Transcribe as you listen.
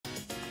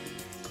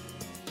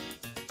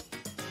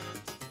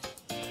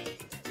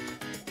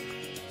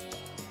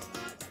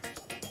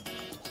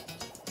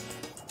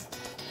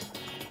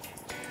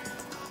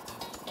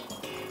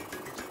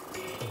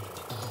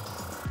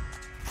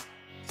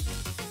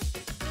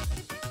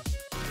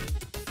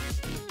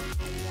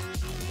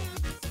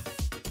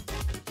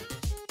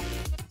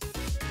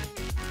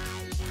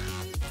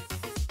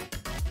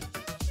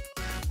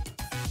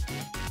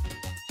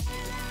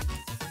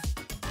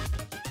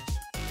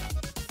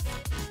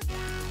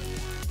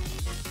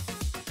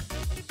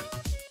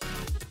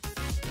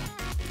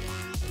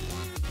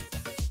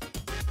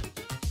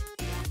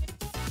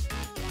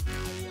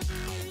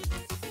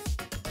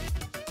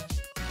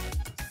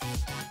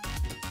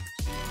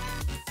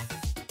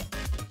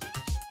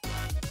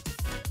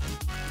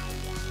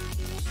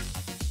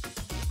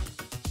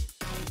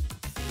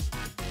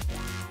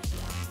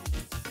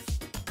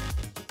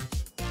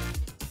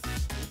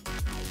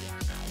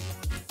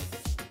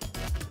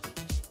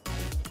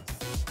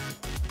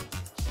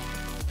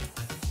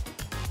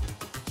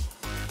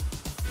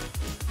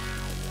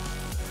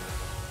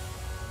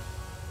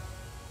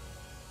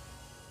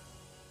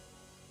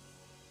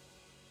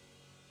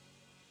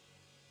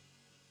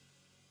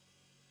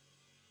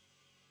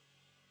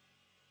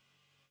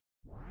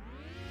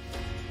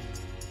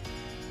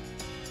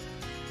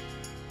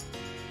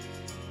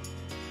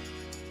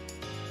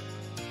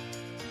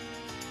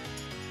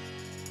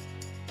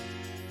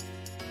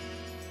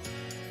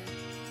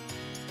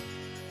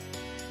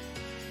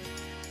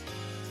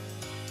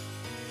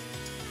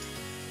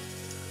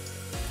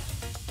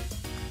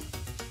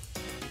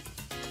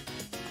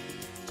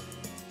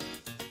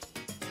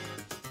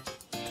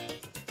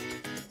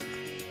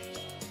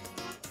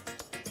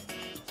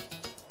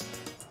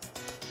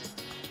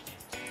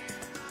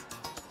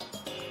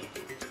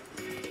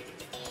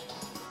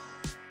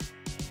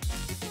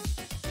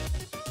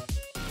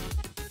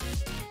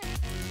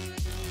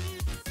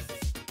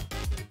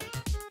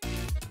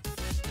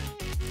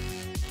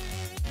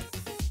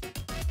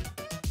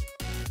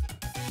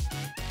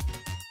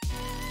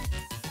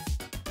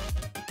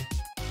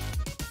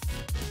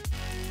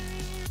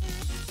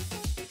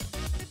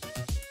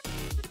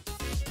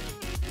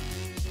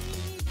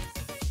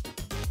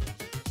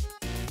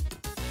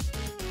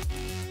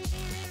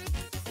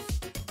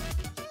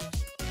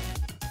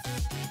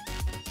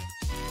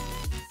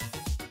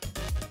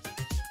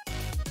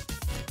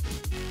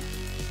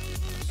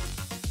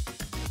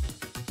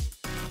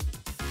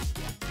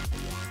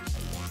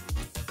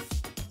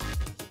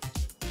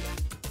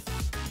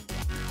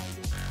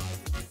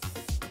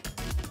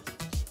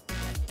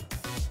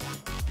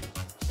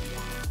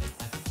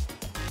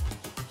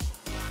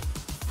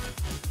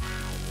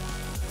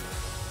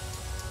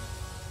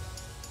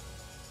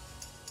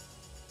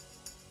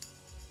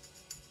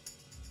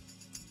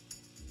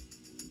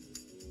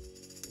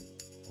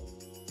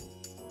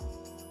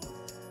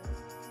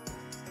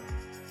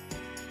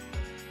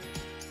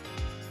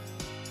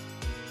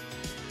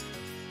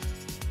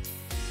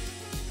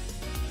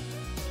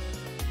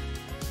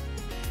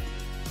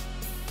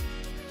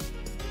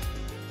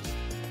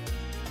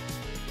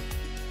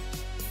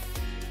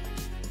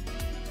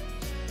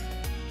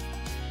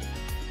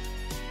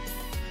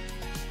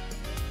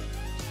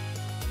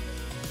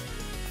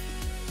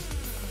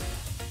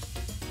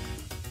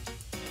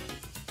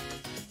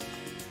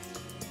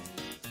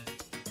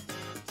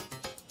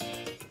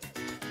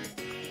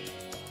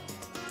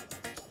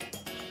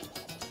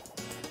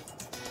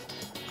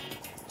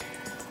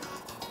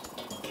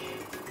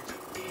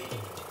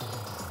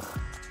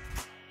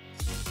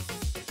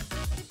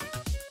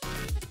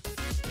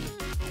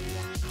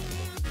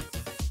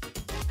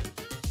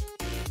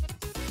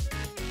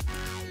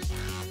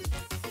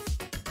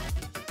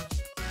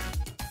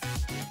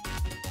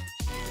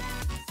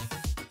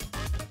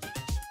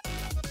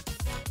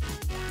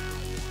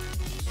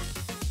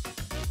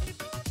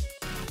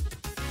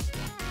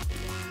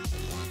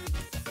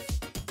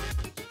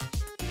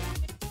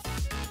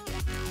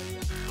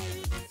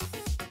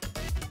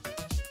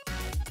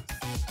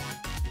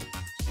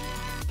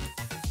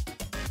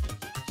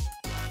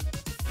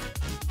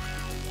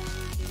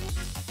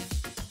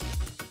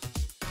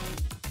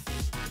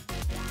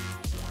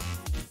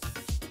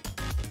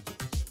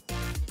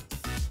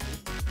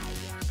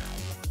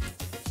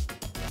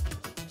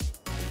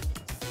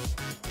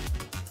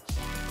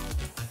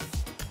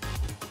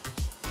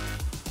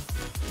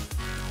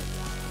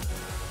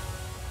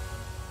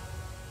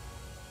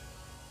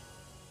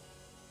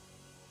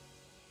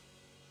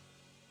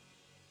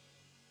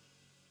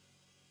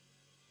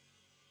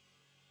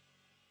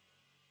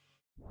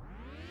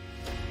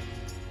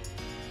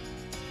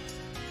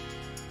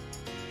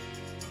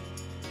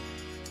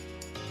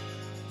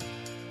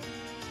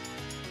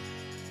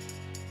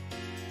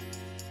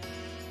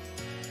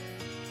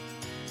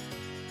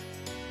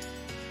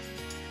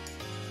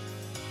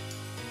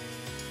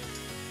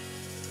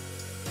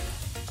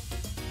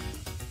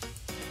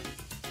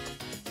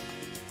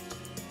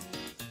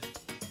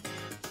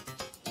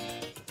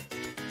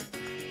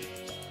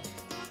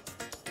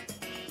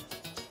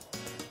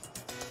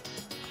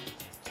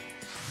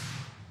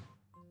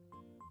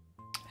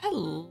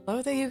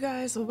Hello there, you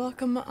guys.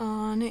 Welcome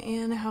on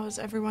in. How is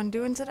everyone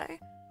doing today?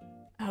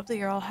 I hope that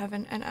you're all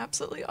having an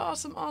absolutely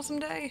awesome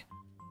day.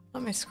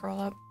 Let me scroll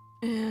up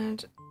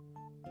and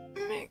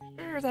make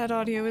sure that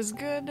audio is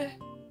good.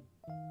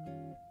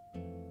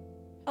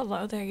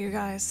 Hello there, you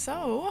guys.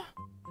 So,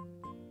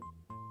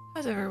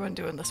 how's everyone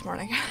doing this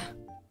morning?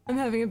 I'm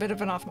having a bit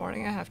of an off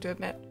morning, I have to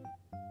admit.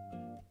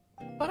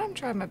 But I'm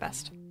trying my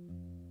best.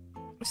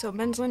 So,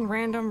 Menslin,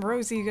 Random,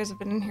 Rosie, you guys have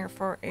been in here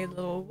for a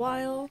little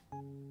while.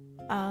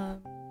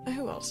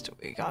 Who else do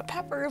we got?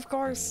 Pepper, of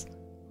course.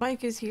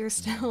 Mike is here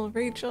still.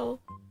 Rachel.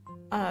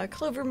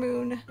 Clover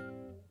Moon.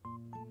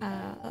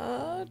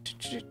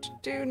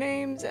 Do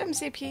names.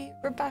 MCP.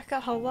 Rebecca,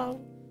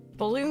 hello.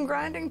 Balloon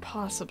grinding?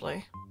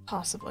 Possibly.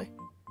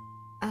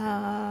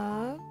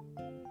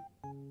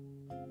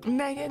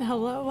 Megan,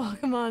 hello.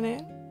 Welcome on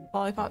in.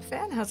 Lollipop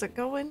fan, how's it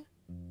going?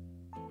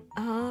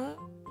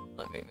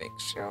 Let me make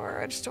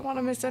sure. I just don't want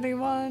to miss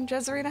anyone.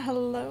 Jezrina,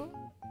 hello.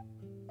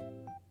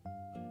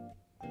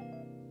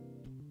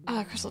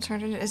 Crystal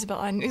turned into Isabel.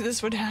 I knew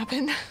this would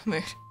happen.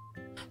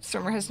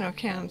 Stormer has no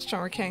cans.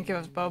 Stormer can't give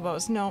us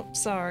Bobos. Nope,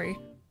 sorry.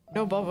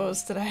 No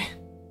Bobos today.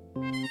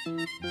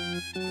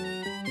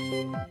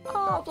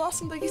 Oh,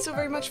 Blossom, thank you so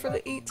very much for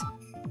the 8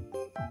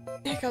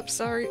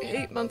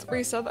 8-month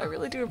resub. I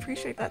really do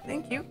appreciate that.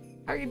 Thank you.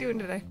 How are you doing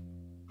today?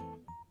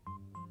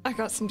 I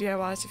got some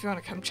DIYs if you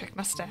want to come check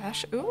my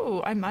stash.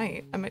 Ooh, I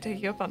might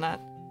take you up on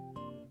that.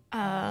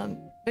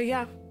 But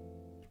yeah.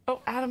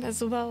 Oh, Adam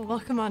as well.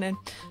 Welcome on in.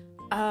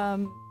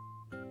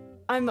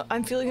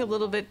 I'm feeling a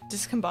little bit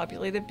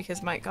discombobulated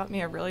because Mike got me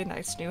a really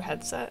nice new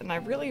headset and I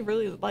really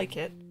like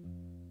it.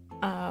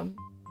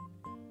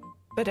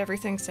 But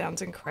everything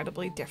sounds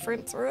incredibly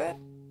different through it,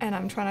 and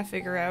I'm trying to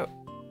figure out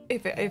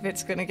if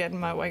it's gonna get in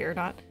my way or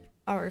not,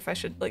 or if I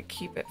should like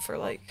keep it for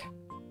like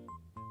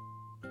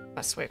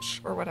a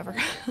Switch or whatever.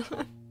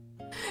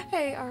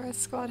 Hey RS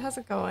Squad, how's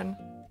it going?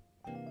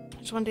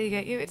 Just wanted to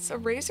get you. It's a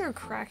Razer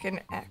Kraken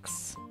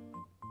X.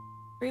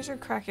 Razer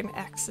Kraken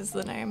X is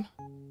the name.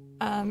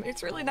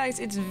 It's really nice.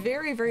 It's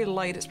very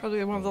light. It's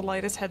probably one of the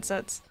lightest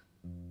headsets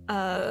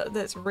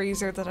that's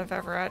Razer that I've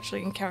ever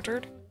actually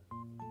encountered.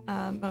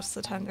 Most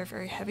of the time they're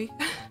very heavy.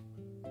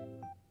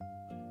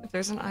 If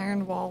there's an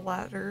iron wall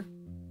ladder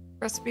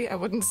recipe, I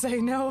wouldn't say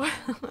no.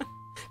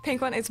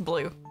 Pink one, it's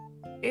blue.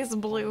 It's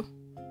blue.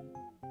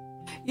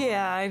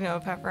 Yeah, I know,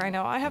 Pepper, I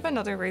know. I have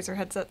another Razer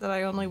headset that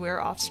I only wear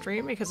off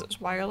stream because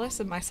it's wireless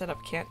and my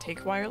setup can't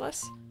take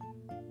wireless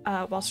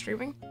while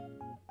streaming.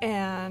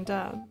 And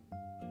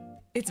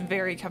it's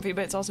very comfy,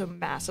 but it's also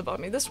massive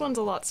on me. This one's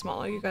a lot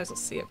smaller. You guys will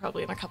see it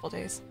probably in a couple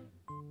days.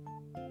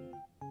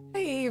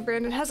 Hey,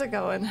 Brandon, how's it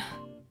going?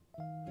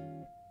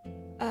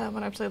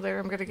 When I play later,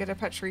 I'm gonna get a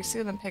Patricia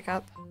and then pick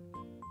up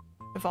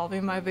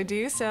Evolving My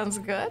Badoo. Sounds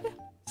good.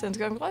 Sounds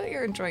good. I'm glad that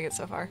you're enjoying it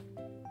so far.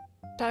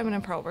 Diamond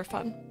and Pearl were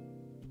fun.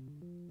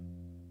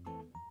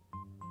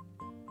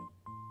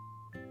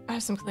 I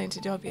have some cleaning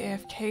to do. I'll be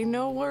AFK.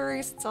 No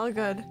worries. It's all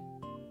good.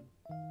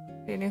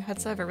 A new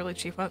headset. I have a really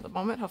cheap one at the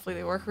moment. Hopefully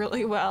they work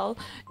really well.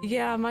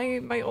 Yeah,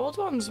 my old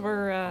ones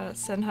were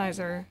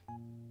Sennheiser,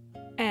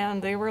 and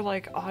they were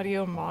like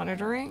audio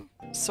monitoring,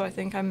 so I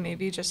think I'm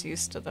maybe just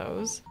used to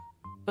those,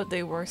 but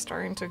they were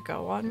starting to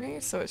go on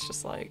me, so it's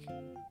just like,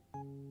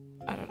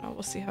 I don't know,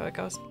 we'll see how it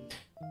goes.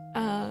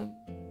 Yeah,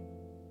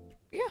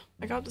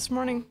 I got up this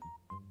morning,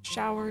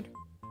 showered,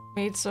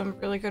 made some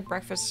really good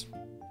breakfast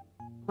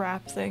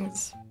wrap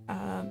things,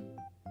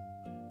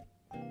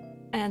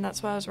 and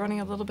that's why I was running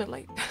a little bit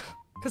late.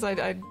 Because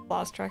I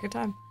lost track of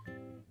time.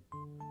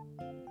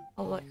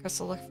 I'll let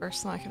Crystal look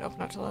first and I can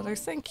open up to others.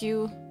 Thank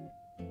you!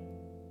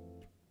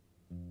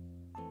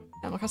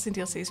 Animal Crossing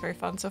DLC is very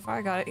fun so far.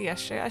 I got it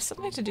yesterday. I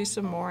still need to do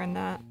some more in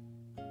that.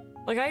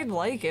 Like, I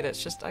like it,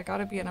 it's just I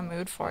gotta be in a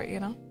mood for it, you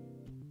know?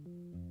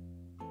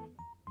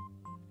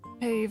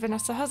 Hey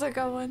Vanessa, how's it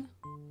going?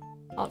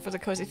 Out for the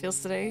cozy feels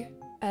today.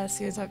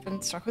 As I've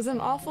been struck with an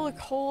awful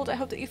cold. I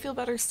hope that you feel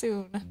better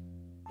soon.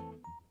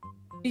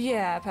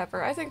 Yeah,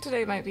 Pepper, I think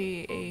today might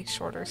be a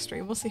shorter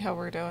stream. We'll see how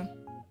we're doing.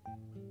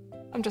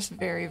 I'm just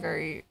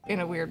very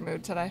in a weird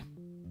mood today.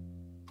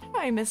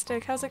 Hi,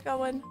 Mystic. How's it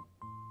going?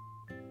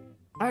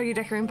 Are you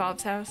decorating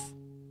Bob's house?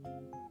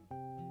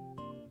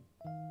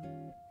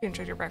 You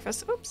enjoyed your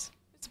breakfast? Oops.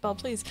 Isabel,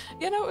 please.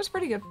 Yeah, no, it was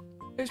pretty good.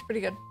 It was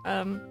pretty good.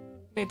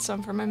 Made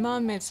some for my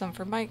mom, made some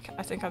for Mike.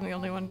 I think I'm the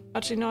only one.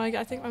 Actually, no,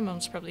 I think my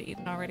mom's probably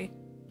eaten already.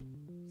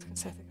 I was gonna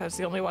say, I think I was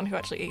the only one who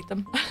actually ate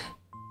them.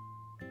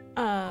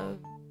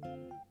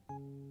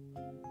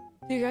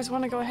 Do you guys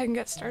want to go ahead and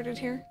get started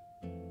here?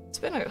 It's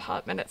been a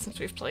hot minute since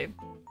we've played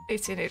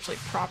ACNH like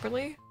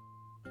properly.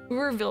 We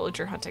were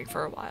villager hunting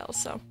for a while,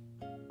 so.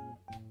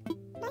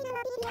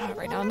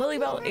 Right now in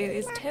LilyBelle, it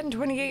is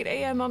 10:28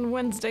 a.m. on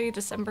Wednesday,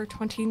 December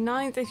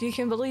 29th, if you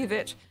can believe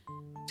it,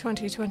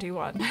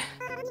 2021. I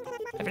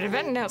have an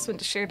event announcement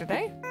to share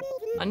today.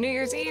 On New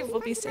Year's Eve, we'll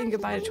be saying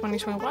goodbye to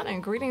 2021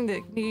 and greeting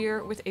the new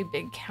year with a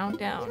big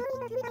countdown.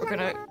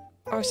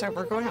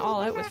 We're going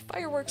all out with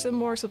fireworks and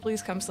more, so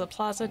please come to the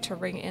plaza to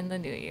ring in the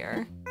new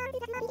year.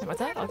 And with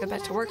that, I'll get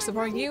back to work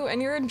supporting you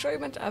and your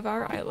enjoyment of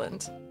our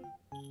island.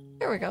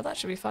 There we go, that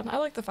should be fun. I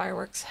like the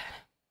fireworks.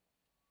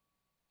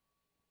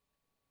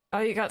 Oh,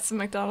 you got some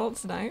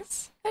McDonald's?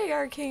 Nice. Hey,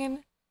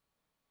 Arcane.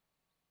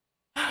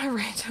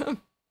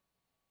 Random.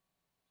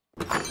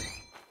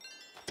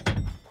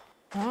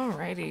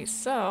 Alrighty,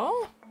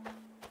 so...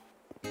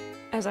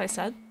 as I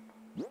said,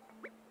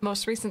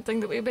 most recent thing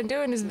that we've been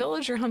doing is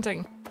villager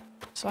hunting.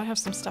 So I have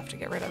some stuff to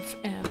get rid of,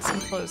 and some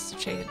clothes to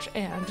change,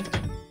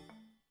 and...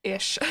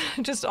 ish.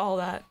 Just all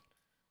that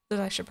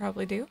I should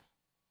probably do.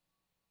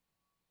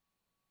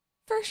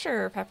 For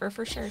sure, Pepper,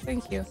 for sure.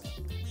 Thank you.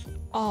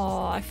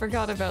 Oh, I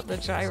forgot about the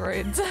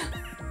gyroids.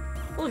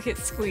 Look at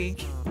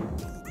Squeak.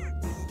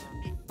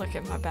 Look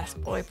at my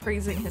best boy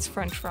praising his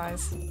french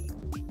fries.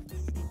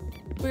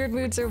 Weird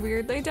moods are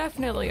weird. They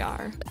definitely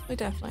are. They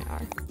definitely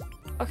are.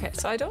 Okay,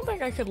 so I don't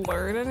think I could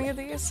learn any of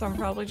these, so I'm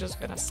probably just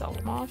gonna sell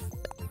them off.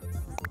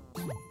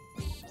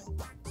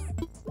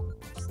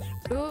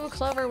 Ooh,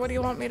 Clover, what do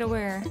you want me to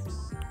wear?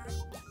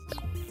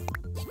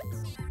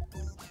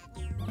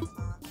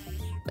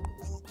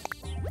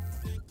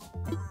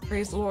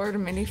 Praise the Lord,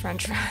 mini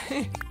french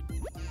fry.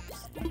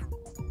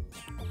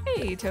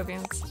 Hey,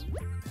 Tobians.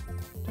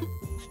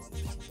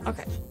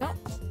 Okay, no.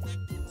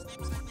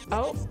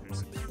 Oh,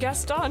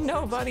 Gaston,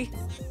 no, buddy.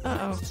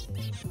 Uh-oh.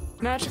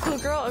 Magical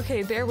girl?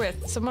 Okay, bear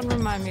with. Someone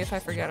remind me if I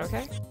forget,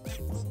 okay?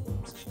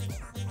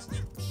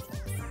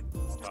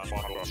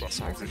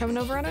 Sorry for coming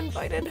over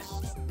uninvited.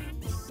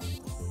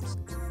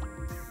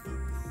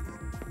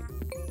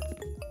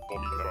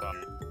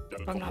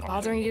 I'm not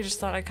bothering you, just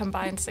thought I'd come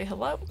by and say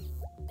hello.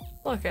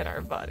 Look at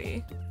our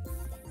buddy.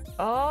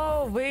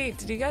 Oh, wait,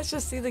 did you guys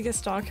just see the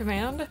Gaston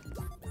command?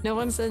 No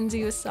one sends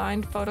you a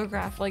signed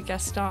photograph like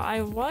Gaston.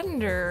 I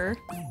wonder...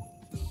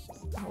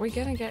 are we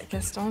gonna get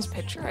Gaston's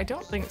picture? I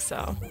don't think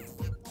so.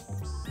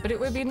 But it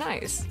would be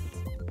nice.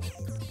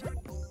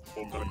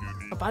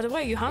 Oh, by the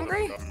way, you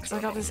hungry? Because I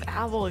got this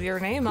apple with your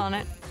name on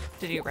it.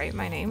 Did you write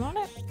my name on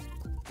it?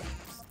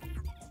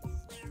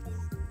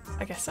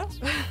 I guess so.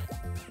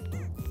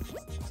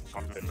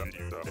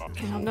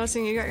 And I'm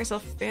noticing you got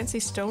yourself a fancy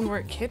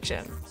stonework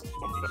kitchen.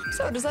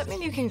 So, does that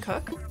mean you can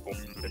cook?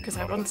 Because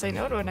I wouldn't say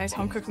no to a nice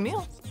home-cooked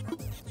meal.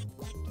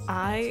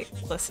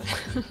 Listen.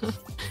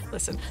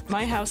 Listen,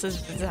 my house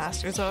is a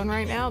disaster zone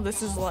right now.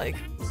 This is like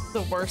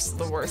the worst of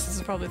the worst. This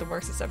is probably the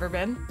worst it's ever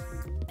been.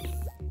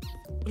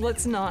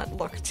 Let's not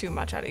look too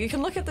much at it. You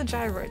can look at the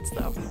gyroids,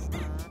 though.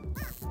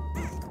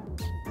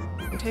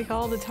 You take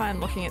all the time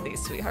looking at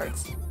these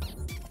sweethearts.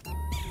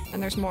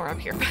 And there's more up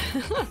here.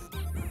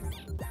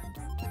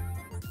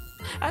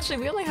 Actually,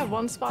 we only have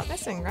one spot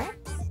missing, right?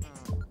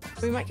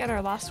 We might get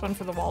our last one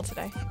for the wall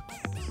today.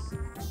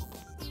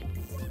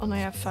 Only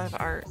have 5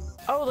 art.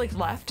 Oh, like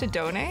left to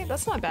donate?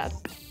 That's not bad.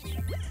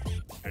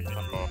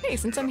 Hey,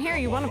 since I'm here,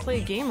 you want to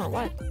play a game or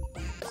what?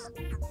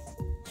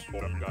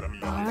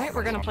 Alright,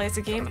 we're gonna play as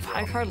a game of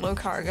high card, low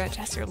card. Gotta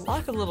test your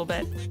luck a little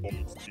bit.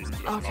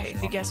 Okay,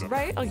 if you guess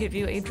right, I'll give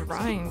you a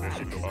drawing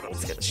rack.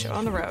 Let's get the show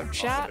on the road.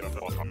 Chat,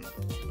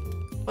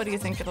 what do you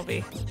think it'll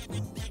be?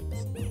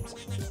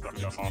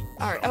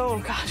 Alright, oh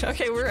gosh,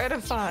 okay, we're at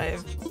a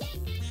 5.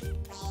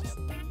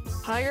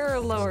 Higher or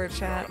lower,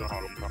 chat?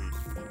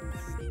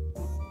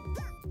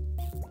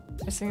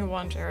 Missing a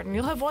 1, Jared. And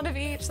you'll have 1 of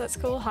each, that's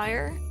cool.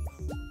 Higher?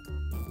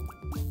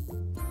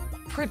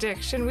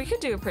 Prediction, we could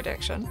do a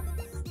prediction.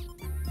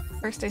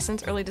 First day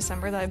since early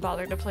December that I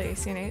bothered to play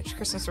ACNH.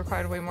 Christmas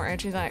required way more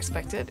energy than I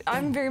expected.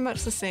 I'm very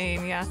much the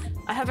same, yeah.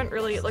 I haven't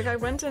really, like, I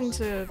went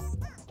into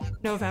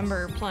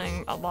November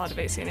playing a lot of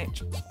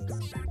ACNH.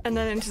 And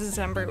then into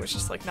December, it was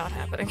just, like, not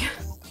happening.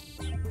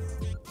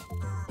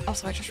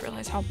 Also, I just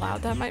realized how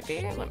loud that might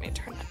be. Let me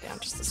turn that down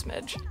just a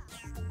smidge.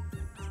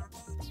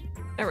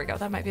 There we go,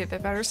 that might be a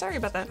bit better. Sorry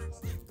about that.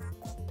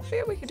 But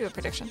yeah, we could do a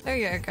prediction. There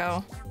you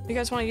go. You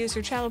guys want to use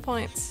your channel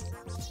points?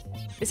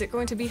 Is it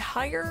going to be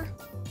higher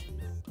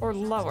or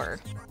lower?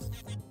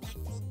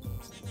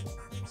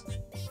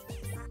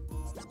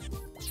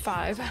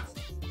 5.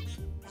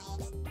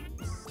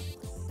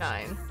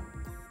 9.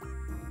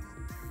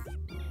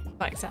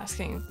 Mike's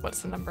asking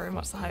what's the number and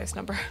what's the highest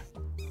number.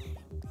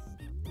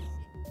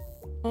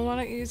 Well, why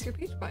don't you use your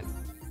peach points?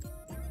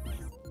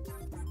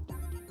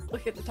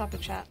 Look at the top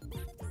of chat.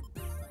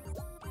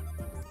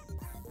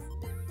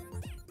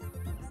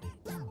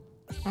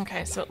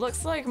 Okay, so it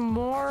looks like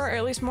more, or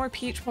at least more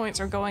peach points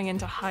are going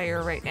into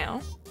higher right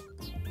now.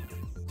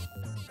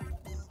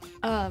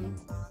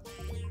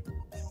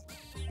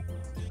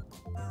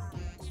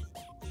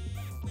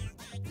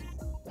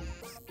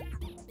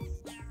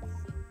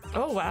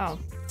 Oh wow.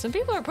 Some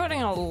people are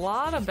putting a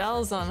lot of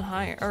bells on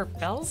higher, or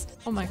bells?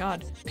 Oh my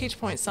god, peach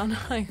points on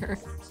higher.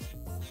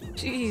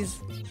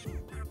 Jeez.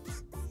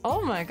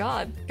 Oh my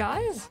god,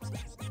 guys.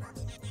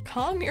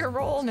 Calm your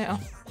roll now.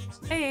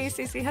 Hey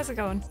CC, how's it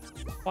going?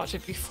 Watch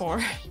it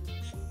before.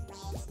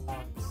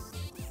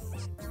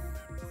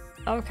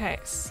 Okay,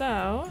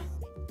 so...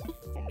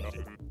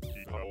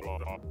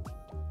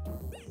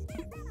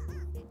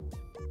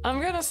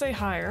 I'm gonna say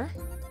higher.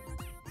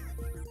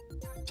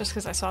 Just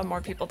because I saw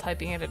more people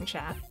typing it in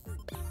chat.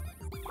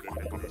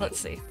 Let's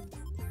see.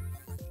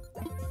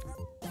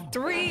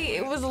 3!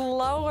 It was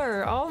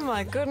lower! Oh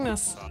my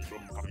goodness.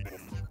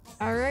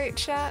 Alright,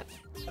 chat.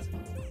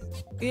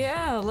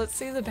 Yeah, let's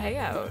see the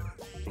payout.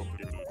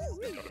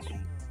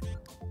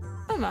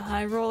 I'm a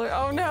high roller.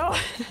 Oh no!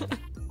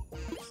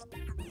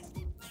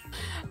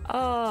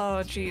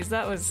 Oh geez,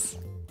 that was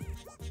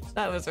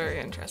very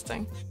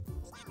interesting.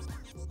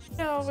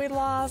 No, we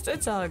lost.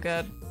 It's all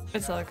good.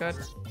 It's all good.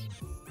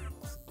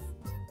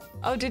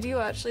 Oh, did you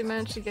actually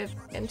manage to get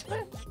into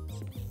it?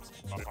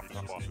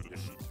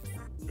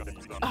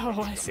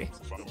 Oh, I see.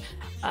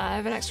 I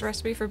have an extra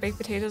recipe for baked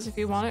potatoes if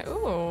you want it.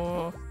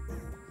 Ooh.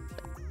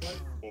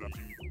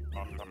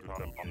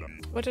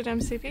 What did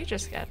MCP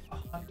just get?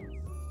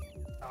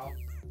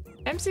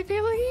 MCP,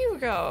 look at you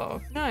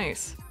go.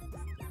 Nice.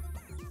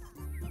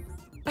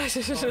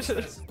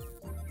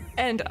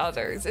 And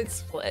others. It's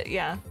split,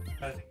 yeah.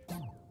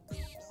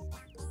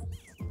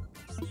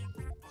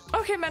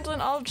 Okay, Mentalin,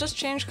 I'll just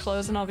change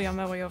clothes and I'll be on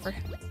my way over.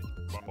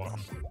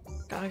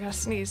 God, I gotta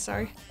sneeze,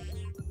 sorry.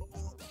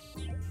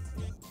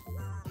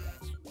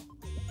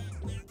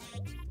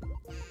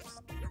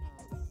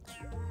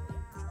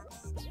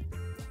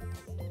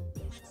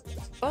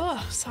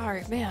 Oh,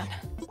 sorry, man.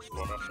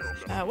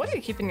 What are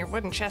you keeping in your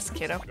wooden chest,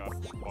 kiddo?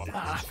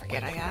 Ah,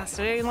 forget I asked.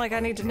 It ain't like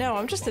I need to know.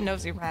 I'm just a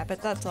nosy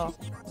rabbit, that's all.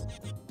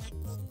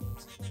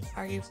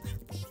 Are you?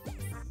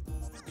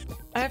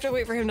 I have to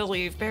wait for him to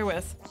leave. Bear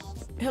with.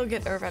 He'll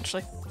get there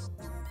eventually.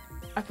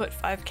 I put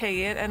 5k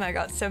in and I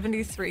got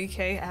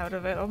 73k out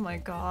of it. Oh my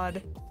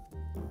god.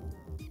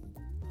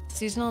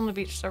 Seasonal on the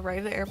beach to the right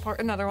of the airport.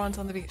 Another one's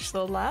on the beach to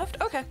the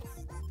left. Okay.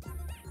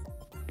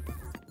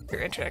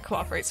 Your internet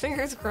cooperates.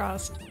 Fingers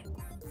crossed.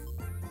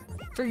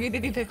 For you,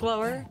 did he pick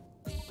lower?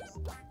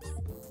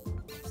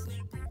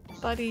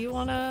 Buddy, you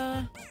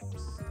wanna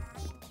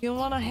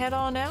head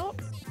on out?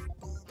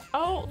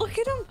 Oh, look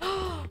at him!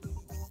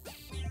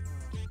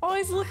 Oh,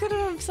 he's looking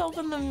at himself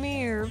in the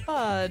mirror,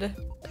 bud.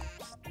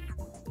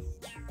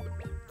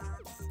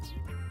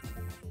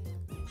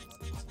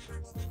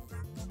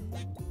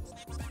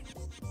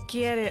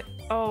 Get it.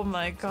 Oh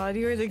my god,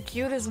 you're the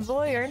cutest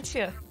boy, aren't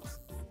you?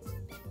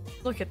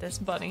 Look at this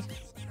bunny.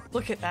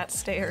 Look at that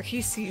stare.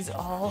 He sees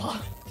all.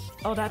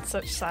 Oh, that's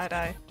such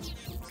side-eye.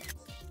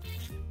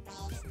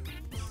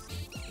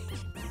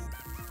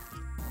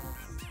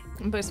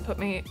 This put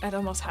me at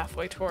almost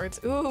halfway towards.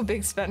 Ooh,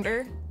 big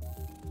spender.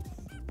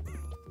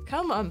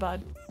 Come on,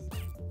 bud.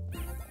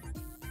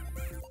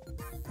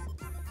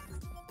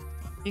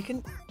 You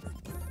can...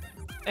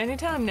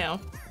 Anytime now.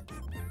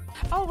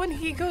 Oh, when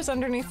he goes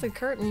underneath the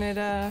curtain,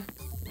 it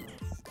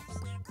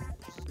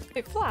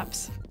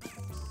flaps.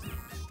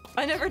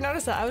 I never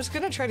noticed that. I was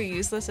gonna try to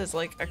use this as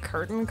like a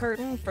curtain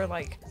for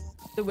like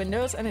the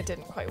windows, and it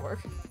didn't quite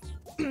work.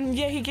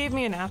 Yeah, he gave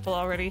me an apple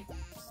already.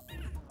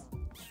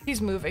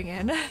 He's moving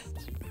in.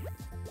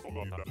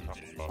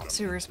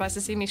 Super surprised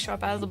to see me show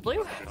up out of the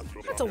blue.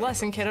 That's a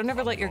lesson, kiddo.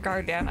 Never let your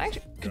guard down. I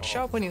could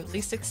show up when you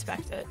least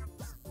expect it.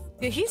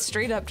 Yeah, he's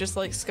straight up just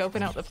like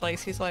scoping out the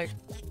place. He's like,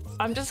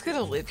 I'm just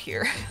gonna live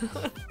here.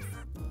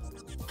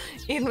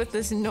 In with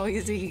this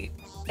noisy,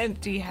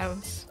 empty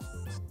house.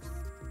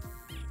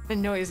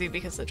 And noisy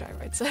because the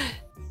gyroids.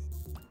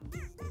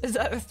 Is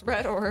that a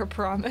threat or a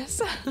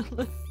promise?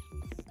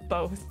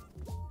 Both.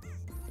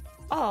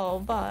 Oh,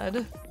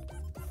 bud.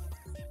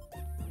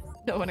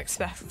 No one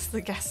expects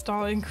the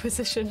Gaston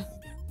Inquisition.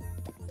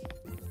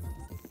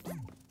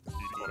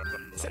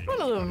 Is it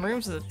one of the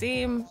rooms with a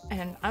theme,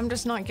 and I'm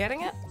just not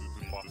getting it?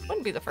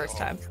 Wouldn't be the first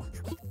time.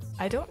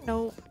 I don't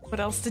know what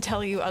else to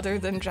tell you other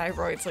than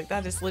gyroids. Like,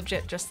 that is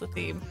legit just the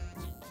theme.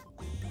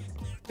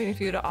 Waiting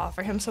for you to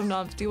offer him some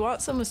nubs. Do you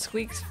want some of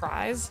Squeak's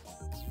fries?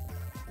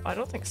 Oh, I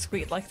don't think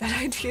Squeak liked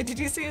that idea. Did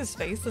you see his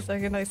face the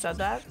second I said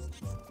that?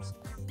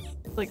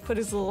 Like, put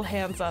his little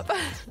hands up.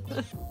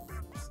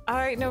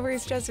 Alright, no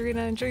worries,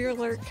 Jezrina. Enjoy your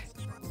lurk.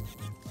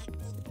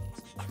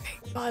 Okay,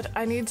 bud,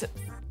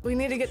 we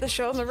need to get the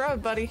show on the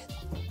road, buddy.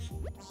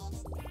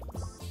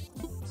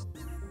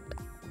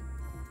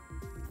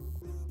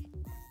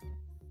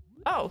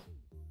 Oh.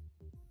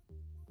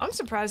 I'm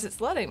surprised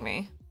it's letting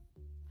me.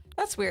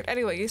 That's weird.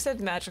 Anyway, you said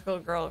magical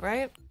girl,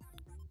 right?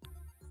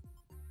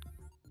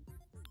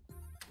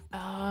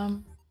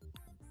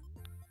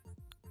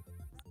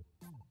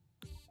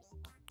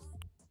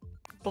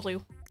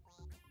 Blue.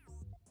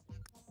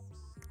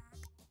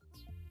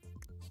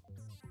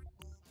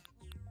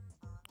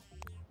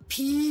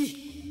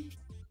 P.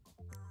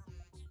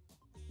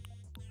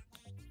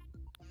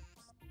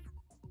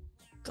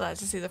 Glad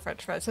to see the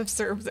French fries have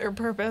served their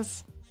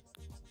purpose.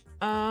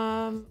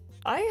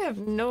 I have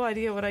no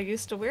idea what I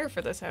used to wear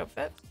for this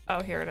outfit.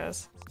 Oh, here it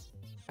is.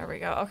 There we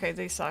go. Okay,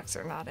 these socks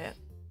are not it.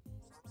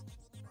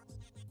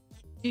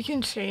 You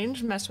can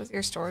change, mess with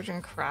your storage,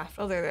 and craft.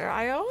 Oh, they're there.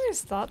 I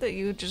always thought that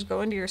you would just go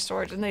into your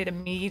storage and they'd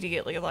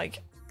immediately,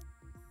 like,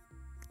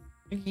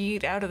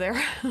 yeet out of there.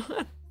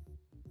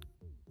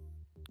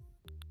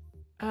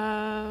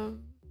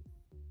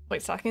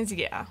 Wait, stockings?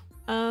 Yeah.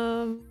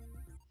 I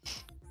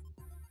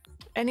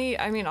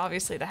mean,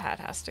 obviously the hat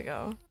has to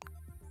go.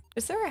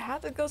 Is there a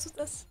hat that goes with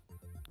this?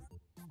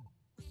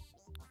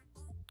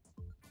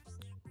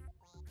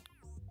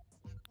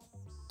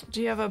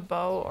 Do you have a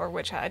bow or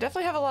witch hat? I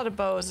definitely have a lot of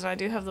bows, and I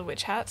do have the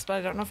witch hats, but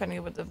I don't know if any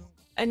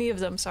of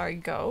them, sorry,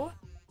 go.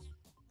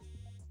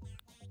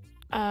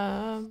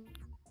 Let's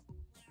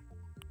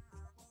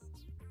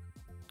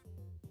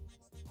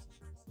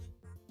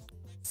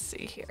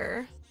see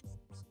here.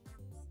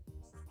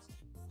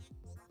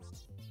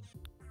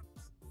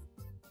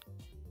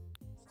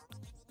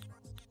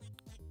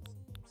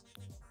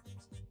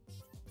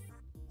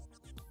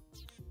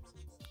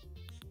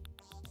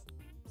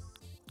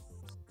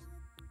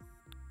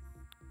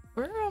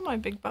 Where are all my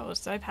big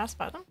bows? Did I pass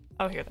by them?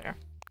 Oh, here they are.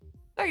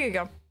 There you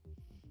go.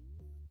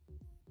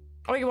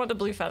 Oh, you want the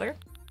blue feather?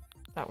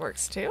 That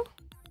works too.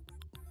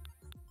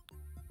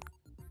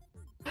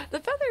 The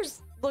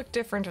feathers look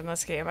different in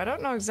this game. I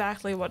don't know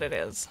exactly what it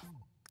is.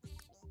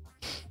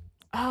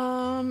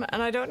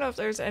 And I don't know if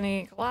there's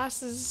any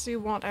glasses you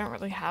want. I don't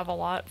really have a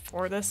lot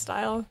for this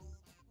style.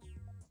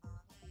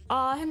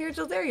 And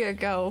there you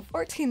go.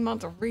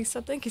 14-month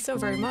resub. Thank you so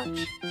very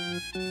much.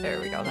 There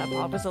we go. That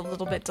pop was a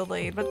little bit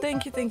delayed, but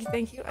thank you, thank you,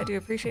 thank you. I do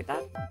appreciate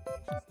that.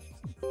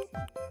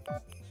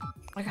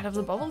 I gotta have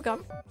the bubble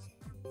gum.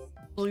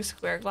 Blue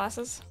square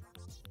glasses.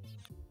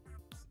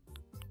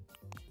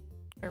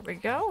 There we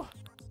go.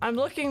 I'm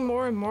looking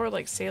more and more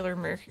like Sailor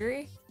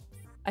Mercury.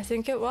 I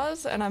think it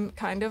was, and I'm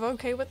kind of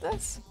okay with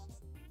this.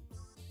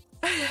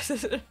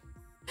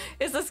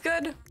 Is this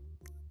good?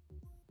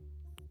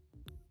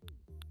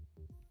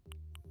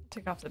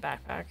 Take off the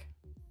backpack.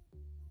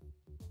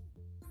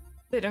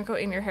 They don't go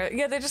in your hair.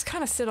 Yeah, they just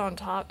kind of sit on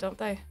top, don't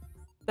they?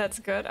 That's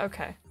good?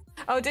 Okay.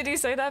 Oh, did you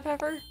say that,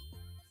 Pepper?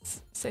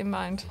 Same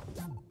mind.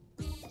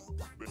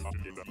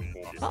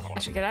 Well, I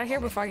should get out of here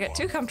before I get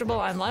too comfortable.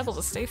 I'm liable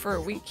to stay for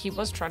a week. He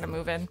was trying to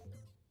move in.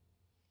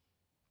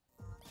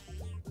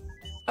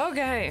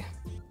 Okay.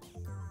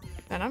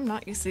 And I'm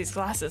not used to these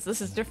glasses.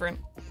 This is different.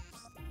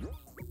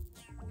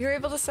 You're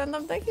able to send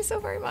them? Thank you so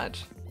very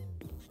much.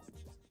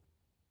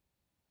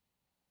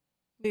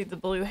 Need the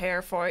blue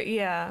hair for it,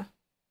 yeah.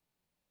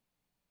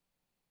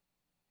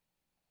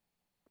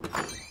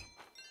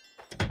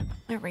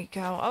 There we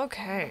go,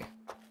 okay.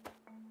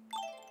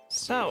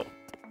 So,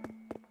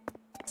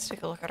 let's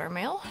take a look at our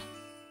mail.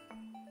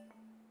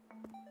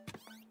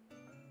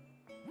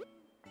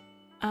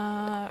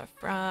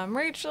 From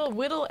Rachel,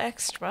 Whittle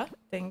Extra,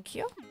 thank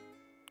you.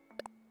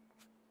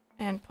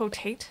 And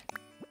Potate,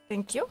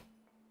 thank you.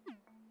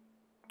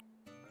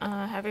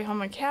 Happy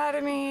Home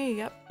Academy,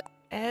 yep.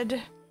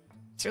 Ed.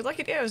 So you're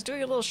lucky day I was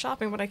doing a little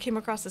shopping when I came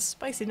across this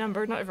spicy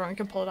number. Not everyone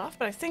can pull it off,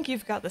 but I think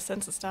you've got the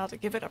sense of style to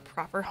give it a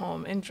proper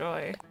home.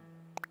 Enjoy.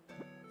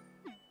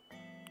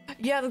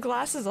 Yeah, the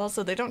glasses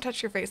also, they don't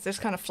touch your face, they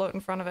just kind of float in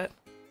front of it.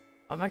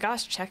 Oh my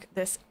gosh, check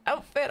this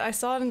outfit. I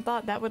saw it and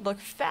thought that would look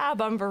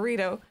fab on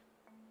Burrito.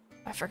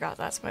 I forgot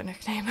that's my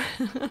nickname.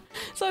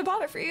 So I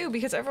bought it for you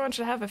because everyone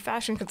should have a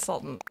fashion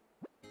consultant.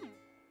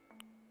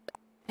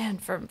 And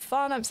for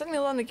fun, I'm sending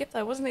along the gift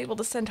I wasn't able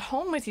to send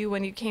home with you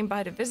when you came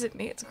by to visit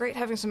me. It's great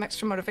having some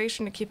extra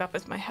motivation to keep up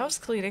with my house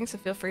cleaning, so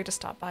feel free to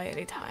stop by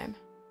anytime.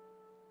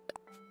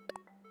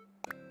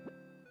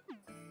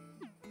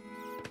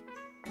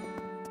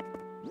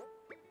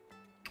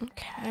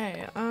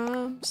 Okay,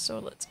 so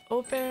let's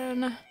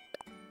open.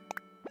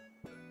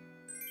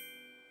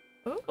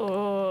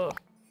 Ooh,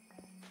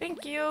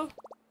 thank you.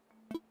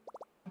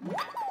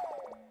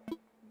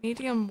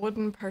 Medium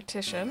wooden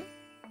partition.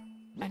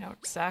 I know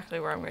exactly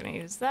where I'm gonna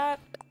use that.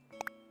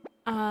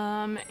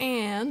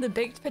 And the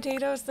baked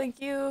potatoes,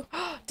 thank you.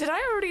 Did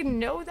I already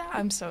know that?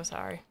 I'm so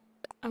sorry.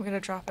 I'm gonna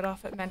drop it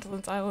off at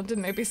Mentalance Island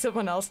and maybe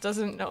someone else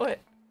doesn't know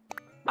it.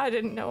 I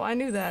didn't know I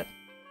knew that.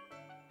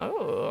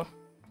 Oh.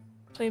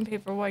 Plain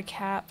paper white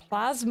cat,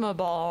 plasma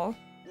ball.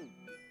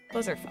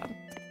 Those are fun.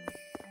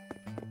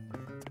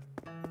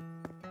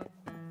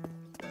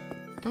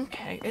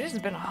 Okay, it has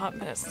been a hot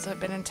minute since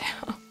I've been in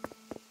town.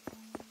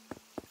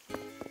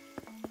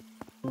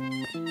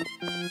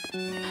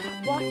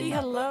 Walkie,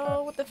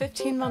 hello with the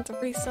 15-month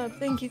resub.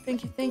 Thank you,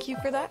 thank you, thank you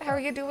for that. How are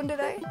you doing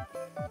today?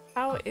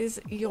 How is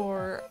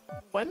your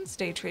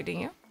Wednesday treating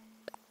you?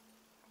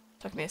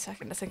 Took me a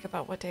second to think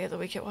about what day of the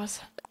week it was.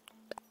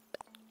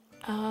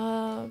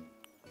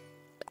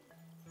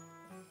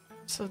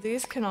 So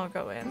these can all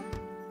go in.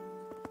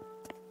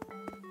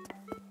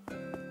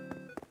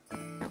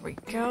 There we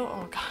go.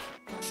 Oh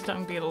god,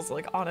 Stung Beetle's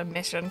like on a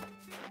mission.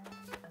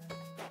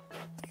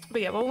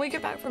 But yeah, when we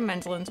get back from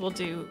Mentalance, we'll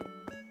do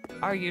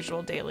our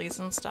usual dailies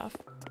and stuff.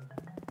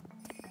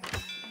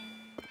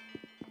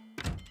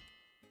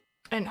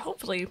 And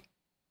hopefully,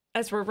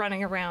 as we're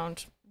running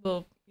around,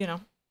 we'll, you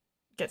know,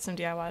 get some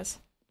DIYs.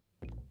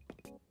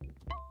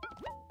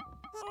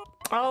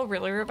 Oh,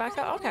 really,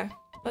 Rebecca? Okay.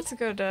 That's a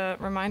good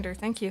reminder.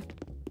 Thank you.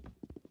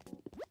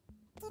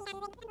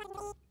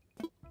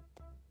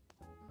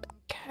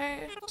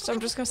 Okay, so I'm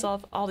just gonna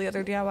solve all the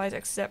other DIYs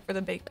except for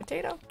the baked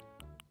potato.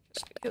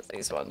 Just because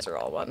these ones are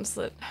all ones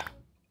that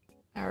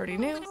I already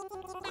knew.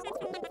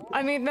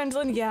 I mean,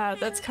 Mentalin, yeah,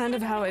 that's kind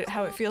of how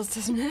it feels,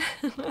 doesn't it?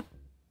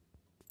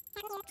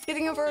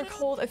 Getting over a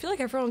cold. I feel like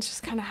everyone's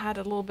just kind of had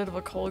a little bit of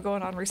a cold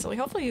going on recently.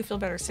 Hopefully you feel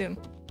better soon.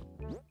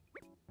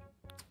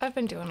 I've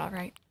been doing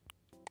alright.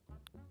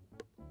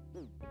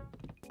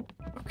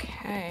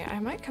 Okay, I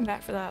might come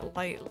back for that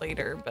light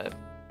later, but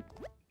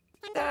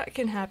that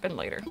can happen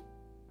later.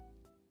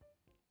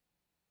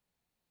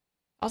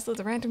 Also,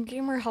 the random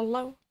gamer,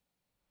 hello.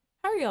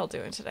 How are y'all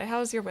doing today?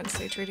 How's your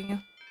Wednesday treating you?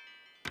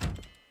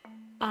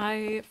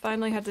 I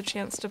finally had the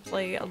chance to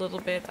play a little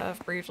bit of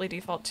Bravely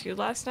Default 2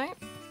 last night,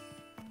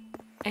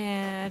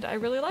 and I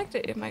really liked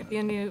it. It might be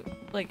a new,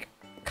 like,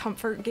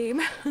 comfort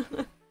game.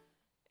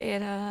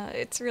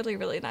 It's really,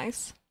 really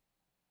nice.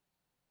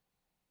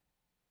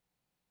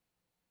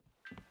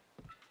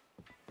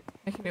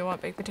 Making me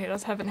want baked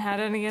potatoes. Haven't had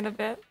any in a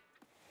bit.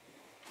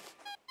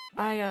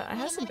 I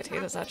have some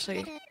potatoes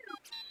actually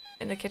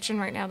in the kitchen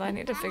right now that I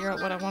need to figure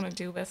out what I want to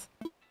do with.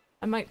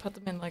 I might put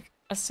them in like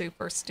a soup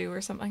or stew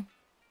or something.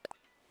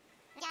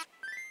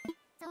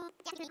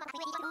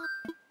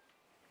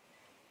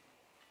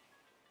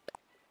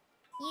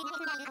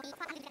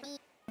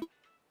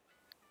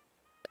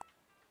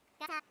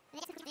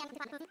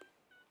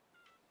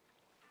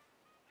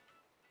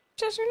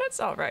 Chestnut's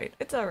alright.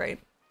 It's alright.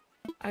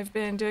 I've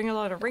been doing a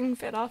lot of Ring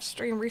Fit off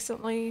stream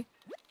recently,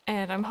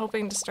 and I'm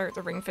hoping to start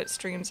the Ring Fit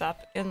streams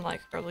up in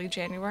like early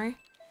January.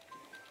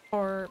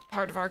 Or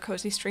part of our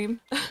cozy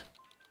stream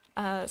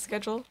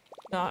schedule.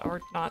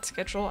 Not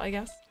schedule, I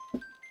guess.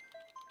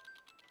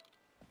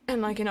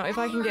 And like, you know, if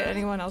I can get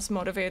anyone else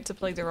motivated to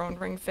play their own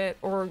Ring Fit,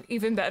 or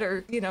even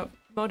better, you know,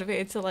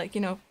 motivated to like,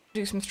 you know,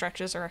 do some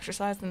stretches or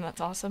exercise, then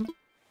that's awesome.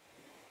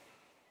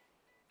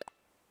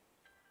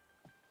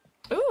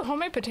 Ooh,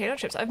 homemade potato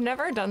chips. I've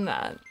never done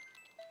that.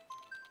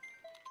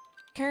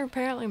 Here,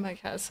 apparently Mike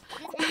has.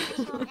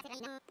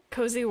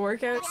 Cozy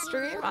workout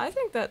stream? I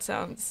think that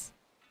sounds...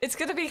 It's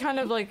gonna be kind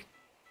of like...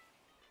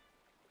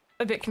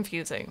 a bit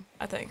confusing,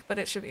 I think, but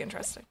it should be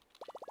interesting.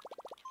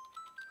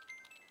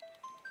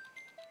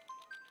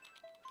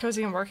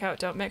 Cozy and workout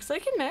don't mix. They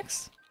can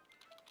mix.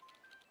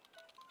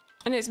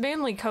 And it's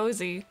mainly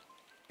cozy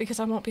because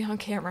I won't be on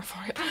camera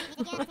for it.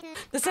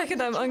 The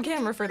second I'm on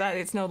camera for that,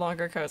 it's no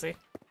longer cozy.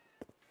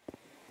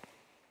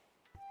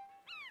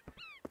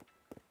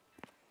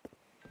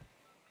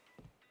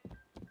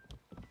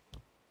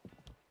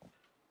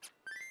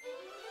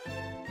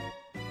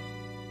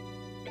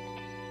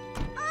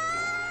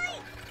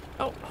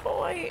 Oh,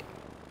 hoy!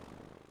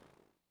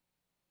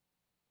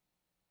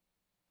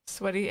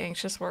 Sweaty,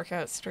 anxious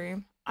workout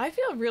stream. I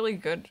feel really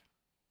good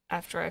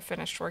after I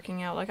finished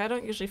working out. Like, I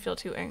don't usually feel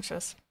too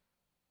anxious.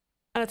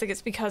 And I think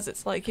it's because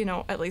it's like, you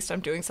know, at least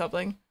I'm doing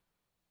something.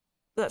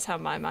 That's how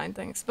my mind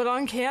thinks. But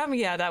on cam,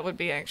 yeah, that would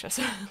be anxious.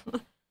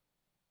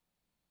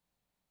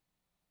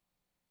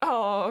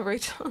 Oh,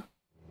 Rachel.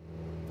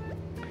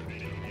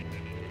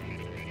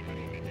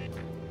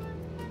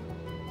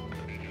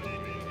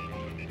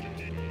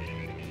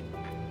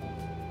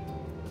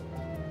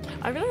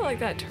 I really like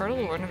that turtle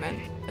ornament.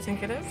 I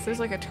think it is. There's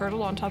like a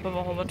turtle on top of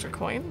a whole bunch of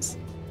coins.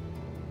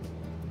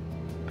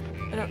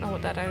 I don't know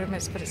what that item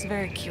is, but it's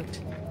very cute.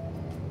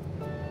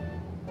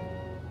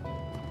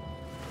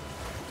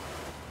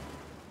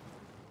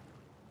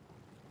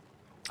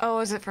 Oh,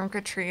 is it from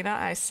Katrina?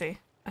 I see.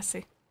 I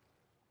see.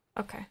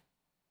 Okay.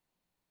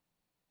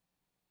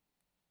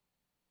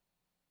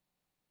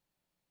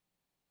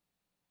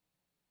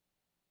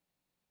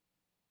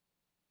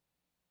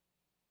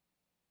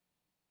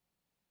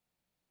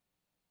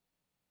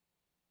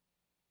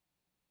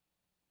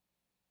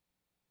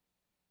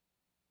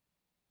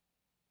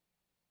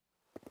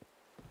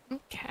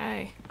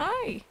 Okay.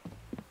 Hi!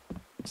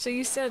 So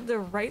you said the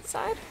right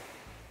side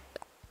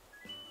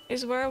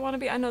is where I want to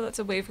be? I know that's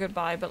a wave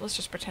goodbye, but let's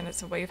just pretend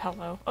it's a wave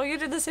hello. Oh, you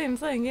did the same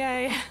thing!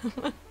 Yay!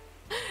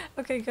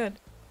 Okay, good.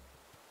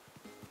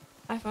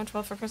 iPhone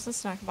 12 for Christmas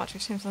snack. Watch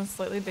your teams on a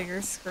slightly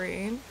bigger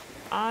screen.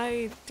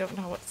 I don't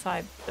know what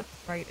side the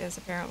right is,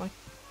 apparently.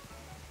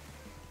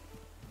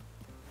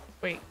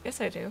 Wait,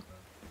 yes I do.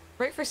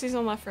 Right for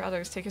seasonal, left for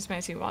others. Take as many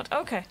as you want.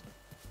 Okay.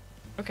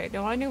 Okay,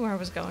 no, I knew where I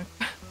was going.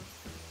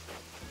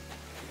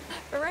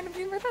 A random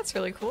humor, that's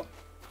really cool.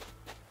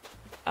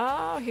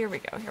 Oh, here we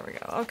go,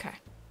 okay.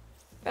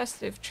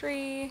 Festive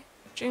tree,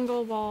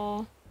 jingle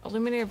ball,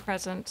 illuminated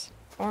present,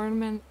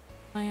 ornament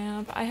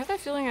lamp. I have a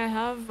feeling I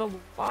have a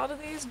lot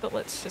of these, but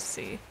let's just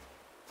see.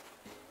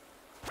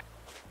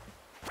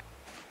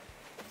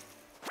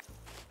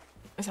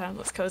 This island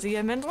looks cozy.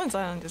 Yeah, Mendelin's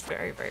Island is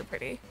very, very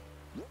pretty.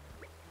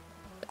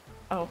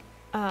 Oh,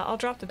 I'll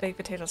drop the baked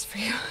potatoes for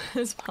you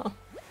as well.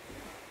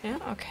 Yeah,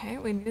 okay,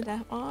 we knew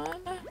that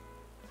one.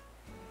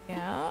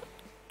 Yeah.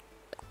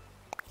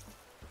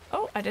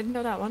 Oh, I didn't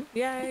know that one.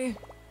 Yay!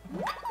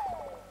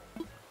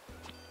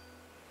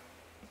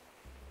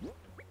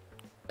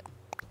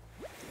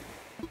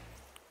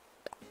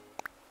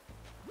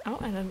 Oh,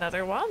 and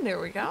another one. There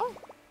we go.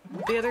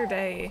 The other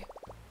day,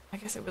 I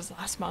guess it was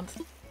last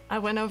month, I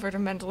went over to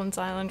Mendelin's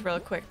Island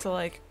real quick to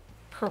like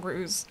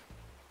peruse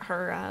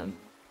her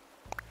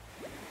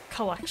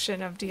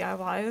collection of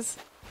DIYs,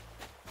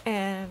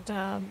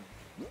 and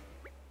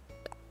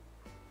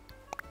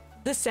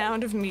the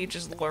sound of me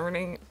just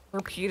learning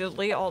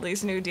repeatedly all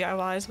these new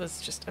DIYs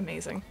was just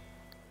amazing.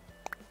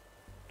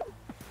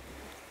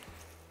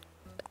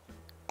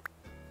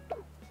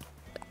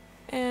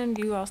 And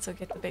you also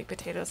get the baked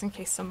potatoes in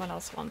case someone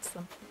else wants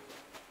them.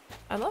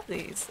 I love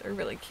these. They're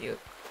really cute.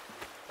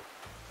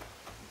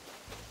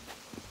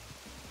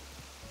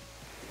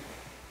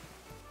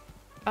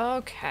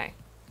 Okay.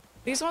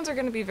 These ones are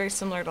going to be very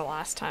similar to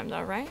last time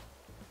though, right?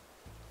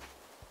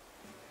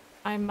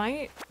 I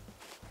might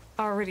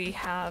already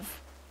have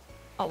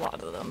a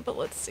lot of them, but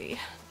let's see.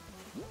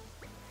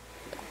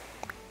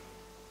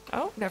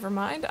 Oh, never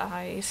mind.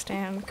 I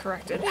stand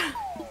corrected.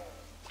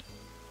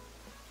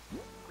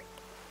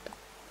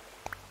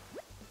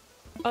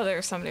 Oh, there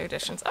are some new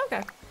additions.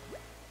 Okay.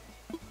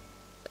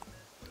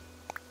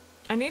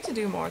 I need to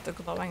do more of the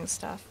glowing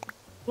stuff.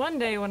 One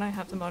day when I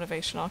have the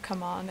motivation, I'll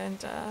come on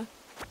and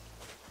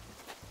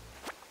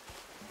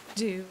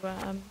do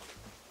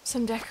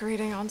some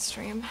decorating on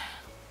stream.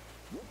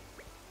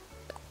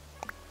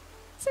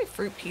 Say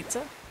fruit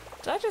pizza.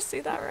 Did I just see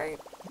that right?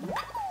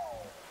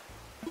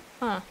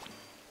 Huh.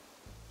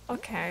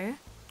 Okay.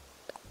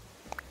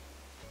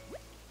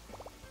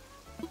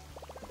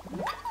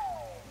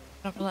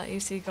 I'm gonna let you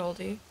see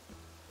Goldie.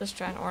 Just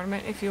try an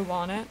ornament if you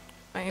want it.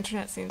 My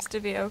internet seems to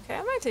be okay.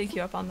 I might take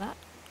you up on that.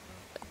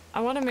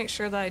 I want to make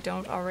sure that I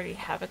don't already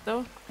have it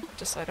though,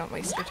 just so I don't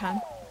waste your time.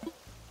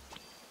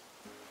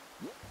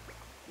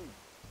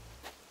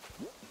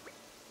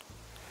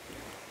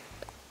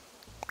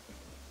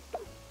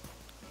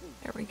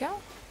 There we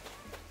go.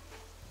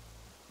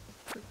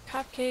 Fruit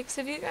cupcakes.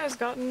 Have you guys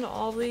gotten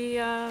all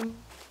the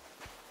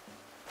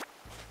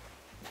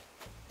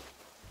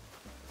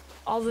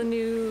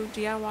new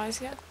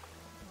DIYs yet?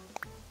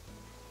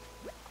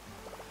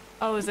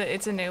 Oh, is it?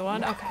 It's a new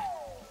one? Okay.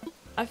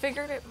 I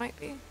figured it might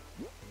be.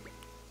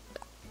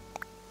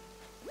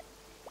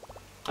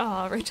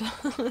 Oh, Rachel.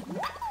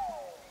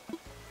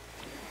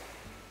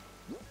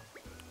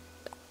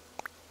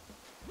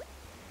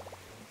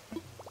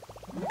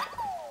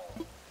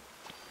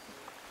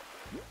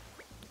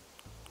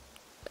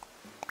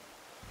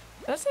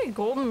 That's a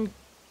golden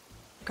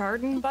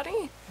garden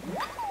buddy?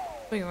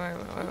 Wait.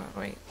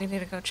 We need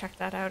to go check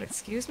that out.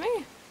 Excuse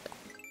me?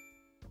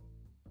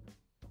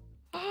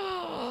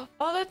 Oh,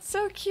 that's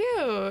so cute.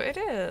 It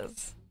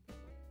is.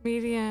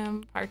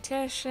 Medium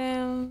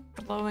partition,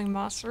 glowing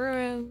moss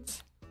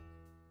ruins.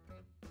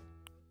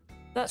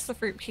 That's the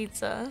fruit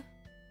pizza.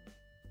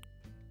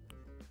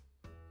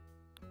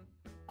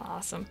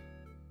 Awesome.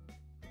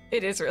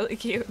 It is really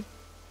cute.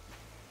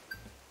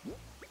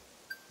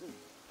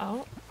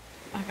 Oh,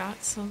 I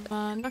got some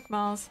nook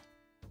malls.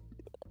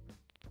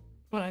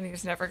 What I need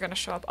is never gonna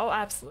show up. Oh,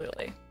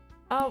 absolutely.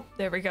 Oh,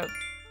 there we go.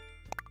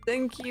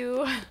 Thank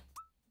you.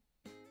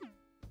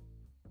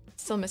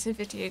 Still missing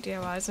 58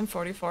 DIYs and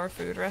 44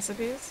 food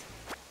recipes.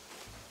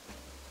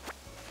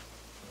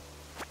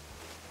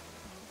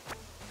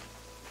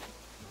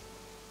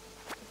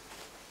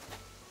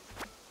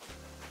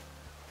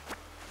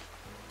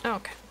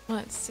 Okay,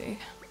 let's see.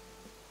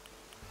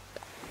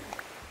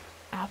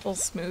 Apple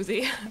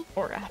smoothie.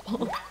 Or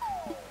apple.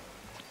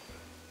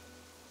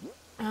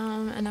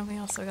 And then we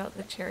also got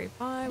the cherry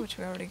pie, which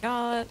we already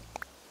got.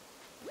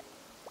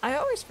 I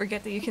always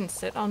forget that you can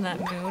sit on that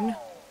moon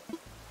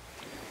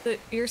that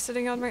you're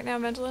sitting on right now,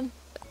 Vendolin.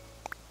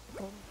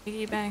 Golden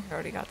piggy bank, I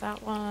already got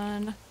that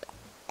one.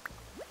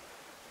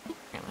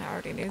 And I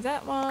already knew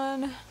that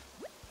one.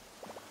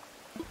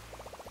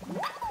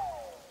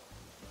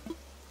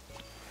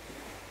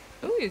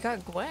 Ooh, you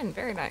got Gwen,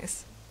 very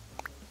nice.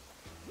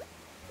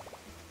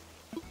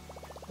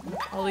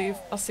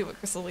 I'll see what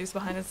Crystal leaves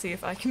behind and see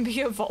if I can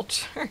be a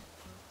vulture.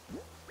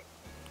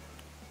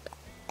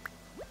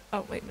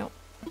 Oh, wait, no.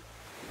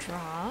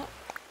 Drop.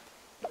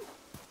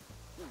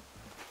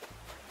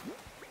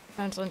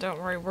 Angela, don't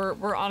worry,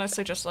 we're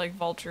honestly just like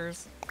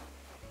vultures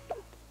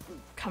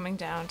coming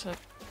down to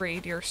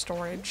raid your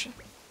storage.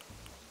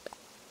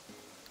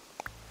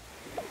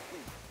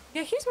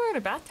 Yeah, he's wearing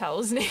a bath towel,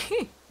 isn't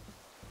he?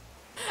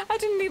 I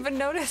didn't even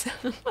notice.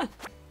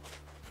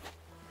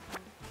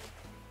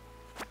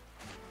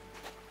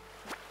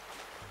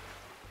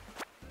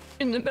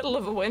 In the middle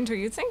of a winter,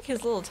 you'd think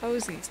his little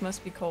toesies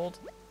must be cold.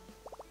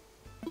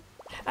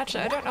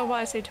 Actually, I don't know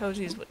why I say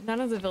toesies, but none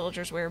of the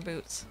villagers wear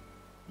boots.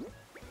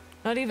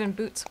 Not even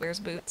Boots wears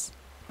boots.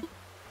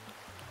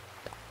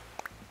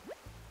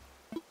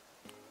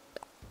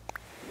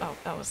 Oh,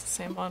 that was the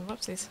same one.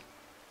 Whoopsies.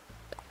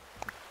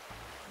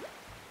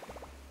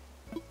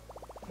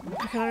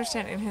 I can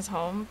understand in his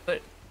home,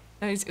 but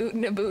now he's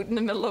ooting a boot in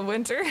the middle of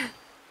winter.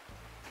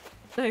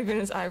 Not even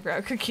his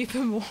eyebrow could keep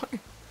him warm.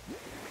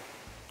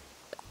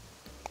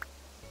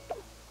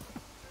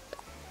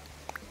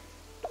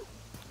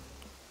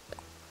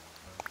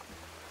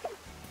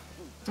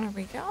 There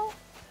we go.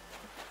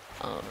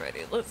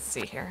 Alrighty, let's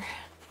see here.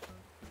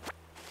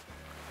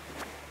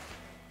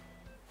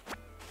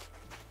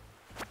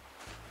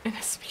 In a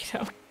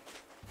Speedo.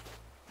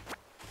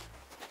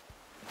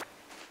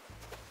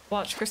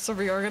 Watch Crystal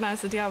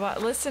reorganize the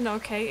DIY. Listen,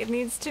 okay, it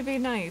needs to be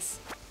nice.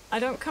 I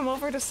don't come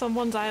over to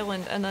someone's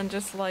island and then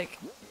just, like,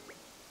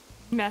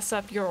 mess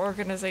up your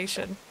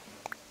organization.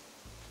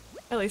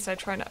 At least I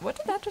try not- What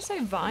did that just say?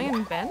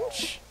 Vine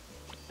bench?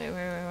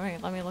 Wait,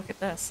 let me look at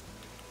this.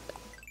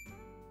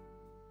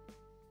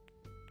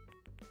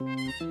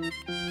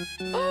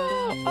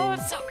 Oh,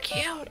 it's so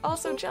cute!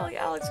 Also, Jelly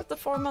Alex with the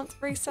 4-month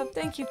resub.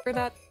 Thank you for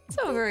that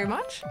so very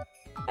much.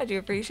 I do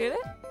appreciate it.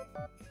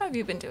 How have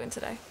you been doing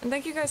today? And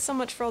thank you guys so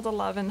much for all the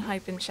love and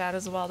hype in chat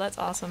as well. That's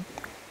awesome.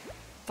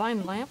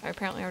 Vine Lamp. I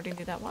apparently already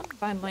knew that one.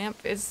 Vine Lamp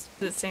is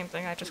the same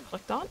thing I just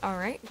clicked on.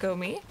 Alright, go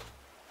me.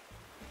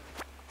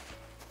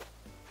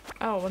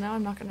 Oh, well now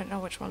I'm not gonna know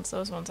which ones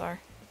those ones are.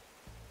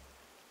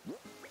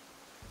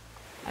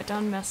 I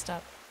done messed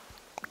up.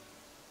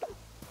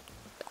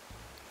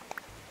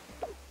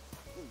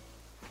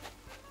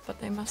 But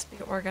they must be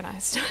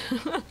organized.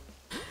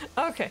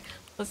 Okay,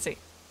 let's see.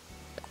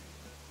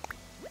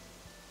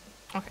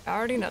 Okay, I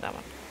already know that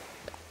one.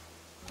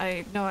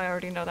 I know I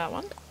already know that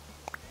one.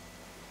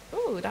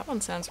 Ooh, that one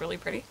sounds really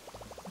pretty.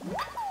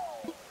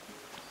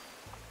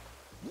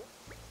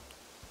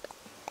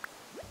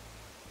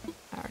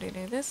 I already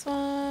knew this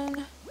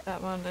one.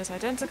 That one is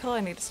identical. I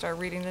need to start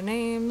reading the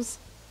names.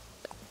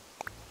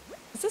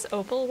 Is this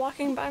Opal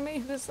walking by me?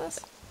 Who is this?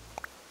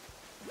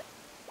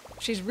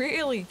 She's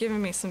really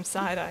giving me some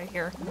side eye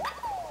here.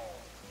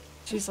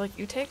 She's like,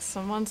 you take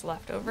someone's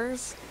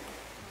leftovers?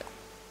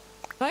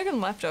 Not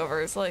even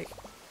leftovers, like,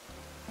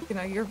 you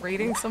know, you're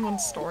raiding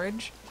someone's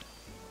storage.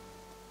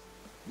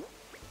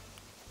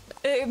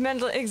 It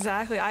meant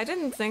exactly. I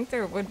didn't think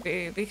there would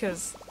be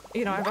because,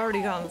 you know, I've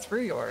already gone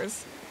through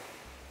yours.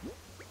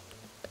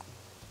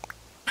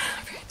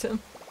 Random.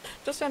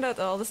 Just found out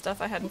that all the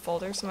stuff I had in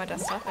folders on my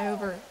desktop, I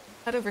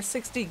had over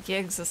 60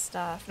 gigs of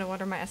stuff. No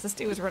wonder my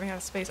SSD was running out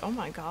of space. Oh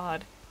my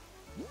god.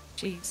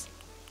 Jeez.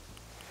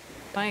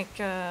 Mike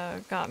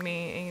got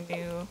me a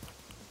new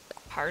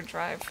hard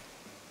drive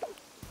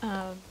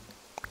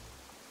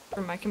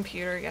from my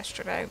computer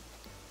yesterday,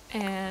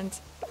 and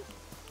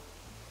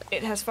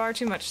it has far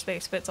too much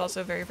space, but it's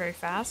also very, very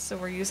fast, so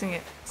we're using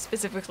it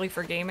specifically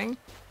for gaming.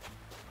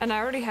 And I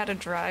already had a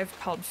drive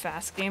called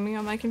Fast Gaming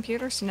on my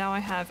computer, so now I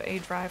have a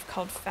drive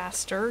called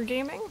Faster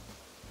Gaming.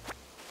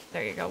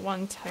 There you go,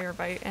 1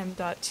 terabyte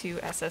M.2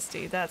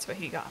 SSD, that's what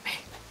he got me.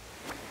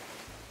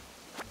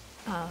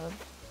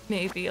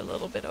 Maybe a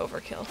little bit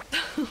overkill.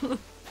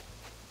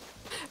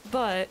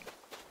 But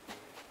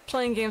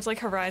playing games like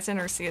Horizon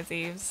or Sea of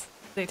Thieves,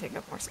 they take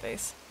up more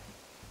space.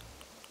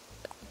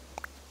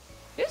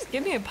 You just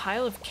give me a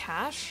pile of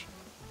cash?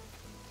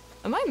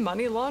 Am I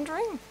money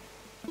laundering?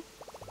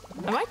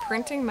 Am I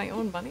printing my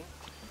own money?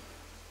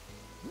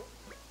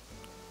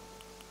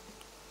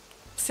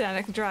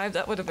 Sonic Drive,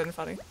 that would have been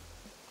funny.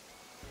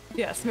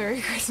 Yes,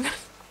 Merry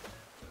Christmas.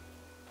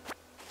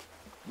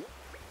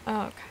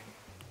 Okay.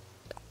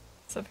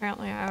 So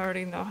apparently I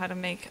already know how to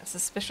make a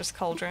suspicious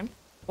cauldron.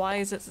 Why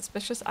is it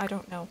suspicious? I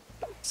don't know.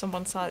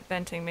 Someone saw it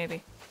venting,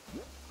 maybe.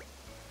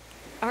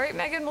 Alright,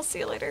 Megan, we'll see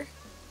you later.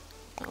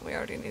 Oh, we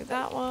already knew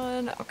that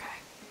one. Okay.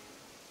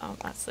 Oh,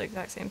 that's the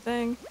exact same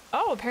thing.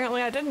 Oh,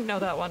 apparently I didn't know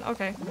that one.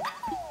 Okay.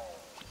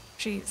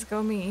 Jeez,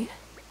 go me.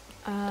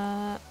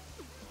 No.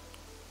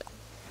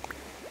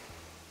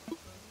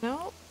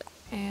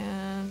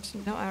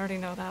 And no, I already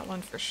know that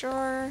one for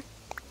sure.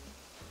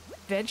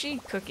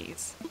 Veggie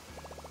cookies.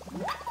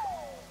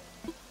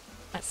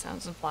 That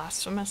sounds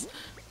blasphemous.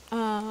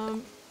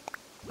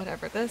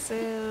 Whatever this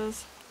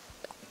is.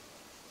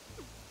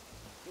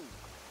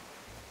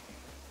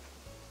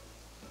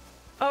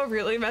 Oh,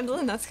 really,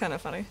 Mendelin? That's kind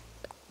of funny.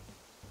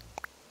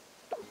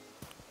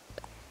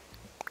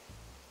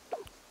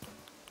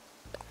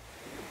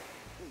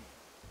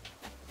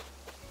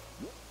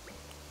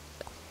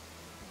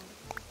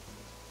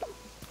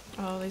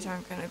 Oh, these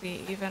aren't gonna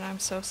be even. I'm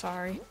so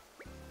sorry.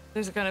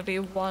 There's gonna be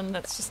one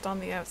that's just on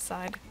the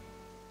outside.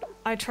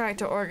 I tried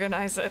to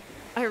organize it.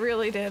 I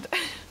really did.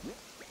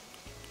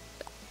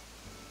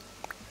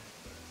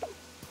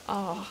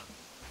 Oh,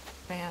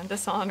 man,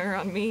 dishonor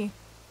on me.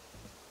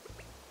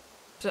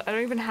 I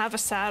don't even have a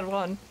sad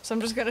one, so I'm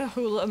just gonna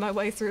hula my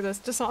way through this.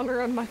 Dishonor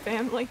on my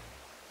family.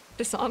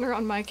 Dishonor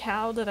on my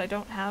cow that I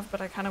don't have,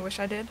 but I kind of wish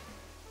I did.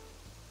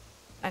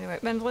 Anyway,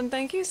 Mendelin,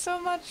 thank you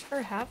so much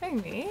for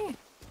having me.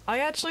 I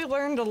actually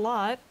learned a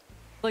lot.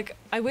 Like,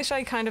 I wish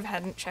I kind of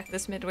hadn't checked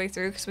this midway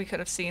through because we could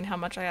have seen how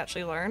much I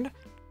actually learned.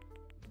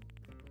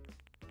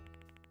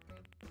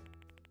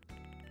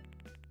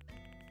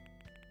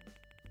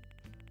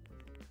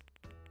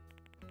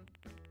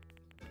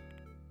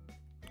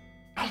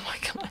 Oh my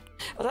god.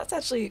 Well, that's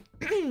actually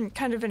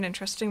kind of an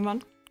interesting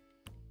one.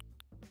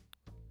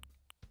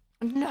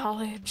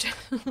 Knowledge.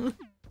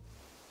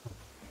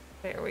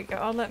 There we go.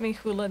 I'll let me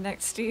hula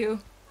next to you.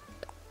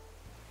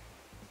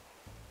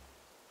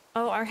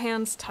 Oh, our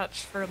hands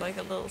touch for like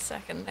a little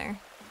second there.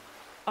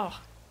 Oh,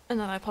 and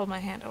then I pulled my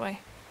hand away.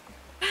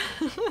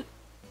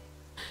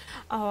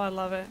 Oh, I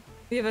love it.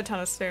 We have a ton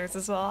of spares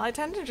as well. I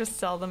tend to just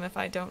sell them if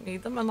I don't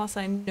need them, unless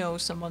I know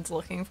someone's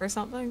looking for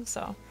something,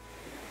 so...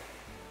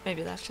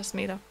 Maybe that's just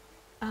me, though.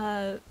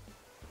 I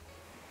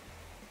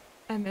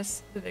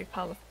miss the big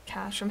pile of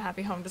cash from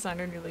Happy Home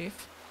Designer New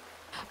Leaf.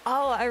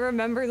 Oh, I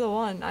remember the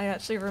one. I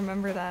actually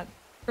remember that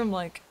from,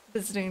 like,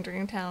 visiting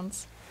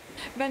Dreamtowns.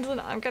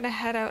 Mendelin, I'm gonna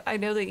head out. I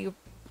know that you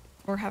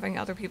were having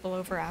other people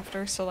over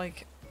after, so,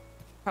 like,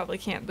 probably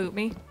can't boot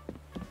me.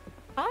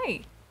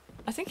 Hi!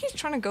 I think he's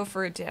trying to go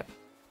for a dip.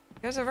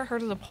 You guys ever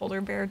heard of the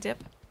polar bear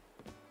dip?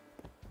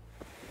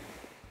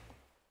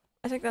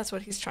 I think that's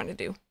what he's trying to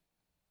do.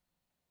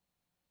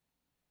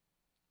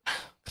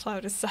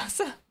 Cloud is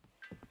sus.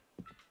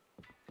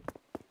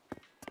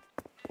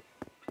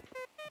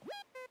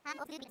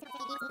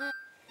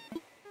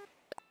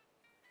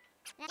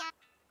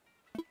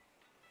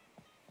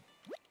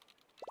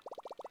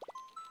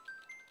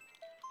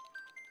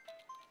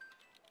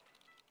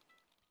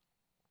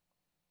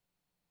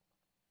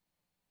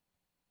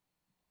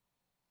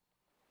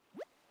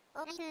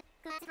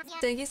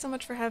 Thank you so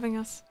much for having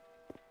us.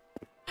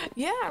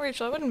 Yeah,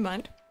 Rachel, I wouldn't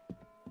mind.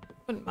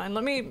 Wouldn't mind.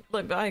 Let me,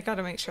 I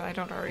gotta make sure I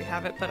don't already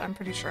have it, but I'm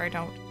pretty sure I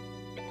don't.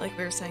 Like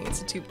we were saying,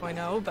 it's a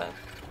 2.0, but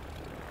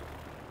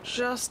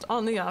just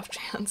on the off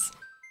chance.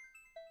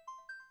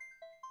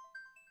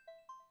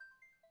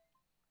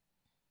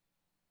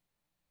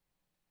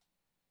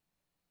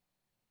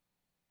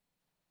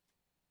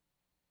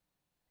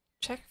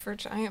 Check for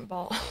giant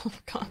ball. Oh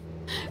god.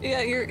 Yeah,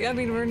 I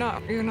mean, you're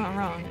not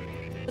wrong.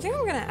 I think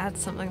I'm gonna add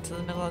something to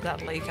the middle of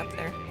that lake up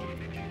there.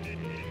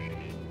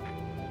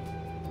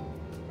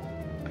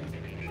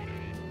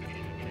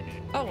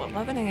 Oh,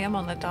 11 a.m.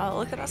 on the dot.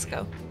 Look at us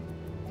go.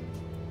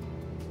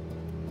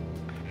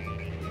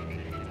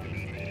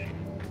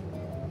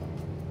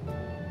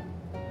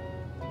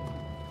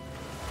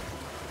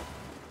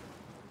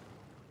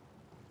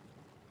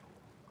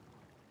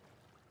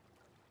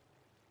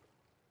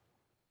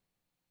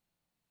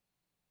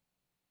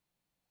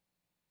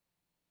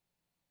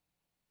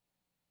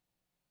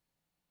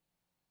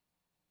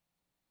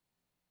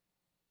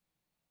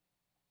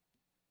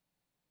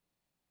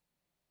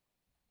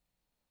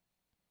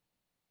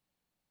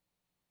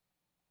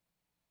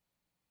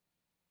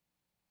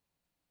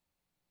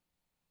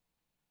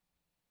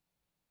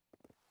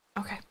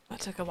 Okay, that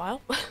took a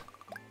while.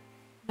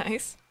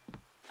 Nice.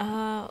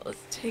 Let's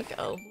take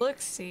a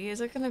look-see.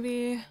 Is it gonna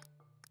be...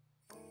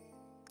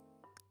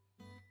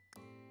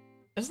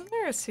 Isn't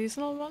there a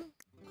seasonal one?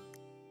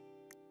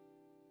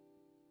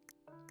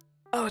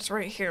 Oh, it's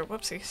right here.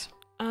 Whoopsies.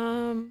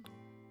 I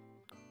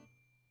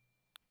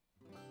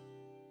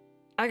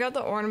got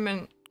the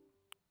ornament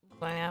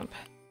lamp.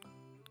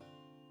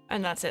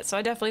 And that's it, so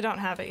I definitely don't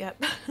have it yet.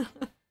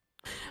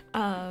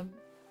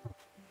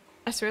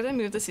 I swear they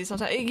moved the seasonal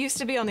time. It used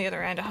to be on the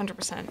other end,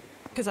 100%.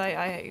 Because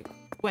I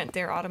went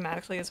there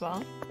automatically as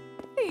well.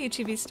 Hey,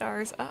 chibi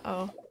stars.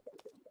 Uh-oh.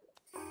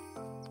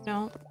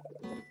 No.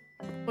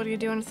 What are you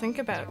doing to think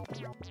about?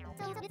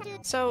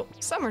 So,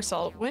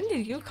 Somersault, when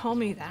did you call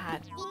me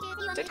that?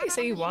 Did you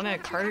say you wanted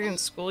a cardigan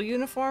school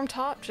uniform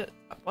top?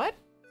 What?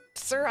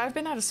 Sir, I've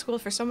been out of school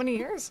for so many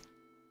years.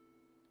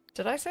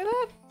 Did I say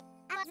that?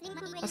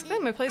 I was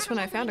cleaning my place when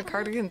I found a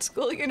cardigan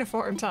school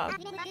uniform top.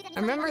 I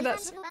remember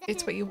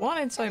it's what you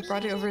wanted, so I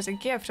brought it over as a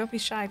gift. Don't be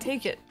shy,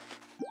 take it.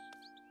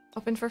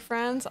 Open for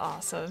friends?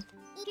 Awesome.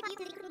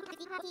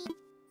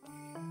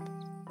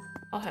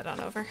 I'll head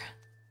on over.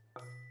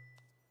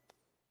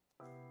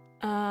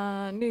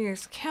 New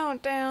Year's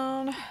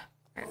countdown.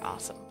 Alright,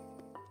 awesome.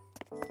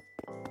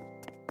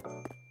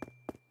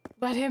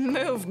 Let him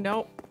move.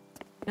 Nope.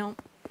 Nope.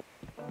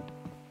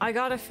 I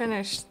gotta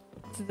finish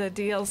the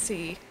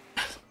DLC.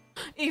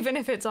 Even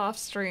if it's off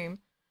stream.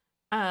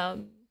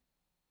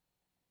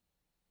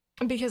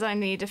 Because I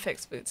need to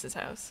fix Boots'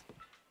 house.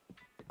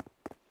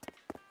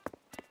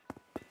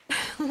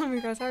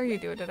 Oh guys, how are you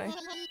doing today?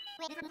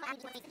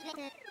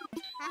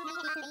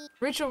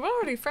 Rachel, we're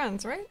already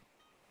friends, right?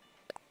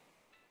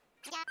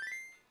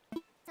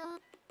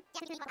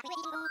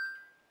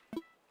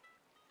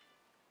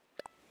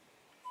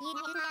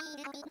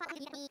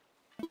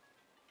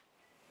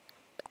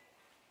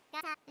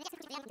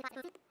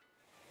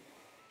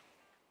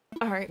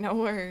 Alright, no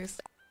worries.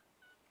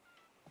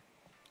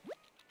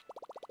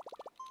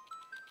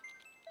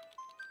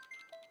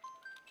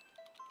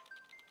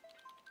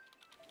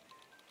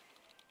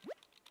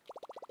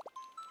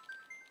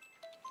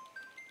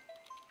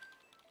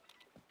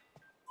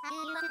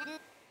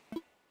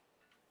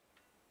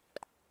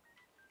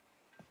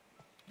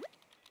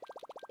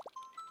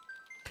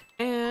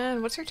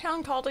 And what's your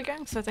town called again?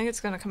 Because I think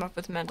it's going to come up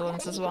with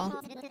Mendelins as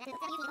well.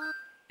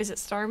 Is it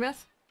Star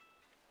Myth?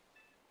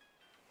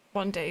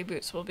 One day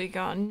Boots will be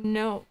gone.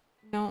 No,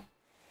 no.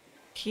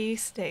 He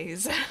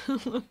stays.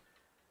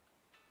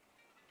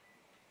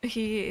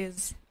 He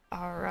is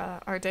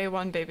our day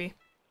one baby.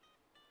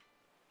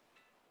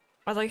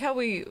 I like how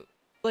we,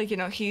 like, you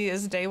know, he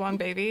is day one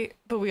baby,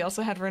 but we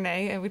also had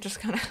Renee and we just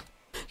kind of,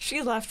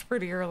 she left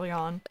pretty early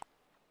on.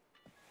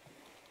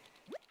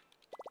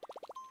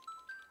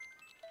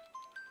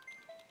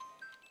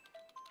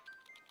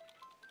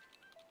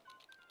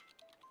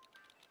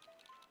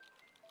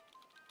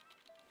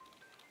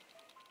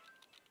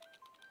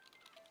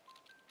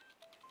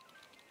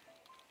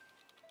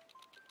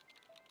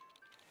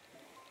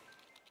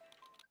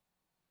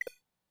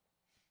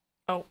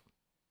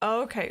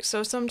 Oh, okay,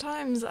 so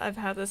sometimes I've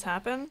had this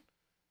happen,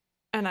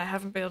 and I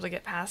haven't been able to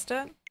get past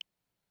it.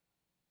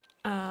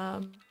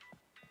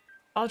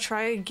 I'll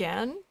try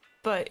again,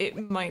 but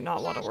it might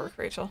not want to work,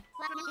 Rachel.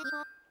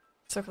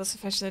 So close to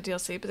finishing the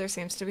DLC, but there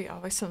seems to be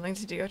always something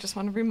to do. I just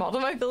want to remodel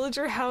my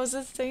villager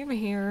houses. Same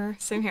here.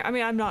 Same here. I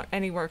mean, I'm not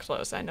anywhere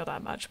close, I know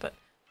that much, but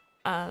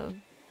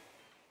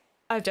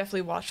I've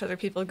definitely watched other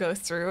people go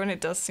through, and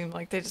it does seem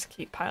like they just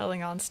keep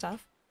piling on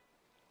stuff.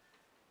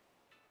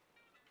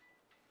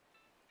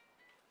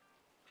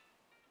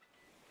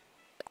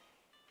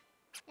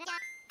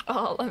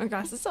 Oh,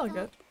 lemongrass, it's all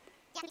good.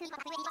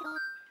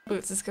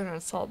 Boots is gonna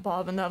insult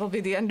Bob, and that'll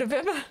be the end of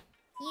him.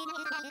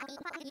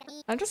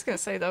 I'm just gonna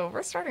say though,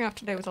 we're starting off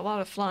today with a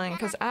lot of flying,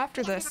 because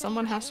after this,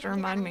 someone has to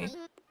remind me.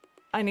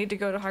 I need to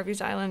go to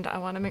Harvey's Island. I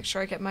want to make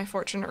sure I get my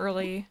fortune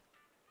early.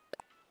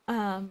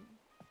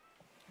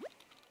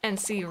 And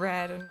see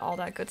red and all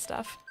that good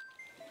stuff.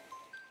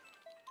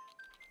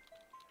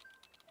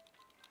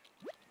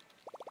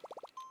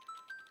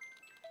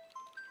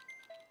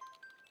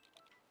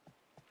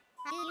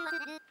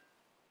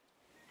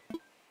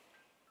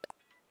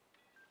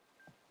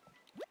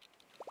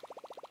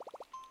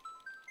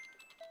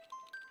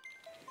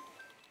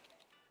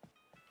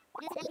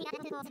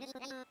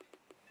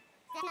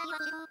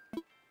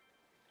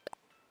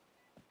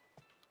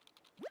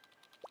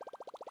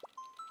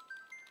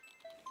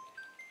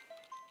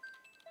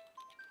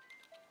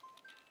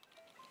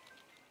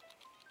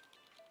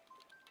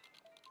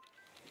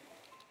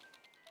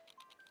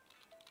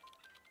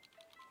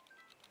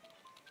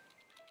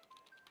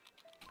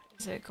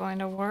 Is it going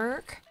to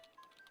work?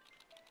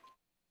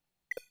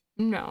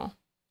 No.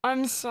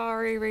 I'm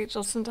sorry,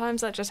 Rachel.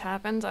 Sometimes that just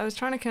happens. I was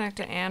trying to connect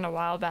to Anne a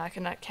while back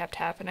and that kept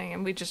happening,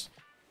 and we just,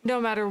 no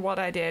matter what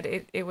I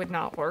did, it would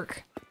not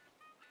work.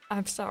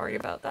 I'm sorry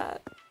about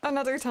that.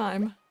 Another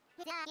time.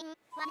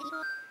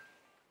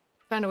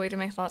 Found a way to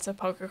make lots of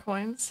poker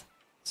coins,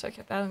 so I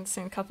kept adding the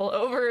same couple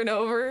over and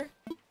over.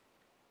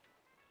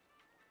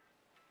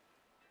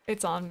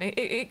 It's on me.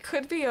 It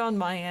could be on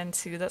my end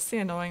too. That's the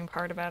annoying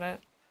part about it.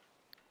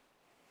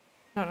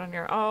 Not on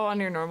your, oh, on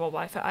your normal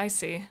Wi-Fi. I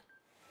see.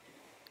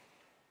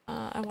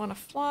 I want to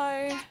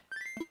fly.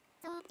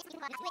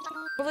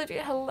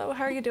 Olivia, hello.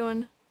 How are you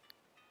doing?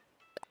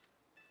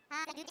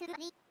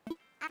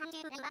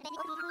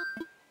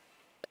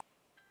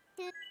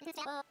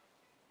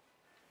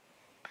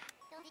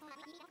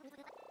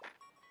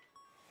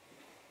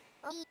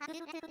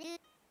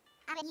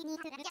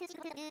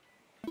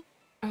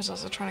 I was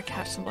also trying to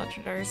catch some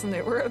legendaries and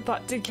they were a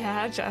butt to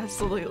catch.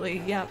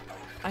 Absolutely. Yep.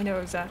 I know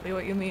exactly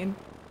what you mean.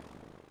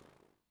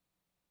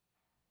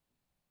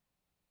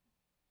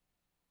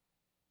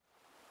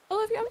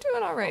 Olivia, I'm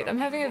doing alright. I'm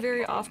having a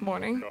very off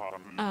morning.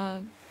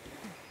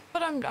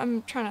 But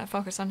I'm trying to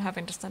focus on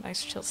having just a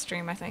nice chill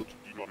stream, I think.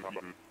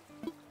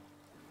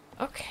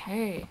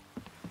 Okay.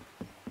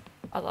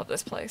 I love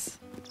this place.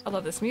 I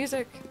love this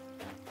music.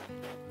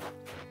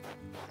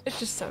 It's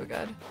just so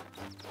good.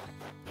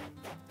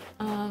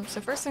 So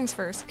first things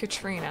first,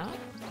 Katrina.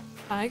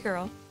 Hi,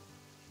 girl.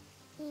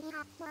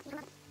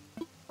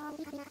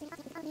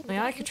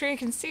 My eye, Katrina,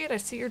 can see it. I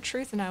see your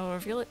truth, and I will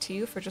reveal it to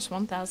you for just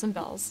 1,000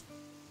 bells.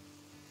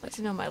 Let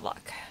you know my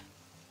luck.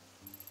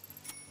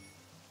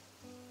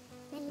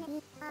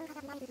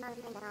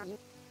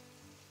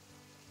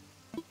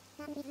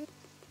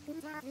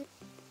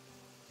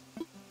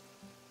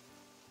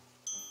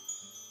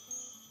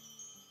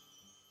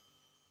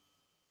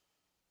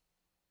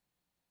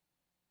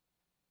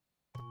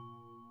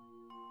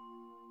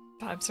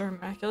 Vibes are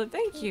immaculate.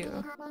 Thank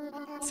you.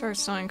 Sorry,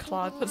 snowing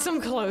Claude. Put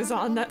some clothes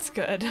on. That's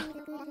good.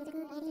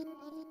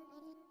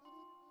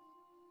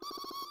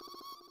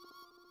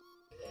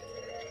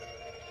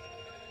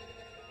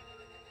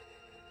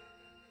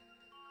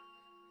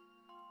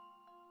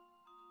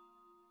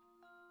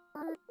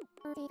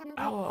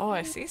 Oh,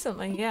 I see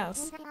something,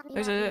 yes.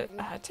 There's a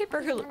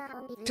tipper who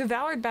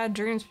devoured bad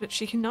dreams, but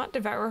she cannot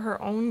devour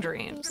her own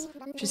dreams.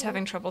 She's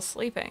having trouble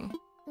sleeping.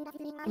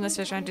 From this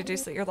vision, I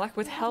deduce that your luck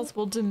with health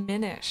will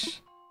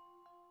diminish.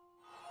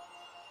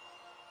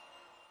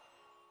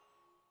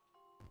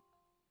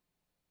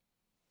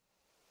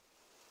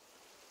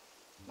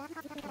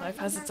 Life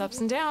has its ups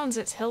and downs,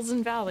 its hills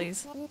and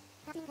valleys.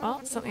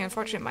 Well, something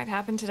unfortunate might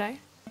happen today.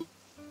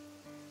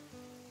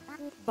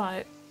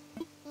 But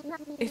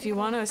if you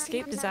want to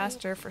escape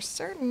disaster for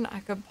certain,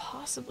 I could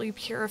possibly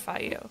purify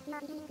you.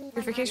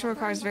 Purification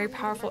requires very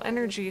powerful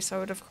energy, so it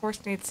would of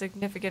course need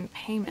significant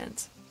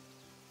payment.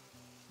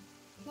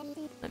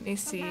 Let me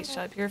see,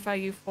 shall I purify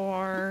you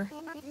for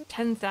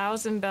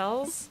 10,000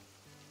 bells?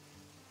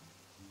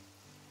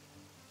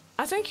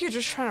 I think you're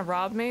just trying to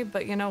rob me,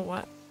 but you know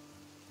what?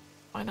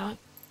 Why not?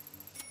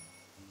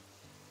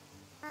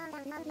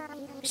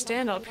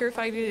 Understand, I'll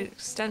purify you to the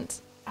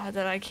extent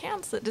that I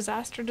can so that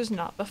disaster does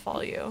not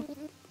befall you.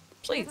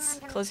 Please,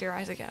 close your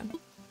eyes again.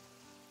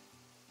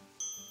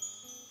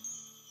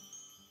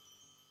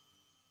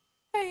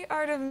 Hey,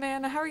 Art of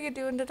Mana, how are you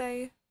doing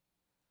today?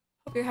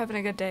 Hope you're having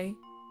a good day.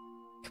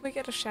 Can we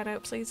get a shout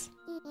out, please?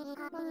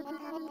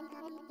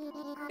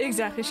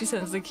 Exactly, she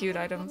sends the cute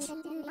items.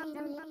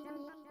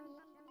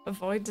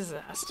 Avoid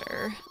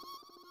disaster.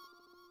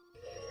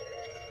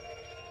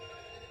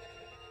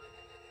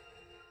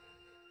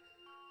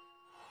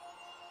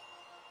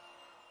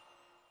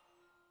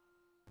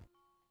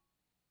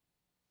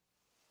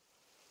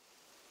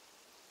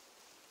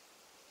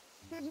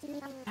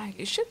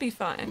 You should be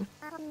fine.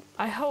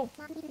 I hope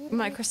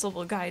my crystal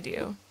will guide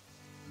you.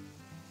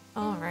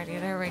 Alrighty,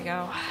 there we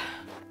go.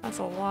 That's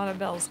a lot of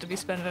bells to be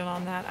spending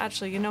on that.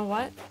 Actually, you know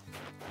what?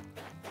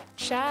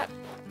 Chat,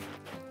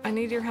 I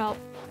need your help.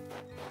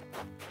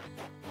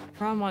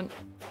 Wrong one.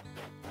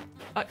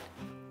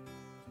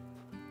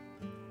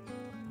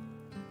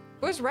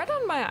 Was Red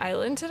on my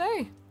island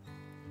today?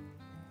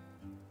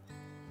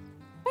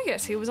 I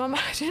guess he was on my...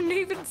 I didn't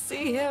even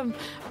see him.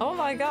 Oh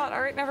my god.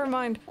 Alright, never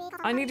mind.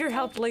 I need your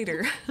help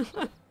later.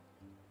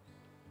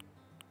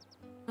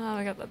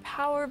 We got the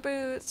power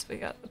boots. We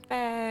got the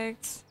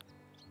bags.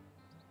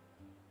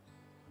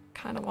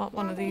 Kind of want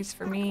one of these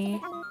for me.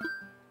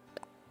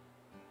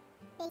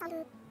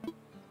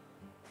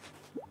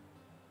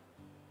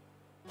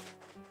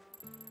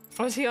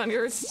 Was he on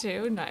yours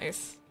too?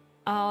 Nice.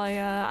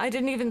 I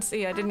didn't even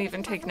see. I didn't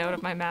even take note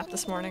of my map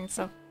this morning,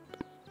 so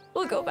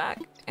we'll go back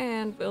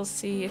and we'll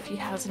see if he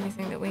has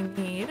anything that we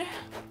need.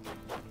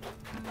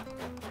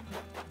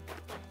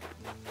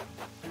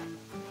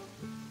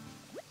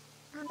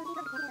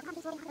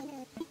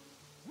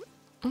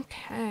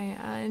 Okay,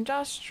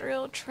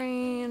 industrial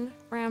train,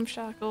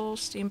 ramshackle,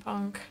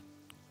 steampunk.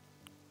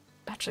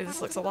 Actually,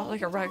 this looks a lot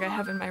like a rug I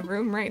have in my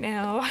room right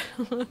now.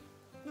 You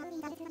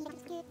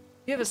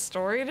have a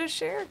story to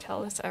share?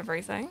 Tell us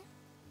everything.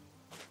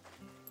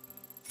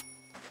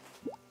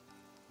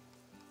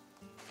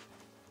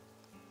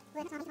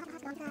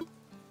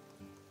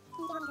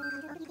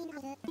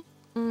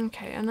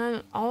 Okay, and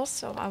then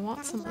also I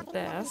want some of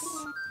this.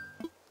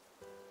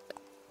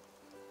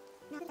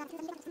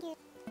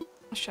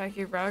 A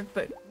shaggy rug,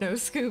 but no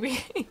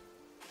Scooby.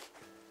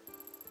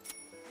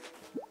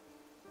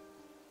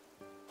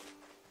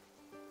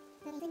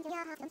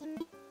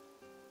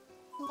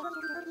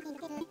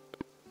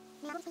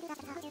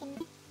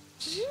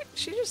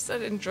 She just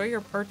said enjoy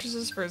your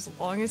purchases for as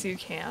long as you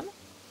can.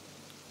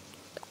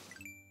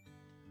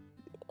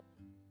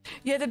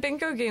 Yeah, the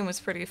bingo game was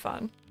pretty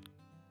fun.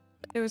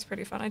 It was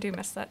pretty fun. I do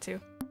miss that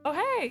too. Oh,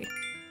 hey!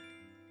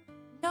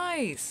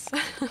 Nice!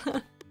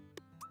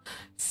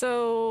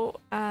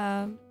 So,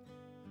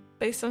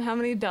 based on how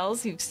many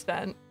bells you've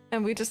spent,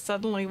 and we just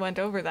suddenly went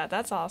over that.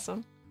 That's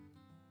awesome.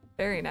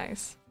 Very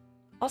nice.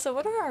 Also,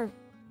 what are our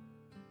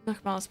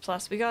Nookmals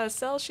Plus? We gotta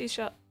sell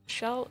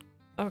shell.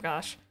 Oh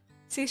gosh.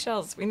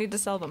 Seashells. We need to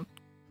sell them.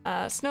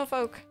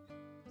 Snowfolk.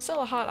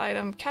 Sell a hot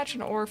item. Catch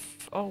an oh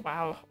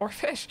wow.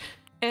 Orfish.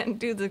 And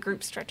do the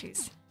group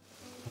stretchies.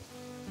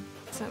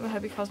 So my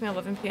hubby calls me at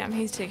 11 PM.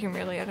 He's taking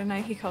Riley out at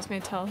night. He calls me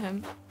to tell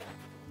him.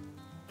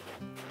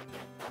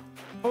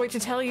 Oh wait, to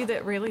tell you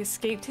that Riley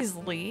escaped his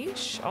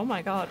leash? Oh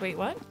my god, wait,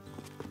 what?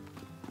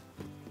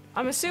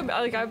 I'm assuming,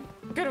 like, I'm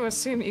gonna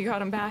assume you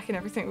got him back and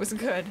everything was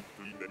good.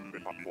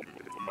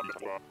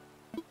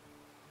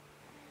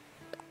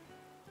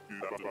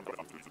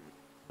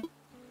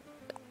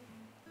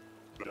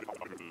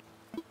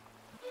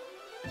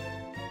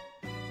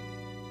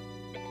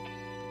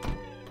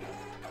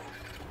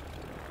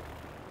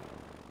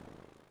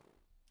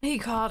 He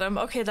caught him.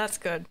 Okay, that's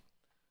good.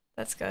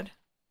 That's good.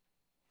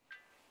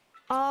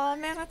 Aw,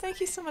 Mana,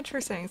 thank you so much for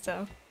saying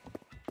so.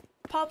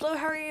 Pablo,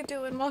 how are you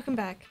doing? Welcome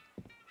back.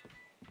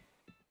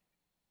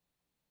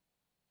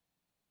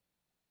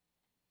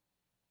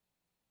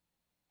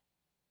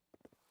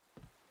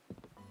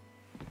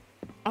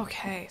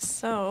 Okay,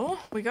 so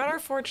we got our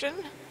fortune.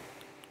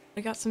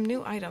 We got some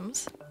new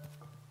items.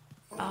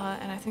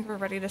 And I think we're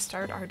ready to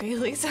start our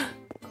dailies.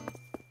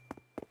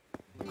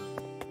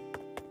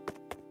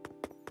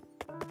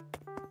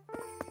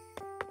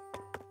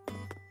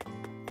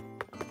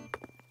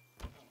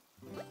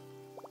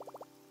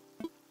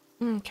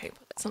 Okay,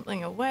 put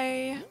something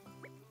away.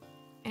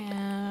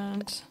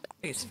 And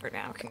these for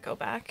now can go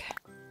back.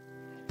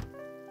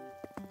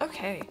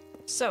 Okay,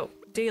 so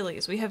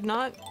dailies. We have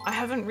not, I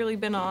haven't really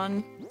been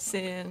on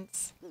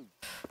since,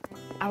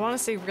 I want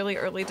to say really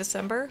early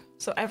December.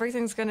 So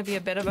everything's going to be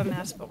a bit of a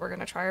mess, but we're going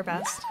to try our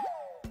best.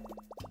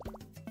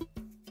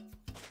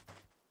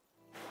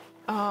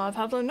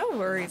 Pablo, no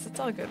worries. It's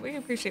all good. We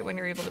appreciate when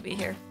you're able to be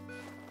here.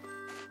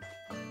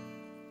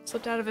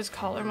 Slipped out of his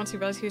collar once he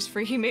realized he was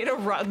free. He made a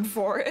run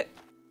for it.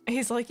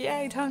 He's like,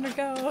 yay, time to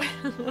go.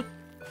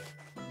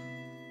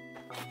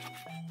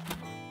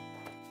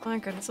 My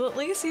goodness. Well, at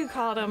least you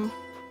caught him.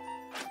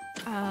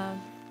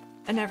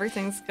 And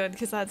everything's good,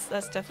 because that's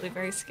definitely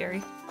very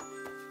scary.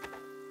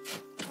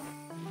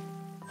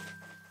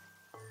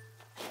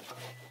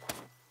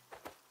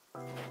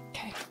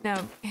 Okay,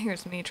 now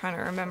here's me trying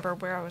to remember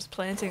where I was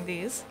planting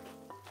these.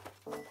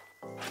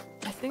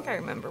 I think I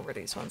remember where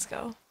these ones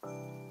go.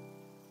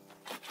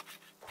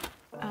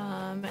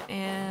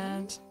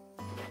 And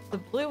the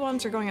blue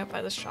ones are going up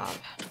by the shop.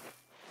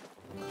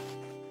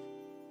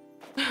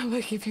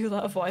 Like, if you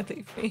love, why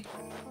leave me?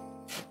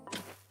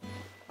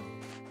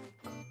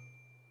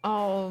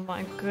 Oh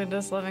my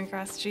goodness,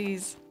 Lemongrass,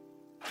 jeez.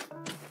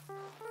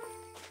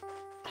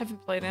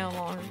 Haven't played it in a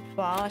long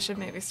while. I should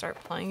maybe start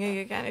playing it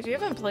again. If you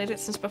haven't played it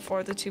since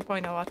before the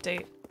 2.0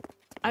 update,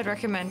 I'd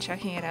recommend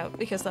checking it out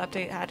because the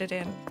update added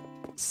in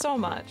so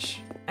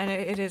much. and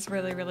it is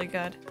really, really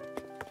good.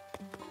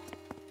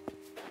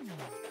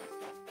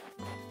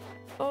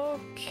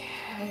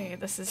 Okay,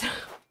 this is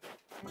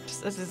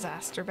just a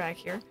disaster back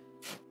here.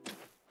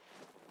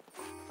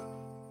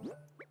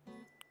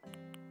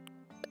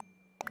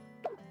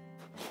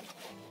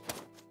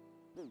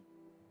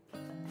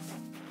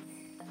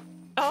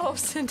 Oh,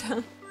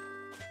 Cinta.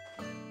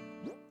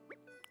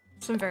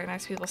 Some very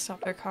nice people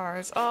stopped their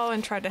cars. Oh,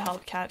 and tried to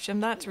help catch him.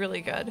 That's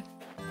really good.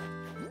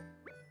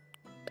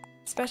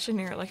 Especially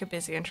near like a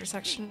busy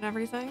intersection and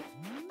everything.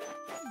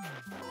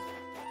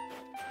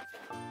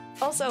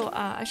 Also,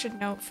 I should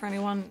note for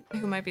anyone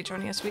who might be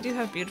joining us, we do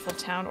have beautiful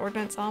town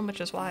ordinance on, which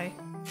is why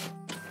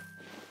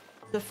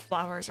the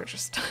flowers are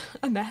just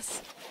a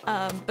mess.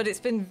 But it's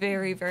been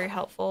very, very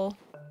helpful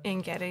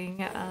in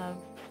getting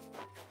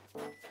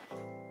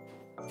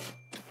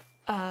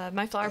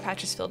my flower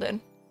patches filled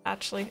in.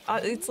 Actually,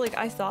 it's like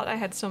I thought I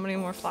had so many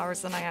more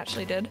flowers than I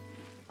actually did.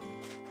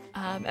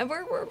 And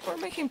we're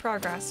making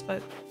progress,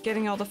 but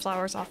getting all the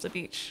flowers off the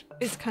beach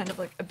is kind of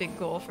like a big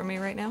goal for me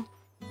right now.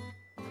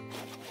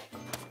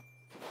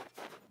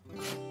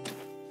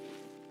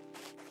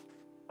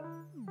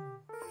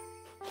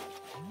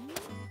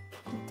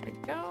 There we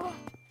go.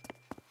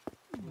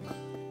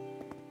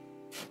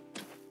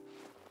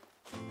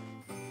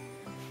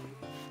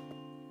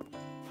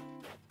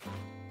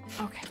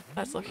 Okay,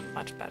 that's looking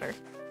much better.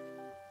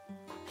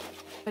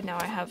 But now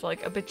I have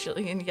like a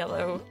bajillion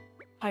yellow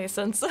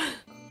hyacinths.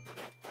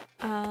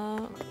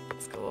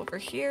 Let's go over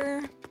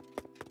here.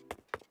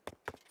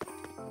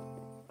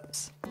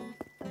 Oops.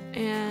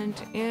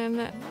 And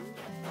in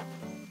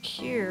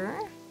here.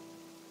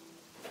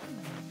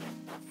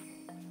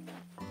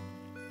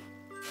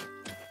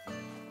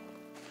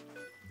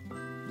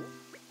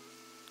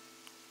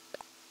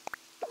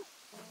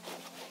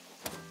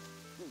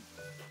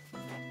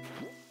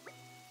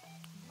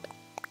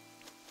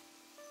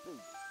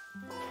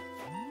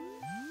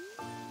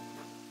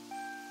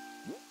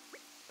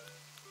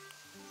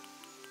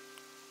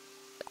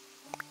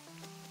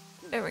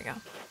 There we go.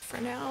 For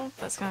now,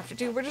 that's gonna have to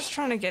do. We're just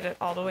trying to get it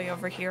all the way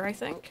over here, I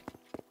think.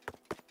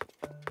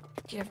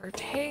 Give or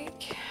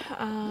take.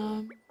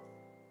 Let's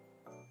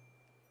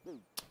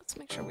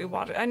make sure we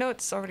water. I know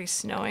it's already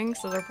snowing,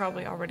 so they're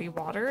probably already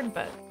watered,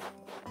 but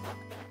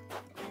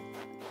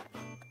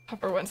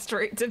Pepper went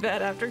straight to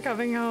bed after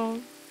coming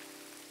home.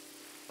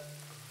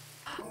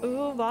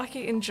 Ooh,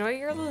 Lockie, enjoy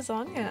your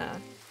lasagna.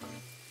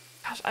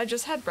 Gosh, I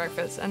just had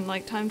breakfast, and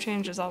like time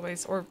change is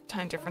always, or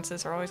time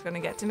differences are always gonna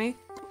get to me.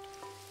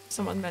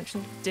 Someone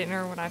mentioned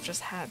dinner when I've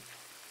just had,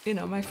 you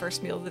know, my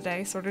first meal of the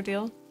day sort of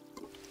deal.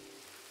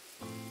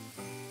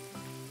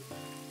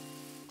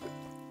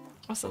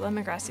 Also,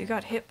 Lemongrass, you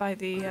got hit by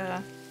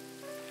the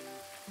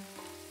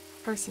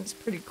person's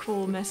pretty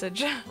cool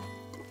message.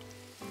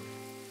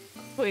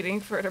 Waiting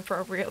for an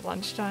appropriate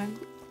lunchtime.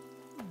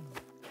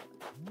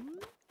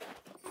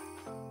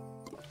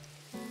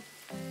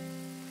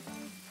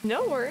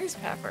 No worries,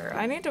 Pepper.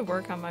 I need to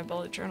work on my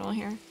bullet journal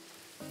here.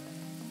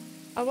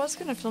 I was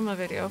gonna film a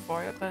video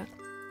for it, but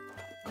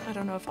I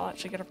don't know if I'll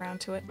actually get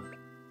around to it.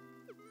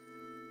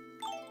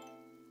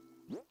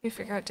 You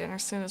figure out dinner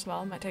soon as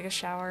well. Might take a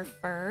shower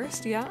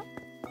first, yeah?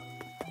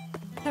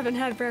 Haven't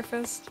had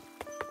breakfast.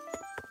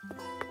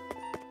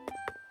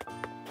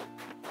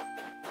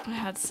 I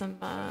had some,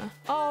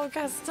 oh,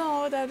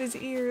 Gaston without his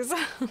ears.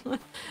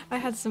 I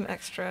had some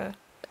extra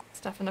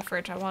stuff in the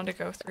fridge I wanted to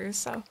go through,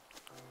 so.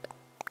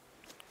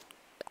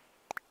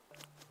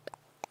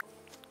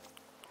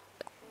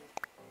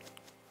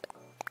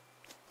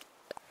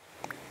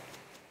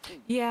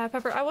 Yeah,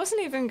 Pepper, I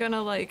wasn't even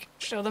gonna, like,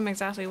 show them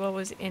exactly what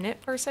was in it,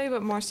 per se,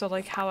 but more so,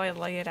 like, how I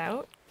lay it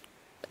out.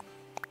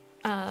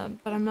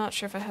 But I'm not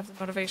sure if I have the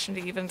motivation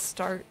to even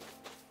start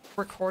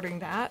recording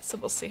that, so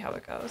we'll see how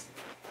it goes.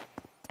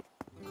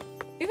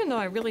 Even though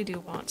I really do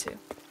want to.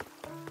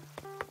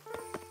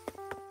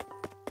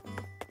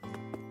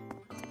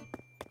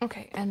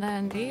 Okay, and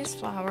then these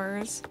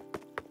flowers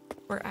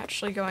were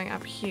actually going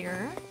up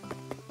here.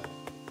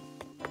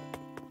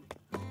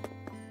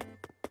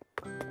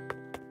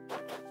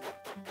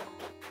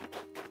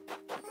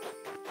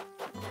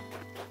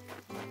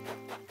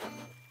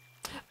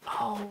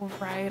 Oh,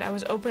 right. I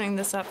was opening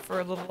this up for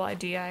a little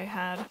idea I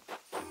had.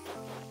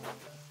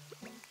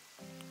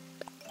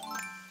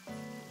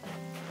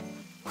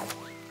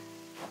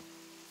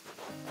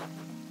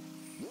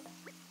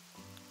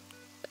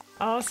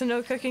 Oh, so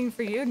no cooking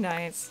for you,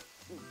 nice.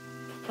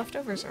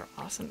 Leftovers are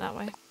awesome that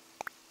way.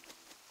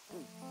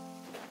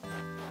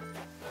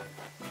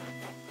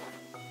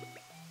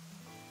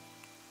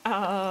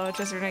 Oh,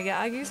 just yeah,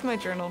 I use my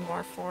journal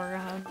more for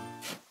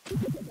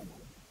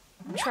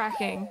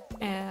tracking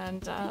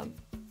and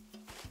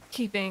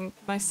keeping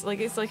my, like,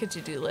 it's like a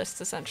to-do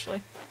list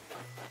essentially.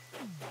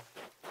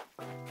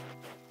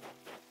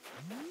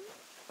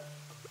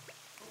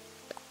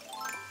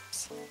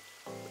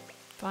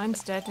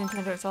 Vine's dead,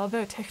 Nintendo, it's all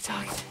about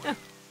TikTok.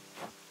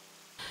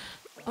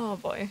 Oh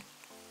boy.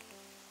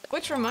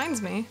 Which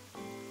reminds me,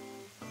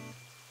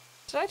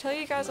 did I tell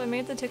you guys I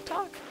made the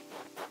TikTok?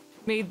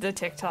 Made the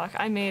TikTok.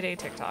 I made a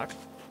TikTok.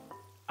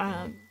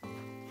 I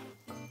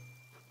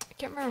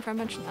can't remember if I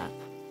mentioned that.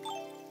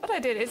 But I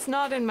did. It's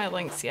not in my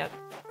links yet.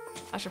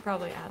 I should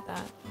probably add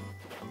that.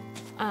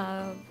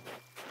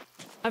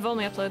 I've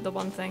only uploaded the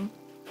one thing.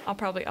 I'll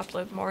probably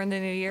upload more in the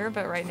new year,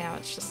 but right now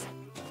it's just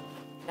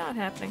not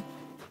happening.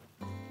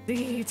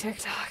 The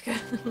TikTok.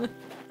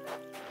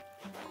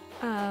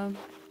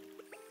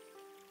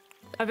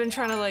 I've been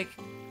trying to like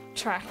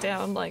track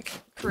down like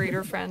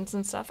creator friends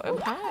and stuff. Oh,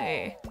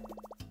 hi.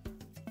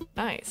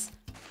 Nice.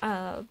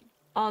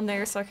 On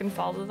there so I can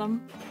follow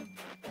them.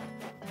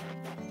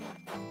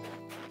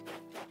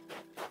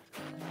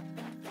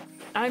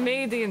 I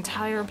made the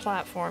entire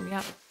platform,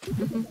 yep.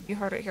 You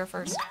heard it here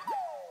first.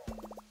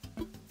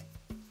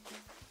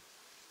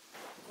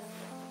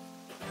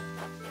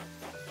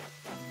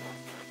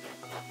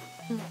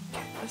 Okay,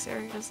 this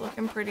area is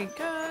looking pretty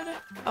good.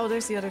 Oh,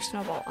 there's the other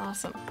snowball.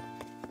 Awesome.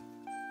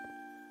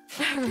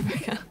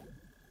 Rebecca.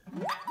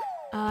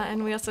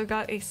 And we also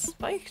got a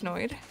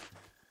Spikenoid.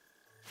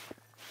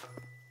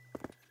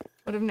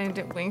 Would have named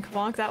it Wink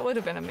Wonk. That would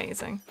have been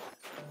amazing.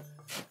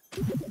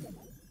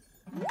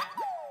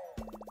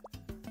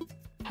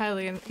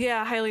 Hylian.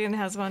 Yeah, Hylian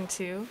has one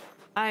too.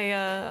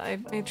 I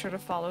made sure to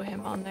follow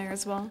him on there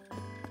as well.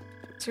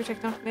 What's your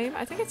TikTok name?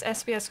 I think it's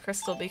SBS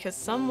Crystal because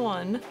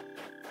someone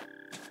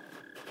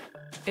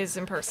is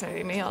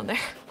impersonating me on there.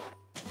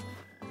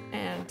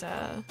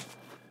 And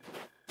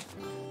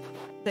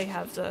they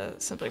have the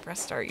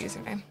SimplyPressStart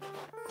username.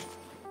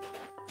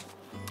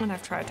 And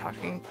I've tried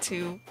talking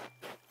to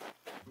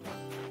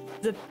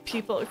the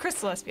people,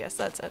 Crystal SBS,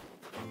 that's it.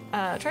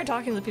 Tried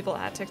talking to the people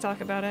at TikTok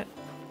about it.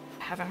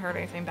 Haven't heard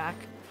anything back.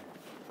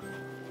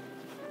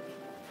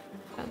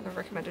 And the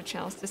recommended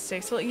channels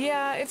distasteful.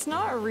 Yeah, it's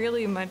not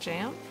really my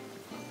jam.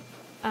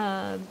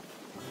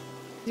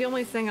 The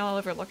only thing I'll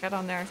ever look at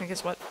on there, I think,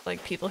 is what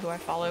like people who I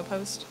follow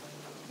post.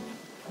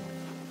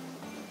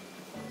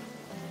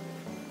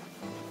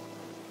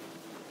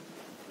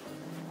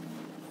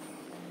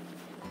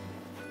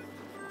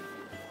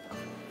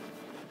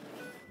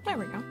 There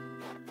we go.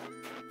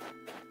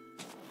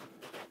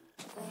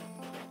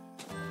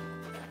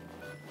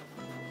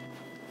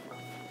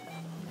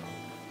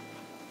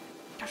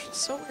 Gosh, it's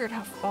so weird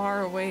how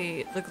far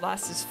away the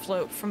glasses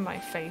float from my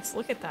face.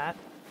 Look at that.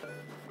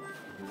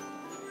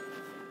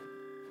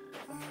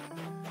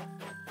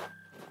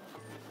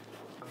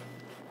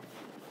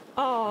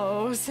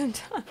 Oh,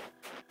 Cinta.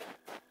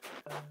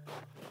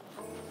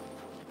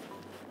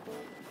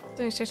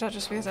 Doing TikTok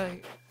just because I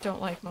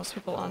don't like most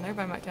people on there,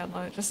 but I might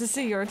download it just to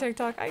see your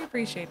TikTok. I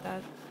appreciate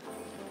that.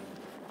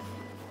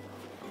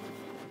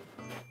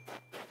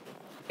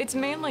 It's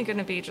mainly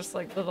gonna be just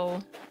like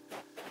little...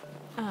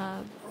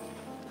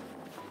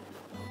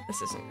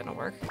 This isn't gonna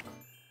work.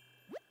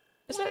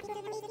 Is it?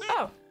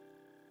 Oh!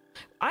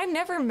 I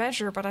never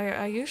measure, but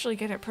I usually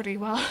get it pretty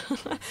well.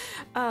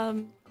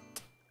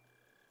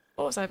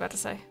 What was I about to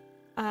say?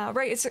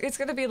 Right, it's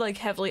gonna be like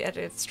heavily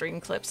edited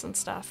stream clips and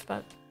stuff,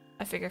 but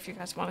I figure if you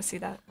guys want to see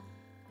that.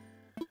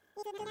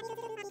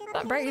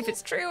 Not right if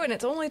it's true, and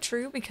it's only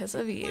true because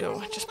of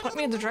you. Just point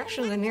me in the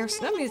direction of the nearest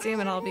snow museum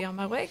and I'll be on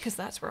my way, because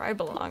that's where I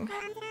belong.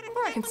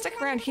 Or I can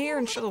stick around here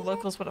and show the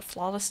locals what a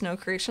flawless snow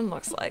creation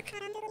looks like.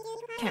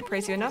 Can't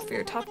praise you enough for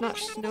your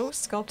top-notch snow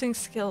sculpting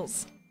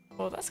skills.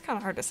 Oh, that's kind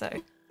of hard to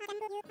say.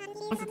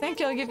 As a thank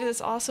you, I'll give you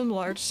this awesome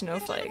large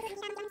snowflake.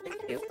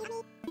 Thank you.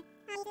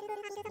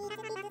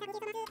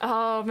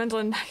 Oh,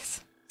 Mendlin,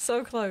 nice.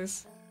 So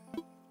close.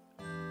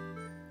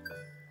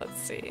 Let's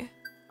see.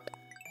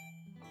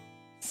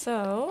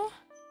 So...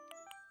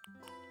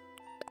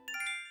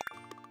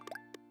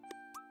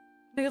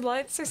 the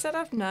lights are set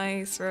up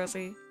nice,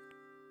 Rosie.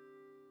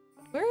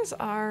 Where's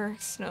our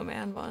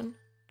snowman one?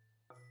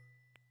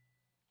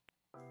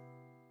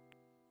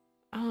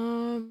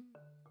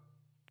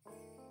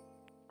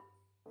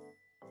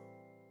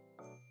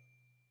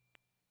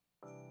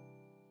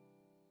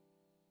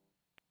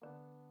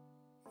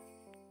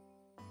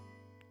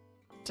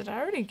 Did I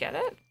already get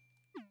it?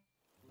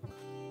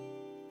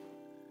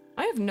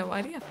 I have no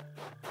idea.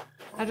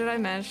 How did I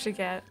manage to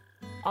get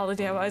all the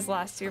DIYs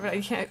last year, but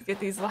I can't get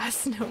these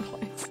last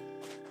snowflakes?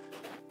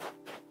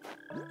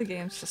 The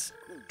game's just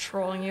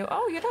trolling you.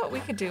 Oh, you know what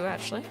we could do,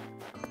 actually?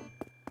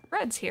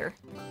 Red's here.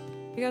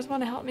 You guys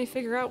want to help me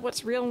figure out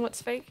what's real and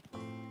what's fake?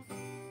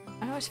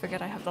 I always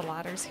forget I have the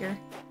ladders here.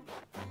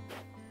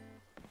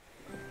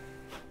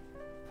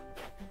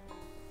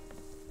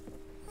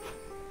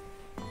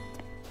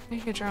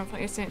 Making a drum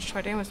plant yesterday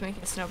Chardin was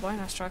making a snowboy and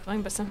I was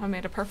struggling, but somehow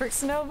made a perfect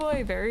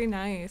snowboy. Very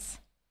nice.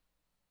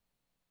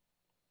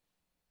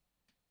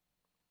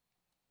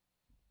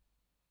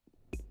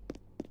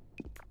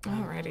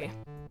 Alrighty.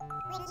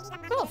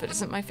 Well, if it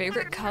isn't my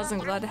favorite cause, I'm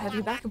glad to have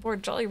you back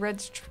aboard Jolly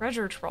Red's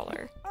treasure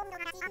trawler.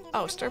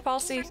 Oh, stir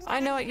policy?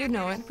 I know it, you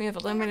know it. We have a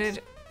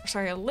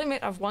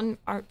limit of 1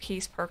 art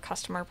piece per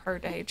customer per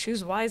day.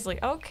 Choose wisely.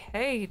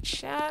 Okay,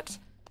 chat.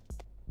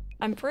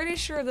 I'm pretty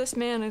sure this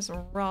man is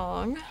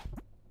wrong.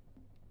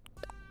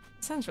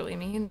 Sounds really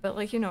mean, but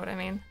like, you know what I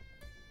mean.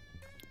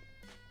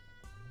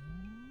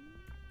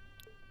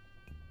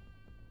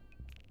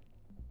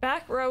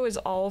 Back row is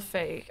all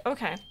fake.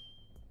 Okay.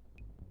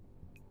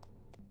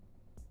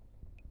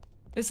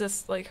 Is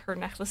this like her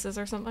necklaces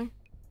or something?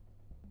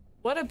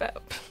 What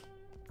about...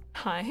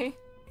 Hi.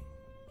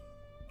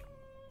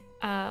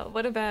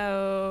 What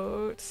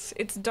about...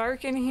 It's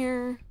dark in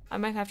here. I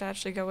might have to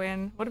actually go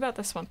in. What about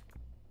this one?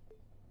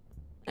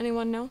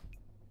 Anyone know?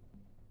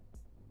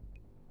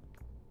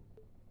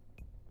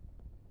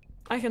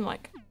 I can,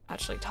 like,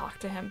 actually talk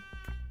to him.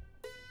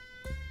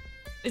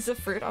 Is the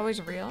fruit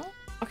always real?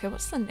 Okay,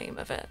 what's the name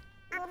of it?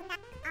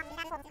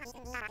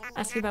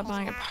 Ask you about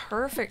buying a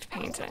perfect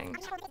painting.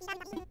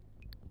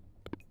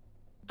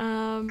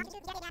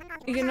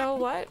 You know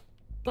what?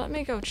 Let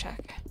me go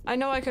check. I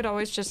know I could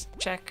always just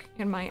check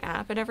in my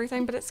app and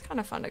everything, but it's kind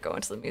of fun to go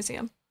into the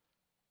museum.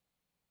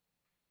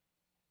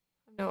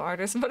 I'm no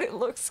artist, but it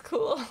looks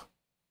cool.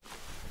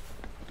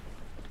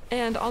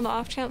 And on the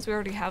off chance we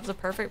already have the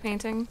perfect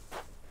painting,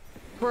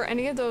 were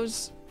any of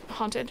those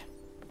haunted?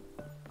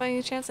 By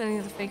any chance? Any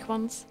of the fake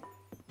ones?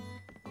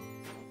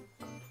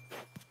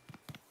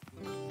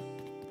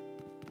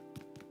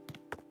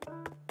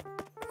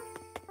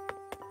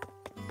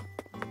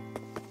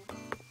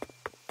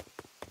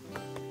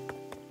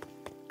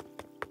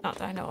 Not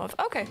that I know of.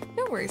 Okay,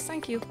 no worries,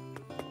 thank you.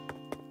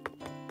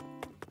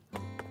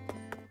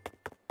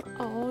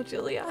 Oh,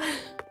 Julia.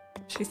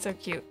 She's so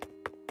cute.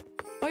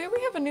 Oh yeah,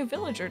 we have a new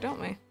villager, don't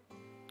we?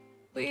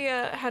 We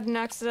had an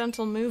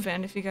accidental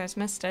move-in, if you guys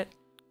missed it.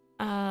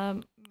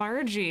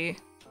 Margie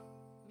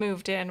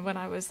moved in when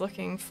I was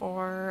looking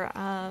for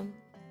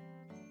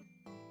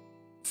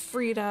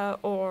Frida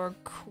or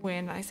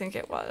Quinn, I think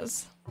it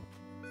was.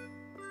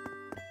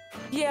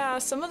 Yeah,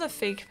 some of the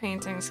fake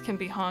paintings can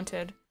be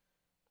haunted.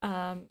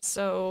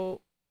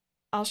 So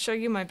I'll show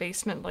you my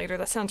basement later.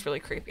 That sounds really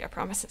creepy, I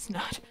promise it's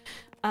not.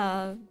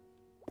 I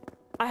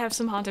have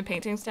some haunted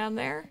paintings down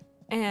there,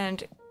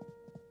 and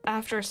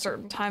after a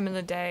certain time in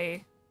the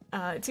day,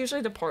 it's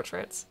usually the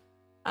portraits.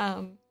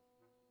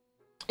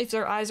 If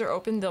their eyes are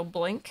open, they'll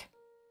blink.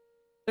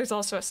 There's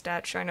also a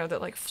statue I know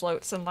that like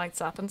floats and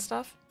lights up and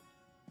stuff.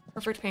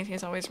 Perfect painting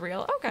is always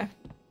real. Okay.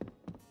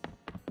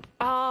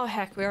 Oh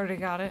heck, we already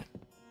got it.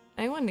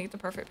 Anyone need the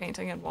perfect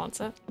painting and wants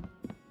it?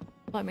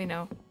 Let me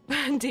know.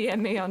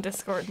 DM me on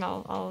Discord and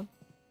I'll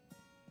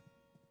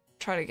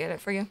try to get it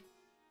for you.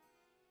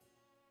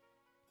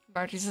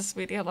 Margie's a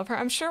sweetie, I love her.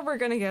 I'm sure we're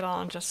gonna get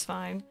on just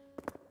fine.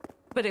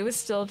 But it was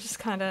still just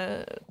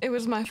kinda... It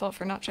was my fault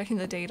for not checking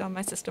the date on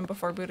my system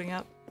before booting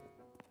up.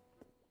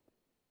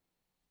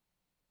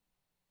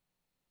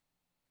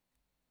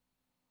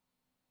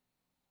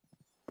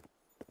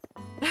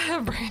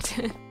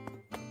 Brandon.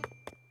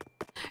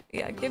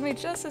 Yeah, give me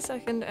just a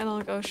second and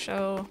I'll go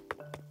show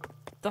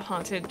the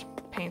haunted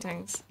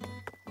paintings.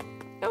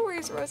 No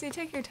worries, Rosie,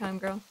 take your time,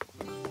 girl.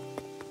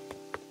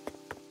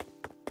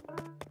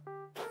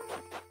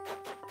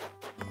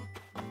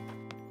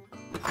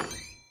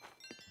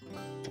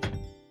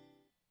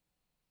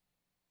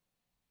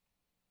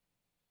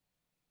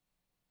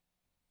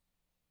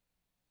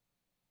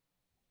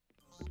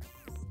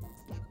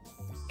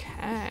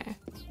 Okay.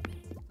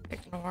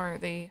 Ignore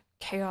the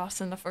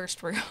chaos in the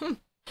first room.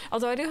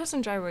 Although I do have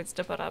some dry woods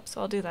to put up,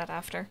 so I'll do that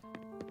after.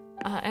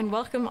 And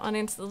welcome on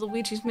into the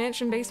Luigi's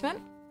Mansion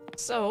basement.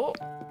 So,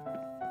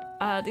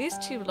 these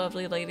two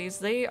lovely ladies,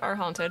 they are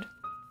haunted.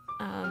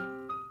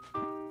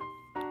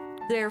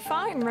 They're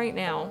fine right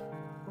now,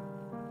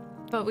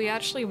 but we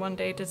actually one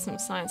day did some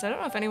science. I don't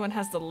know if anyone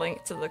has the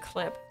link to the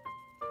clip,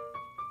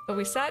 but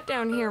we sat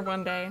down here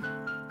one day.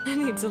 It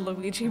needs a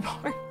Luigi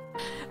board.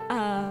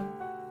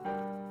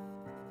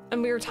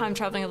 And we were time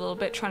traveling a little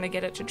bit trying to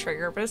get it to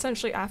trigger, but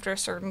essentially after a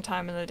certain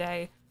time in the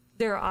day,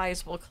 their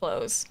eyes will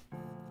close.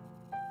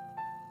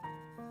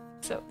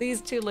 So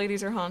these two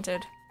ladies are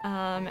haunted,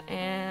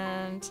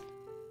 and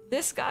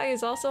this guy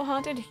is also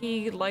haunted.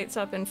 He lights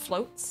up and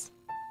floats,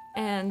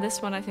 and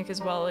this one I think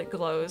as well, it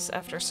glows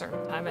after a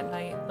certain time at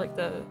night, like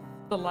the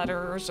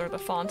letters or the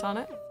font on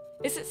it.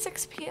 Is it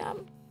 6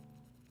 p.m.?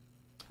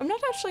 I'm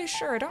not actually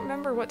sure. I don't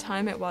remember what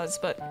time it was,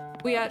 but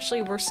we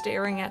actually were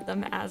staring at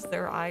them as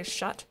their eyes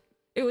shut.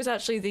 It was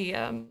actually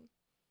the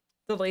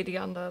lady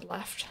on the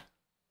left.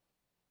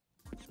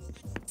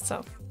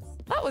 So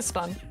that was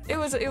fun. It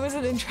was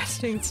an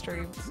interesting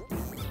stream.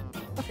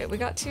 Okay, we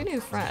got two new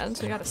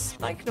friends. We got a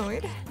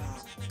Spikenoid.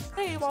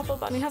 Hey, Waffle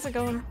Bunny, how's it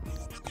going?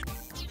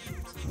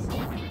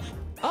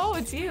 Oh,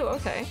 it's you.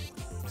 Okay.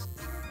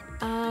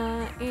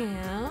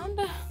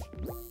 And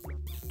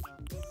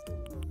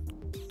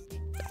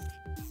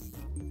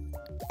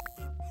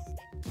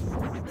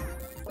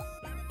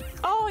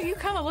oh, you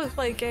kind of look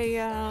like a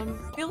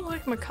you look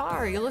like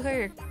Makar. You look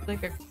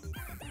like a.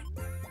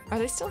 Are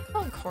they still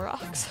called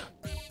Koroks?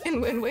 In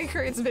Wind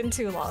Waker, it's been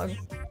too long.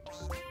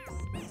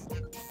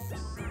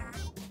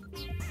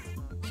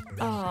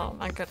 Oh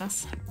my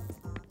goodness.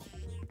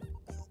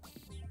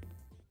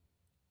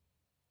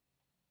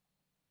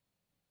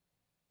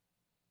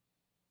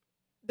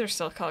 They're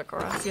still called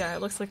Koroks. Yeah,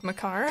 it looks like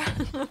Makar.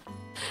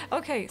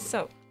 Okay,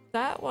 so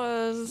that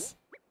was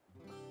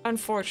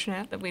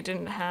unfortunate that we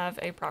didn't have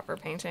a proper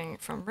painting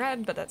from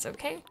Red, but that's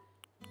okay.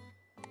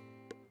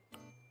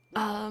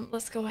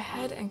 Let's go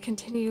ahead and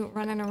continue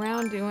running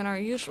around doing our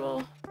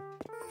usual.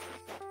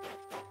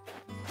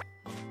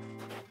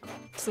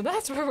 So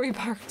that's where we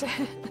parked.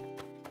 I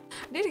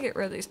need to get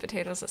rid of these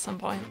potatoes at some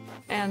point,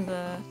 and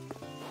the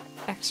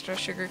extra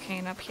sugar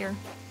cane up here.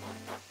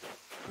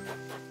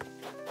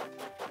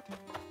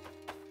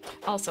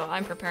 Also,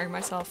 I'm preparing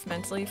myself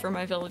mentally for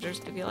my villagers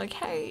to be like,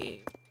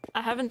 hey,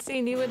 I haven't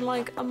seen you in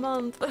like a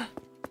month.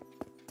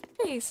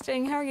 Hey,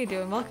 Sting, how are you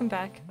doing? Welcome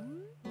back.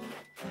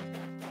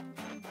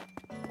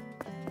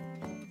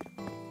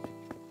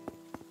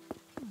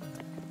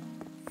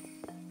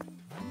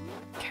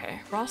 Okay,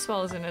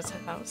 Roswell is in his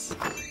house.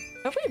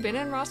 Have we been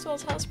in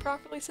Roswell's house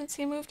properly since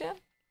he moved in?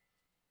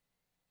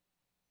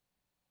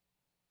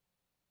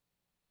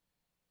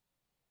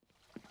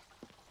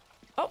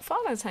 Oh,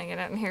 Fauna's hanging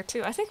out in here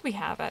too. I think we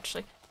have,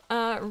 actually.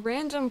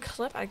 Random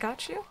clip, I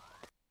got you.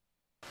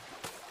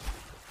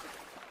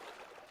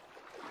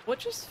 What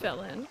just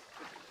fell in?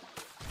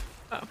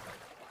 Oh.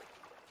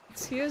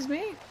 Excuse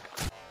me?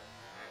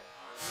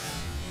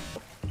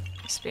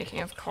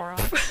 Speaking of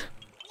Korov.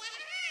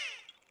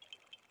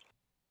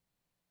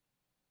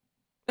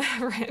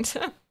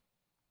 Random.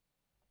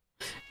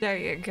 There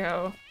you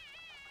go.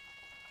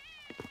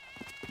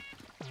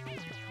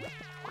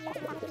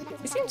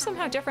 You seem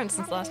somehow different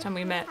since the last time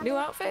we met. New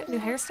outfit? New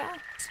hairstyle?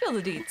 Spill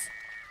the deeds.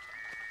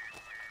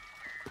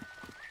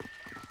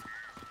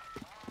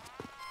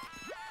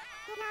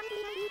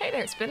 Hey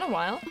there, it's been a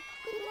while.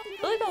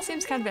 LilyBelle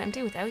seems kind of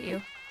empty without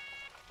you.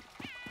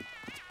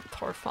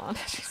 Poor Fawn,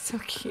 she's so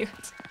cute.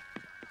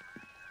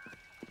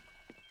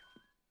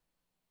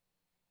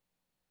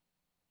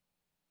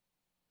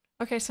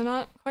 Okay, so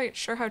not quite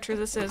sure how true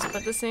this is,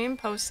 but the same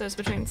post says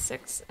between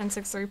 6 and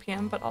 6:30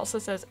 p.m., but also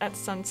says at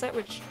sunset,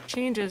 which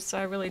changes, so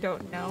I really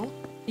don't know.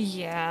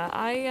 Yeah,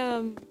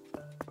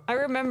 I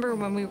remember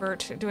when we were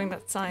doing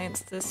that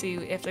science to see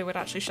if they would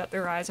actually shut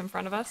their eyes in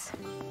front of us.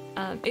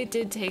 It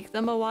did take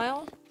them a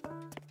while,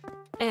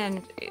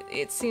 and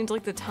it seemed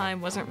like the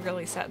time wasn't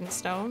really set in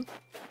stone.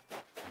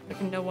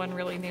 Like, no one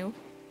really knew.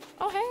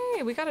 Oh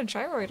hey, we got a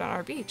gyroid on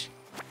our beach.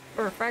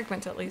 Or a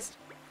fragment, at least.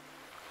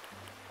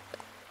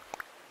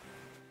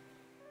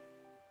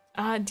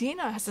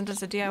 Dina has sent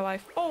us a DIY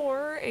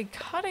for a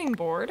cutting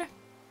board.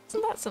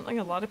 Isn't that something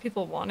a lot of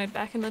people wanted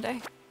back in the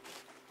day?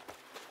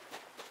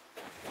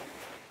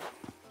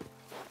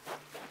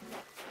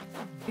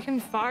 You can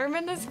farm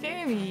in this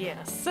game?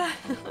 Yes.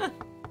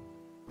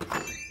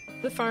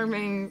 The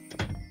farming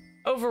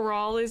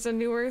overall is a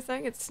newer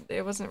thing.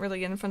 It wasn't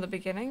really in from the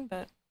beginning,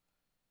 but...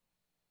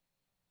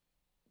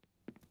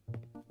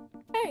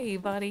 Hey,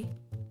 buddy.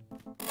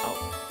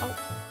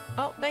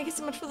 Oh, thank you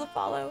so much for the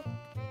follow.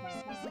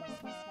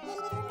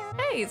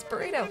 Hey, it's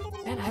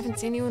Burrito. Man, I haven't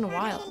seen you in a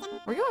while.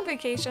 Were you on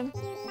vacation?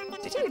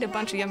 Did you eat a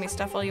bunch of yummy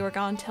stuff while you were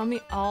gone? Tell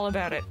me all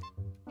about it.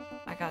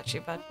 I got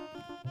you, bud.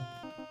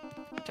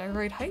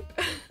 Gyroid hype?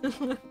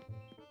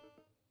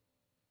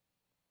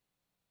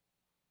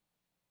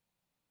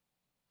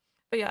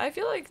 But yeah, I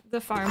feel like the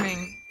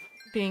farming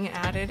being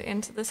added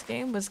into this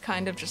game was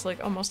kind of just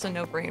like almost a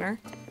no-brainer.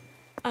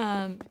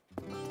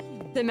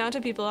 The amount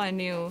of people I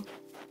knew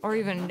or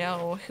even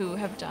know who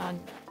have done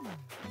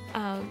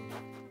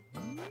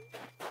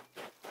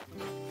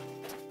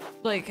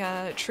like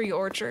tree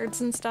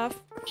orchards and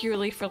stuff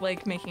purely for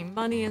like making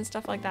money and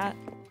stuff like that.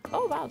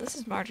 Oh wow, this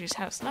is Margie's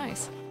house.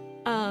 Nice.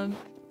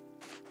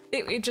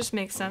 It just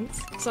makes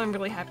sense. So I'm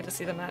really happy to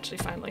see them actually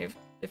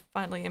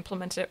finally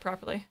implemented it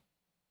properly.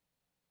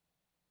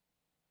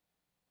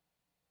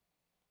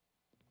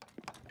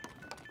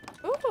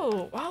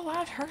 Ooh,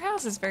 wow, her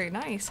house is very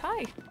nice.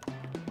 Hi.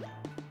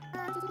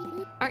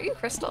 Aren't you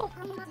Crystal?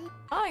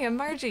 Hi, I'm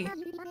Margie. I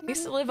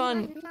used to live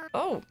on...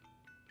 Oh.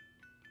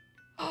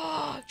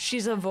 Oh,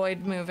 she's a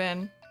void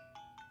move-in.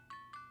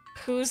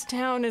 Whose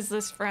town is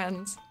this,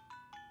 friends?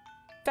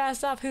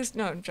 Fast up, who's...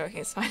 No, I'm joking,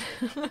 it's fine.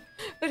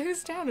 But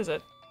whose town is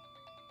it?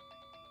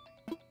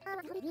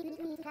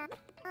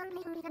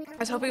 I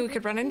was hoping we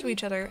could run into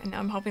each other, and now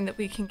I'm hoping that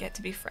we can get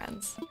to be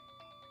friends.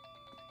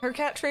 Her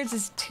catchphrase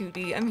is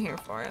 2D, I'm here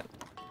for it.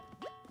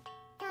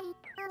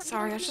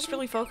 Sorry, I was just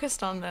really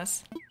focused on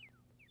this.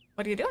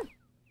 What are you doing?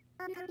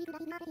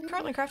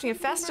 Currently crafting a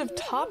festive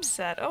top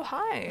set. Oh,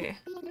 hi.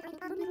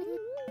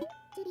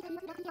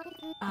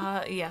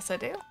 Yes I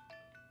do.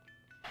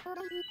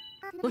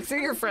 Look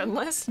through your friend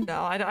list?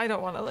 No, I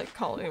don't want to like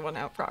call anyone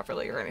out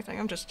properly or anything.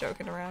 I'm just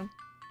joking around.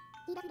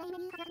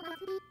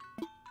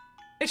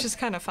 It's just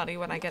kind of funny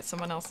when I get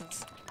someone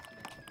else's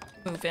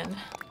move in.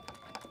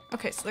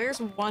 Okay, so there's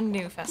one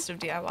new festive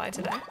DIY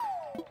today.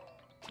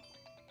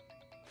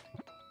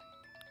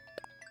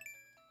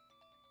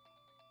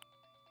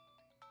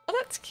 Oh,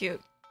 that's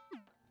cute.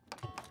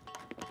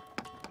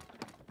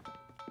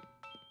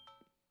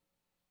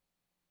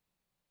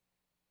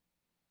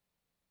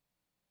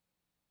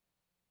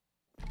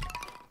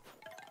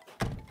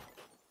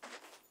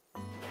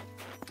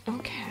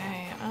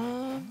 Okay,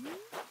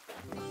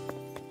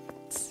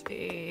 let's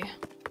see.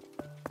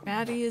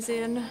 Maddie is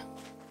in.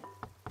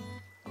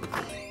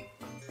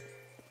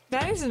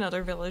 Maddie's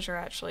another villager,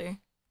 actually.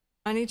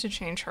 I need to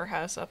change her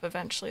house up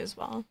eventually as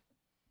well.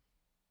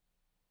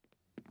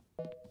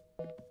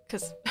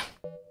 Because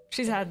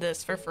she's had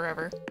this for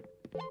forever.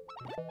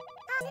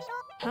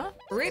 Huh?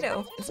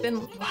 Burrito. It's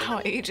been,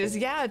 wow, ages.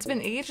 Yeah, it's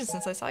been ages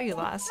since I saw you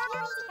last.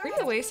 Were you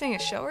away seeing a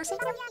show or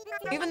something?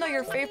 Even though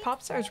your fave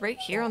pop star is right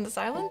here on this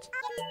island?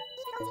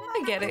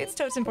 I get it. It's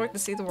totes important to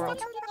see the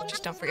world.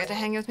 Just don't forget to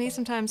hang out with me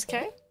sometimes,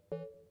 okay?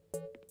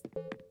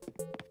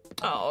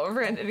 Oh,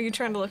 Brandon, are you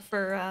trying to look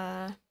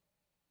for,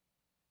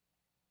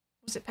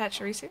 was it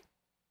Pachirisu?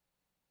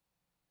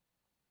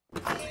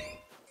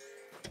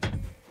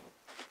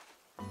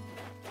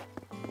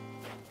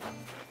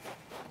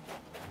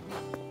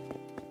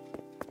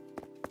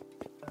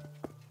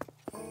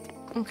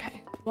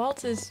 Okay.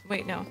 Walt is...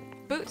 wait, no.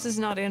 Boots is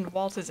not in,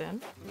 Walt is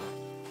in.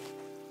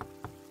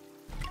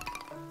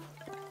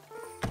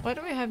 Why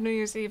do we have New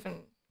Year's Eve and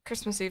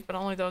Christmas Eve, but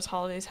only those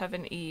holidays have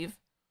an Eve?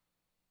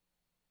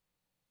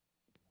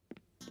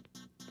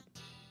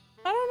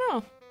 I don't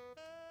know.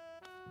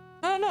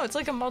 I don't know, it's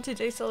like a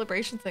multi-day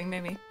celebration thing,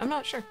 maybe. I'm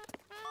not sure.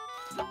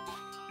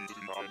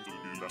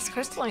 This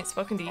Crystal ain't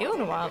spoken to you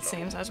in a while, it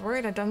seems. I was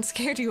worried I'd done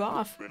scared you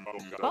off.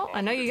 Well,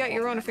 I know you got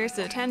your own affairs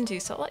to attend to,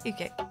 so I'll let you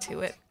get to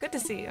it. Good to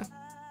see you.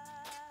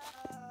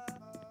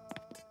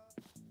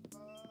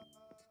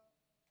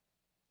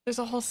 There's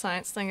a whole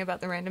science thing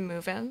about the random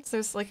move-ins.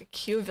 There's like a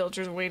queue of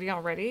villagers waiting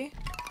already.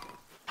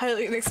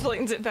 Hylian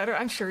explains it better.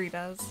 I'm sure he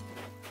does.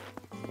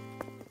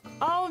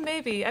 Oh,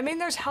 maybe. I mean,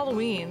 there's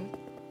Halloween.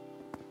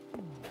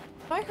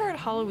 Have I heard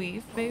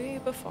Halloween maybe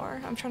before?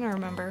 I'm trying to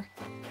remember.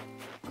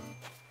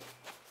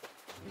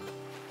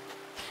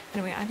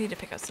 Anyway, I need to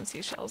pick up some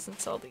seashells and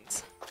sell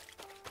these.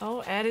 Oh,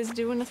 Ed is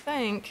doing a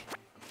thing.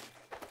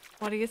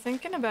 What are you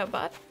thinking about,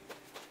 bud?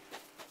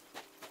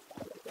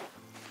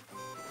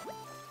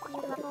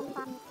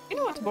 You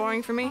know what's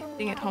boring for me?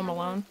 Being at home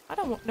alone. I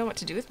don't know what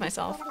to do with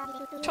myself.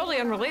 Totally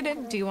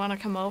unrelated. Do you want to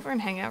come over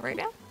and hang out right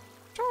now?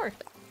 Sure.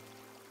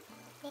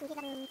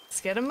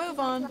 Let's get a move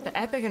on. The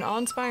epic and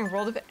awe-inspiring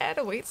world of Ed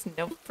awaits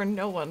for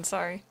no one,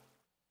 sorry.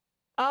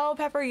 Oh,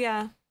 Pepper,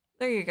 yeah.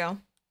 There you go.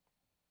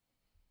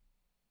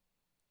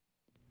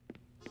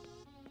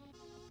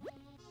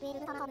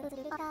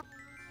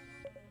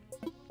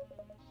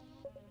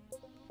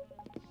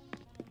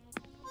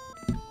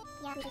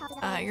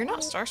 You're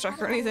not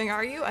starstruck or anything,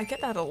 are you? I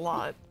get that a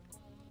lot.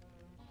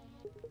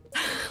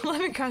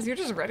 Lemon you're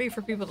just ready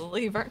for people to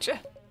leave, aren't you?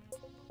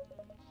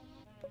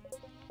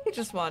 You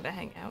just wanted to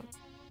hang out.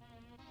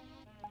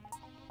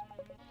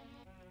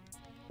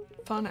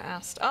 Fauna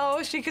asked.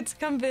 Oh, she could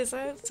come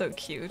visit. So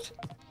cute.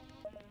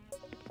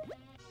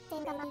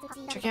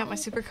 Check out my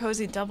super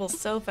cozy double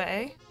sofa,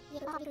 eh?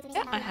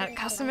 Yeah, I had it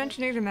custom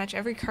engineered to match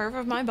every curve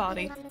of my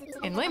body.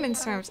 In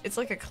layman's terms, it's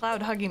like a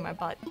cloud hugging my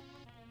butt.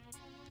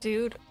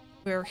 Dude,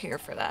 we're here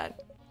for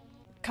that.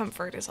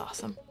 Comfort is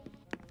awesome.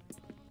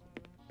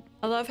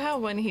 I love how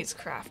when he's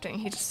crafting,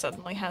 he just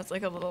suddenly has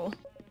like a little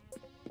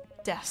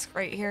desk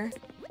right here.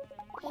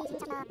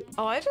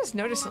 Oh, I just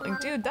noticed something.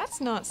 Dude,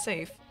 that's not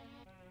safe.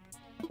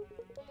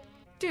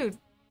 Dude,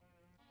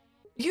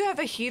 you have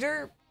a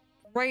heater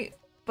right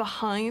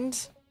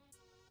behind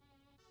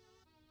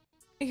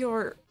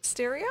your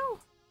stereo?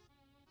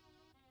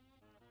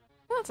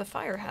 Well, it's a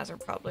fire hazard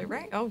probably,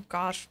 right? Oh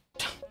gosh.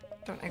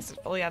 Don't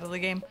exit fully out of the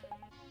game.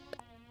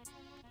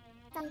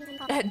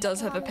 Ed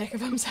does have a pic of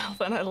himself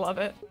and I love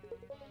it.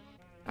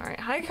 Alright,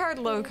 high card,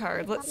 low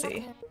card, let's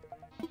see.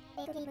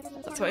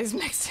 That's why his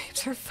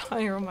mixtapes are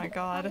fire, oh my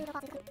god.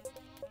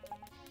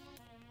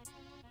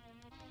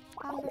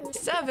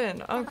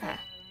 7, okay.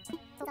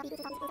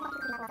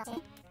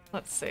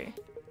 Let's see.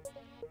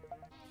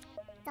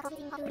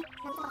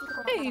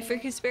 Hey,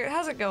 Freaky Spirit,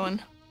 how's it going?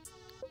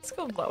 Let's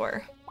go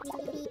lower.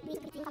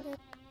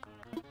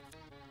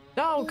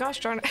 Oh, gosh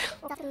darn it.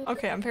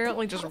 Okay, I'm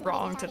apparently just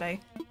wrong today.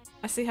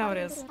 I see how it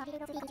is.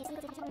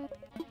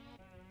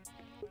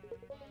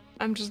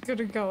 I'm just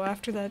gonna go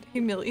after that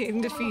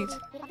humiliating defeat.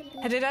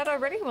 Headed out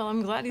already? Well,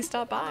 I'm glad you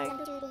stopped by.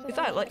 We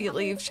thought I'd let you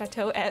leave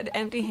Chateau Ed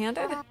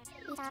empty-handed.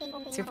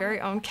 It's your very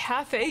own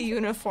cafe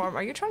uniform.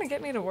 Are you trying to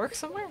get me to work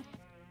somewhere?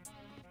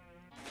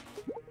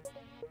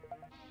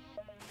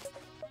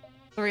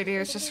 The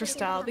radio is just for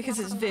style. Because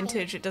it's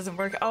vintage, it doesn't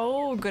work.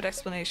 Oh, good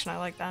explanation. I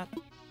like that.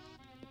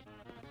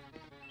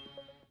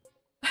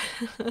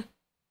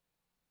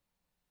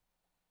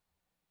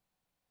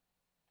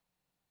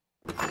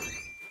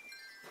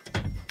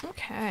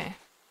 Okay.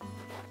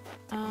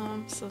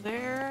 So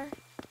there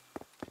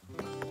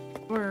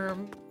were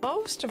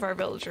most of our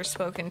villagers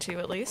spoken to,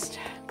 at least.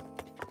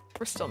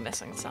 We're still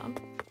missing some.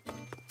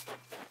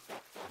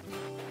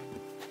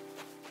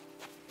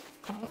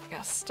 Oh,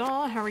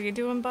 Gaston, how are you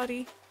doing,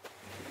 buddy?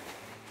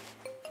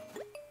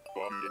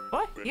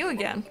 What? You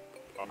again?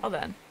 Well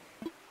then.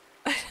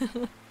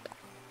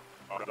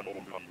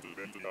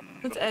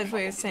 That's Ed's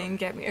way of saying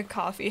get me a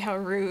coffee, how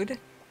rude.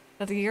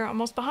 That the year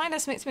almost behind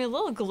us makes me a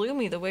little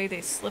gloomy the way they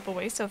slip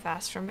away so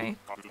fast from me.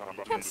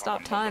 Can't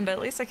stop time, but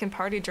at least I can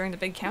party during the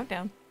big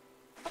countdown.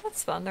 Oh,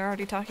 that's fun, they're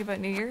already talking about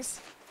New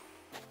Year's.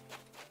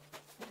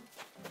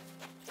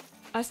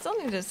 I still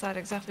need to decide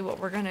exactly what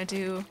we're gonna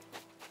do.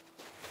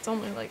 It's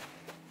only like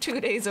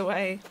 2 days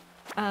away.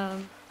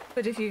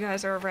 But if you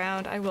guys are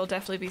around, I will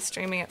definitely be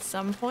streaming at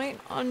some point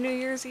on New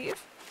Year's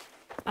Eve.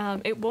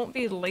 It won't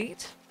be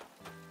late,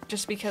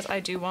 just because I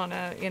do want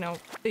to, you know,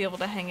 be able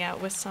to hang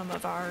out with some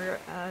of our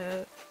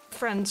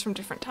friends from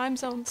different time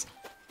zones.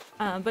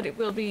 But it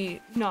will be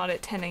not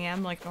at 10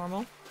 a.m. like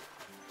normal.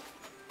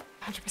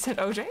 100%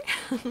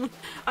 OJ.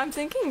 I'm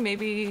thinking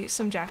maybe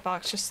some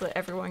Jackbox just so that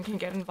everyone can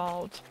get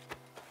involved.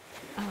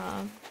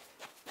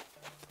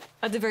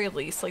 At the very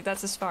least, like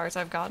that's as far as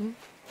I've gotten.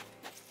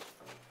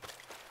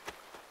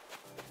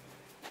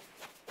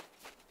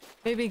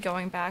 Maybe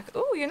going back.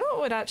 Oh, you know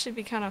what would actually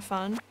be kind of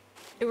fun?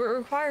 It would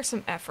require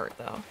some effort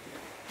though.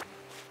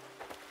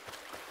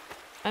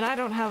 And I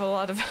don't have a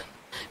lot of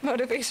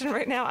motivation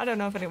right now. I don't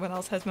know if anyone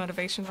else has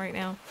motivation right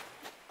now.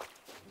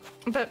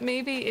 But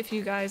maybe if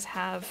you guys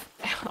have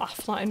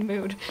offline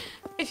mood,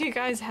 if you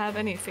guys have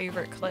any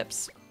favorite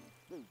clips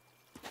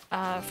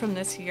from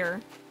this year,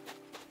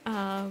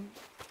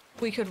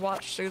 we could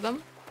watch through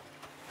them.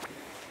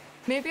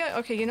 Maybe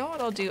okay, you know what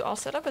I'll do? I'll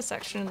set up a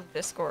section in the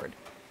Discord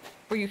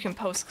where you can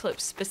post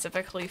clips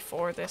specifically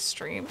for this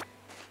stream.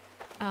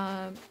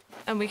 And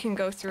we can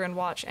go through and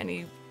watch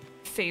any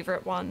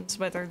favorite ones,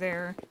 whether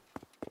they're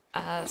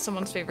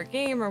someone's favorite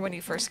game or when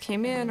you first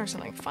came in or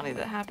something funny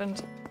that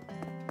happened.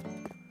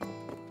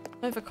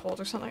 I have a cold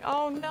or something.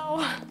 Oh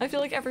no! I feel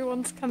like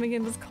everyone's coming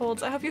in with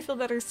colds. I hope you feel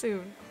better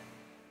soon.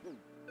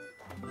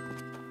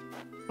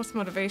 What's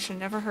motivation?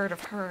 Never heard of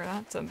her.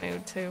 That's a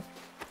mood too.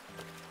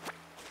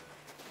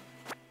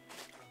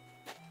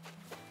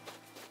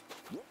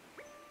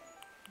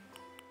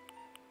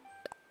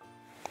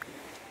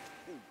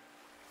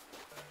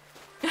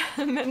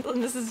 Mental,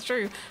 this is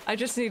true. I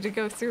just need to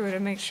go through it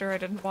and make sure I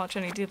didn't watch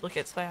any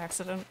duplicates by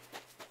accident.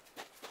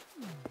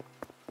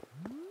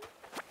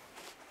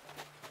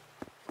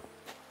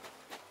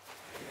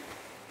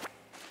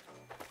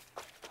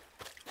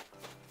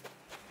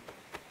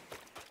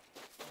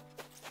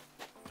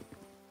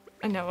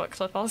 I know what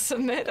clip I'll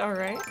submit,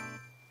 alright.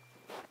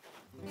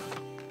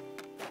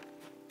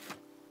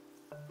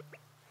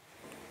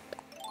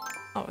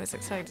 Always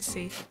excited to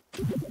see.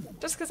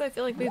 Just because I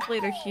feel like we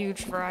played a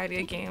huge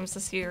variety of games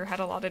this year, had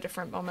a lot of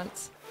different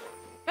moments.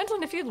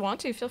 Bentlin, if you'd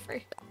want to, feel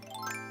free.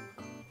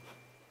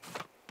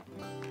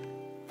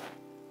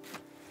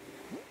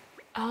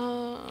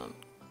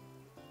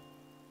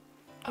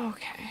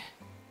 Okay.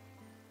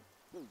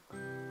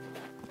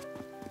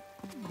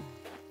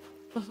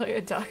 Looked like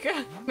a duck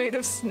made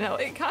of snow.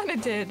 It kind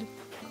of did.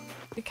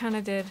 It kind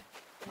of did.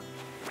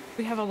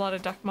 We have a lot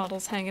of duck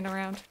models hanging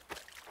around.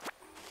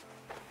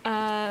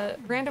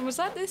 Random, was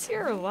that this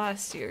year or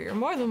last year? You're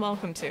more than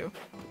welcome to.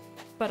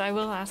 But I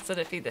will ask that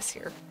it be this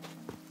year.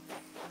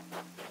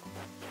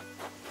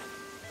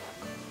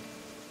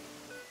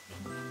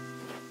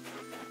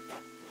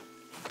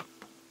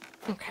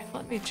 Okay,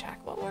 let me check.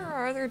 What were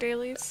our other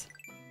dailies?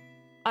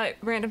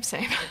 Random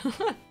same.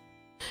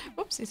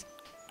 Whoopsies.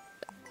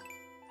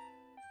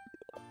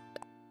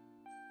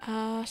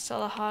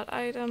 Sell a hot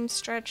item,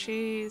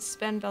 stretchies,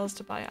 spend bells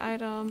to buy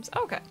items.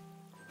 Okay.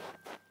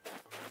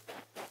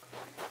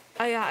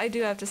 Yeah, I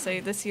do have to say,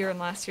 this year and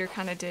last year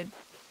kind of did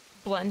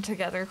blend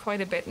together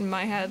quite a bit in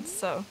my head,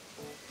 so...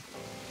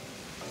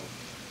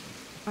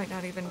 Might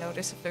not even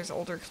notice if there's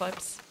older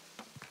clips.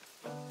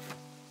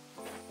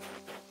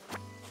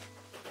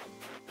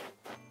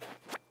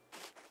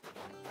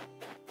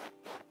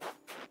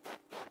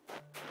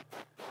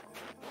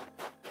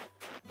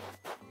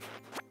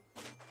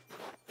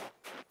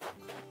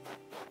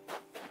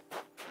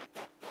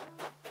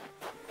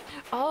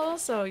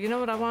 Also, you know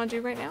what I want to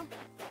do right now?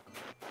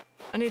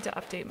 I need to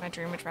update my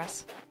dream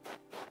address.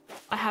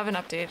 I haven't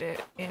updated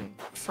it in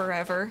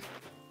forever.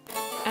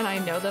 And I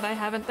know that I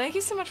haven't. Thank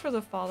you so much for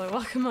the follow.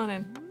 Welcome on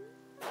in.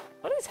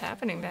 What is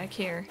happening back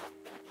here?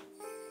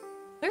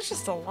 There's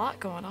just a lot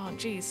going on.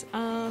 Jeez.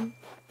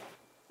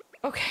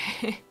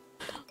 Okay.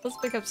 Let's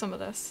pick up some of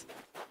this.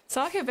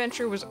 Sonic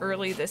Adventure was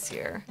early this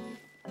year.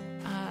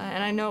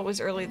 And I know it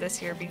was early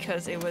this year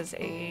because it was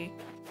a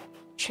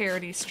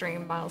charity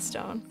stream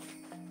milestone.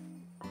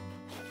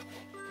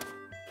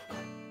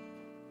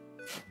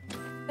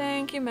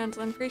 Thank you,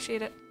 Mentlin.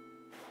 Appreciate it.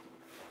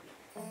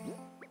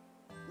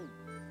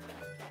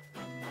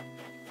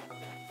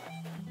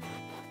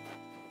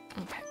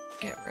 Okay,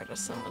 get rid of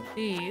some of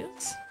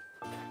these.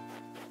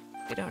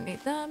 We don't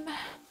need them.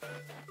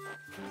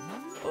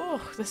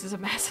 Oh, this is a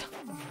mess.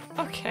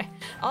 Okay,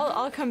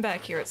 I'll come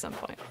back here at some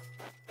point.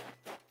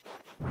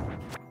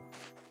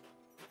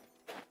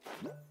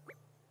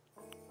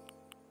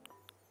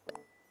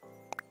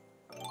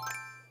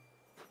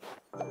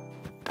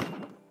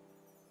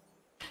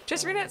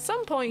 Just read at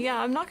some point, yeah,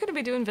 I'm not going to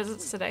be doing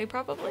visits today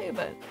probably,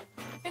 but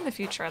in the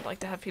future I'd like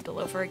to have people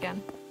over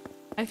again.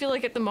 I feel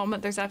like at the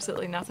moment there's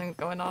absolutely nothing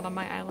going on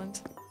my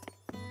island.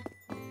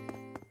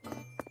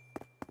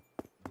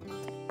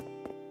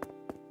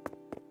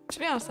 To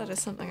be honest, that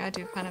is something I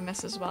do kind of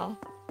miss as well.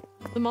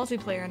 The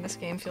multiplayer in this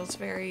game feels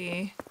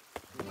very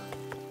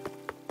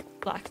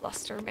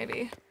lackluster,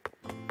 maybe.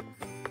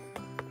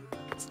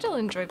 still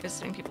enjoy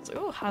visiting people's.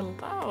 Oh,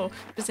 hello.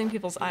 Visiting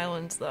people's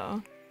islands,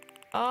 though.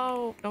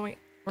 Oh, no, wait.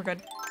 We're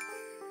good.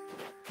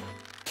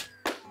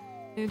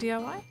 New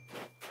DIY?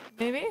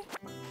 Maybe?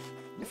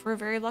 If we're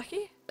very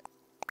lucky?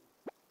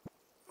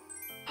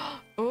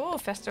 Oh,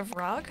 festive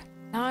rug.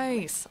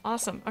 Nice.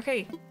 Awesome.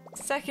 Okay.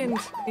 Second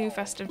new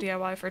festive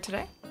DIY for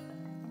today.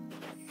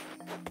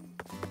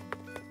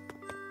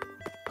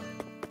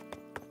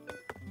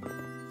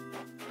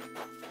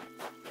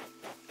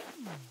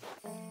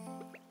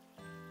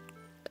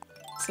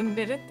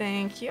 Submitted,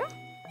 thank you.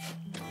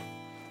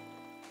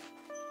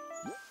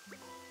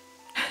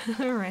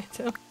 Alright,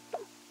 so.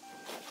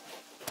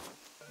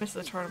 Miss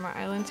the Tortimer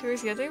Island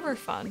tours. Yeah, they were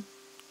fun.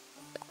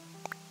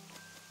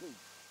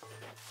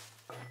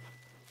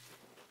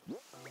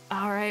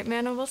 Alright,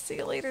 Mana, we'll see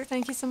you later.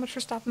 Thank you so much for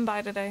stopping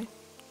by today.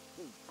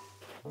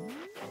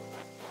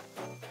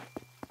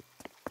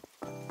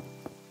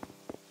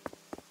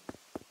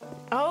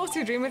 Oh,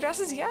 through dream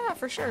addresses? Yeah,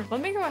 for sure.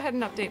 Let me go ahead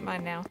and update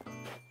mine now.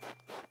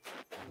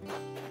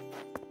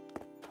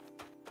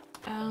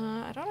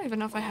 I don't even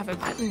know if I have a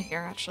button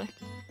here, actually.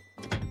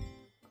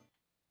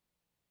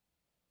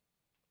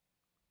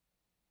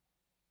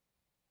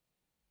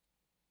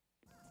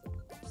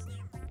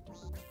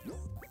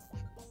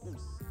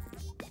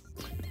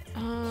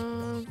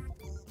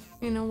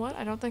 You know what?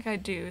 I don't think I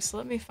do, so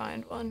let me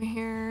find one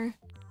here.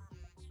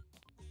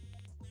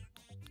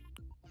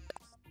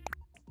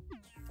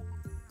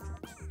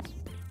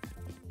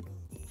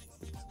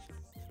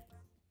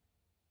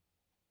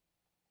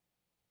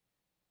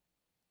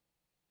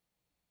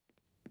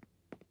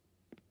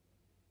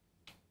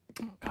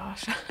 Oh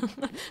gosh.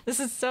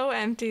 This is so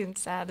empty and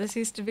sad. This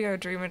used to be our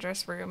dream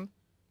address room.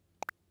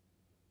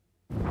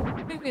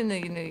 Maybe in the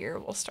new year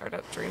we'll start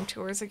up dream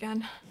tours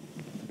again.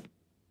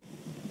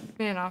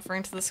 An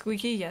offering to the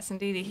squeaky. Yes,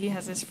 indeed, he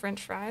has his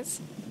french fries.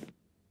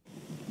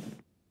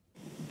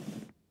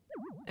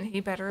 And he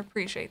better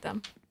appreciate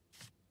them.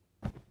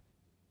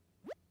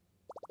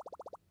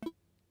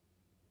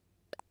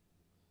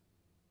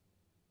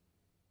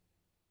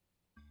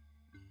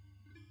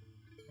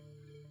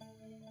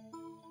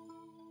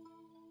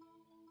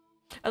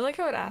 I like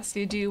how it asks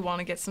you, do you want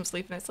to get some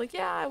sleep? And it's like,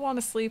 yeah, I want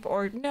to sleep,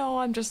 or no,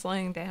 I'm just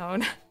laying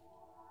down.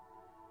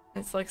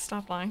 It's like,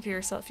 stop lying to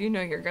yourself. You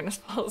know you're gonna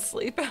fall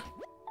asleep.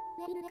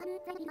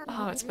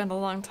 Oh, it's been a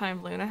long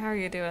time, Luna. How are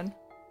you doing?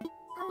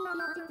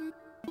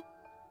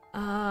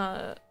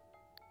 Got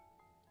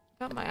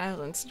my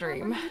island's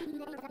dream.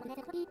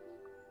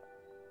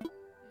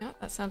 Yeah,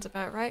 that sounds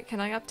about right. Can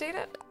I update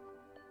it?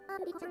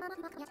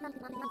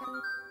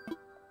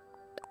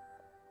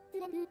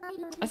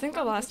 I think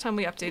the last time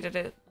we updated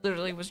it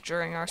literally was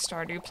during our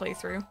Stardew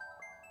playthrough.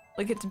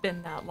 Like, it's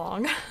been that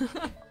long.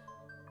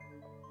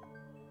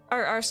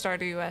 Our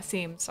Stardew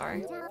theme,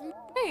 sorry.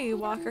 Hey,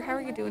 Walker, how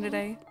are you doing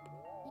today?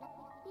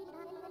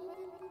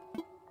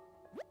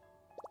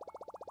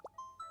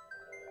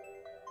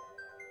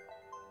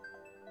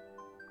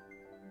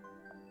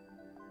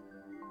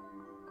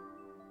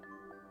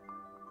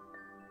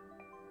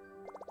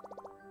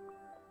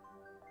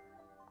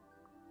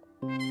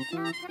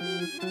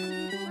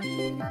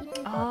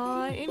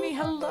 Amy,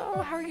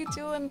 hello! How are you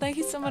doing? Thank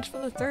you so much for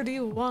the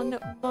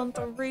 31-month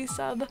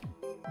resub.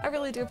 I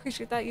really do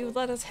appreciate that. You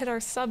let us hit our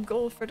sub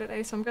goal for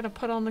today, so I'm gonna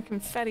put on the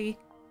confetti.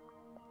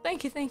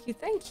 Thank you, thank you,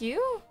 thank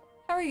you!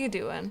 How are you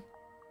doing?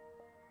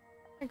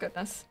 My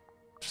goodness.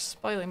 Just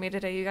spoiling me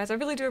today, you guys. I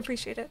really do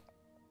appreciate it.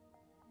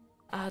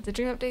 The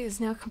dream update is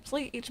now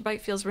complete. Each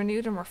byte feels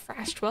renewed and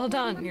refreshed. Well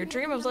done! Your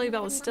dream of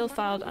LilyBelle is still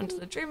filed onto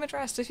the dream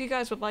address if you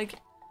guys would like.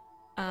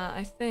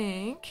 I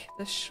think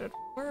this should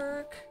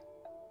work.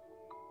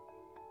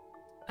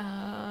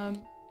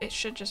 It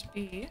should just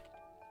be...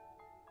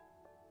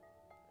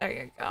 There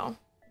you go.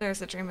 There's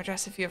the dream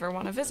address if you ever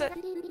want to visit.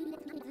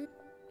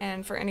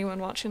 And for anyone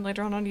watching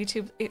later on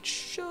YouTube, it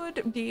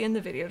should be in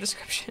the video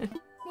description.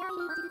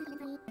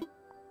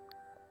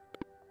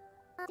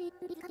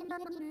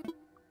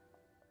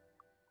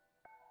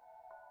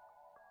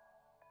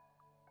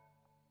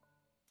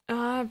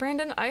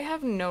 Brandon, I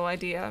have no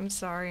idea. I'm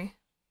sorry.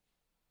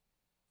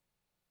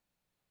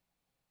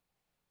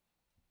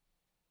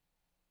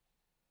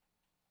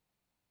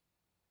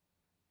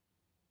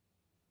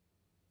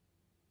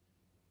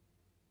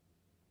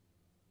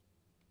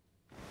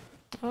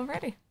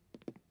 Alrighty.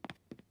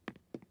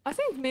 I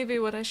think maybe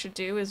what I should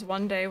do is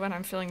one day when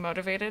I'm feeling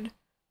motivated,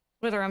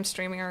 whether I'm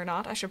streaming or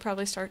not, I should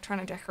probably start trying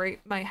to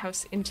decorate my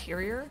house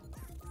interior.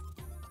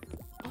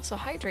 Also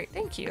hydrate,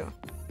 thank you.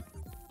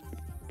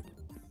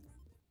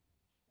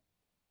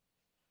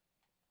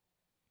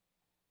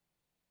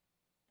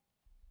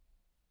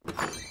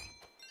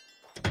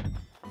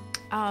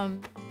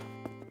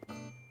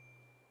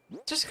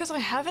 Just because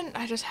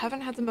I just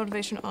haven't had the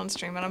motivation on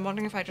stream, and I'm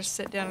wondering if I just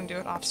sit down and do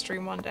it off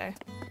stream one day.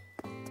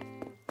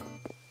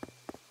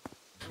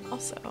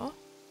 Also, I'm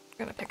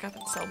gonna pick up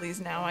and sell these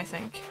now, I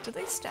think. Do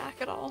they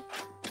stack at all?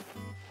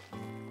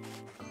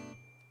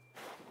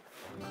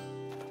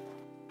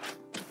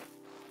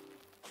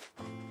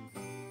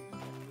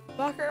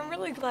 Walker, I'm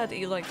really glad that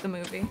you liked the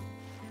movie.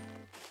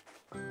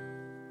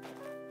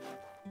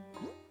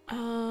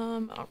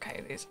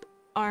 Okay, these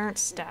aren't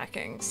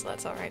stacking, so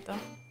that's alright though.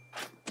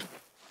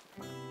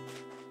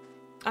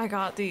 I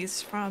got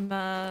these from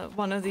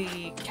one of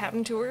the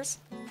cabin tours.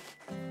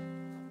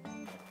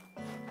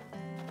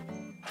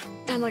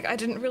 And like I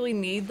didn't really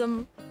need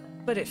them,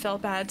 but it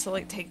felt bad to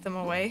like take them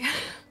away.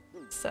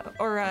 So,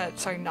 or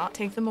sorry, not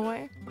take them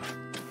away.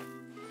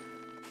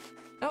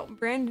 Oh,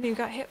 Brandon, you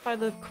got hit by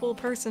the cool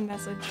person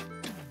message.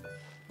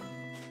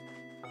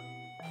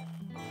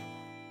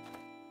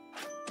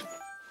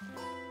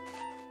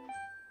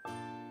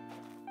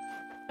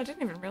 I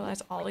didn't even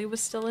realize Ollie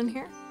was still in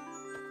here.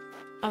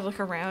 I look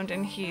around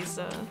and he's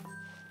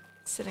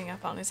sitting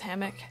up on his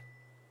hammock.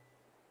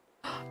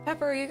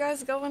 Pepper, are you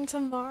guys going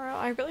tomorrow?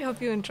 I really hope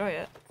you enjoy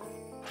it.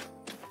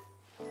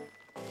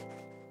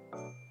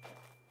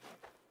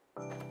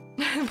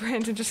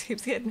 Brandon just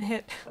keeps getting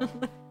hit.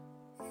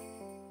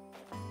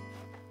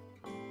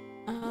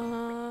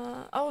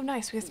 Oh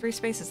nice, we have 3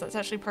 spaces. That's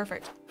actually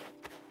perfect.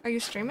 Are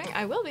you streaming?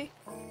 I will be.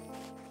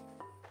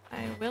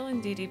 I will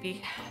indeed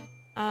be.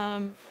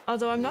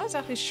 Although I'm not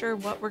exactly sure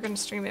what we're gonna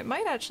stream. It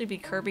might actually be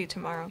Kirby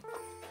tomorrow.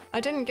 I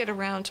didn't get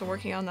around to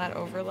working on that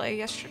overlay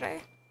yesterday.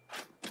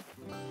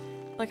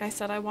 Like I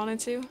said I wanted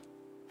to.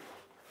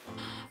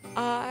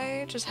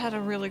 I just had a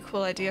really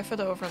cool idea for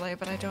the overlay,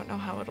 but I don't know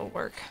how it'll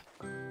work.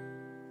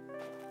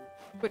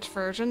 Which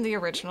version? The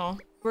original.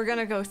 We're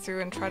gonna go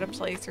through and try to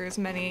play through as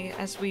many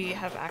as we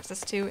have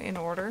access to in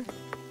order.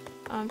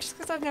 Just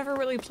because I've never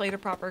really played a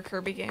proper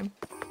Kirby game.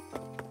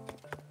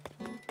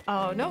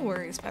 Oh, no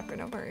worries, Pepper,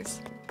 no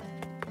worries.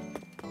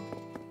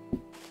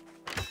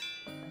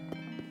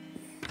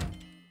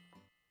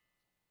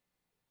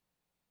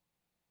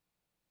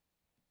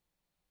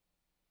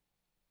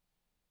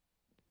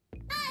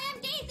 Hi,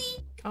 I'm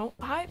Daisy! Oh,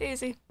 hi,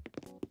 Daisy.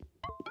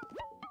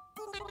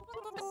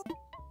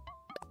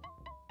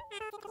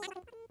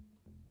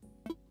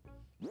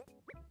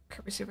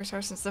 Kirby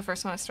Superstar since the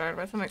first one I started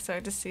with. I'm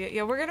excited to see it.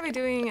 Yeah, we're gonna be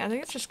doing, I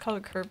think it's just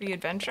called Kirby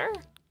Adventure.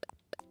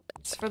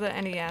 It's for the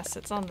NES.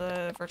 It's on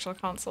the Virtual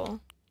Console.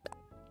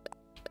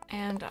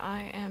 And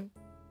I am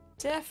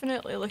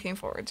definitely looking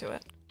forward to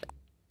it.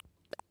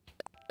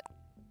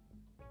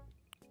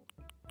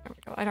 There we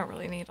go. I don't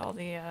really need all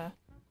the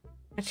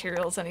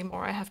materials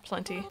anymore. I have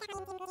plenty.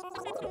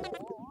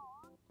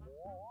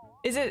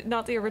 Is it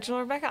not the original,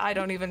 Rebecca? I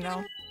don't even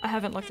know. I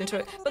haven't looked into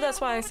it. But that's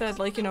why I said,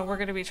 like, you know, we're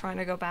gonna be trying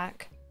to go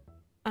back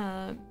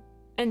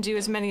and do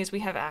as many as we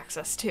have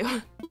access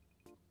to.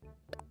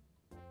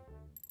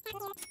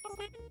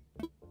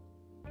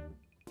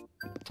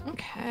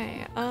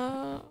 Okay,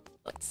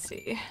 let's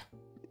see.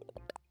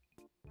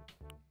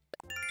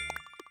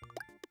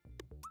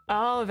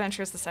 Oh,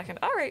 Adventure is the second.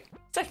 Alright,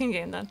 second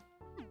game then.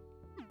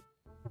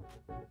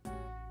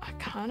 I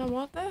kinda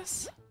want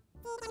this.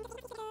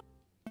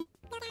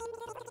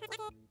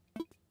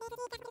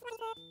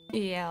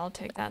 Yeah, I'll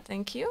take that,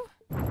 thank you.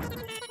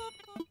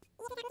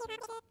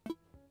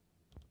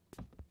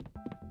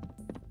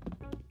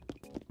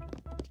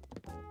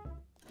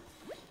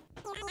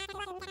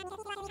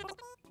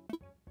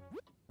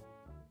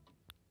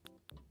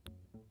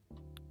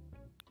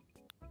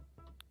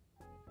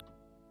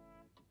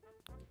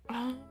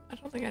 I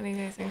don't think I need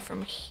anything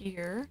from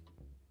here.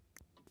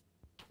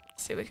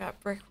 Let's see, we got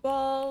brick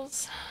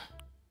walls.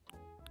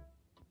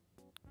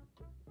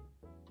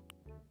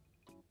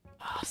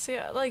 Oh, see,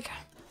 like,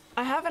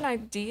 I have an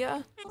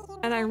idea,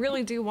 and I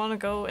really do want to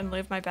go and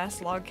live my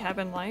best log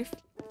cabin life.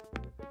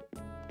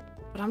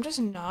 But I'm just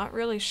not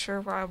really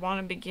sure where I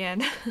want to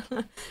begin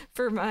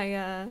for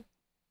my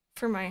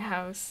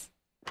house.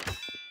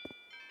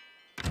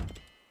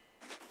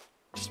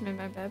 Just made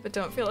my bed, but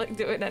don't feel like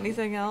doing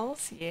anything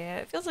else. Yeah,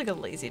 it feels like a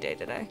lazy day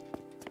today.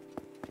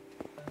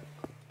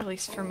 At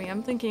least for me.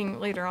 I'm thinking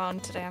later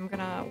on today I'm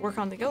gonna work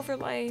on the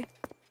overlay,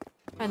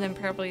 and then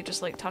probably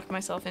just like tuck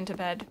myself into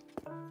bed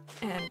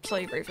and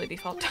play Bravely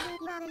Default.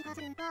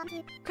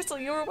 Crystal,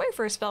 you were away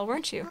for a spell,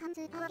 weren't you?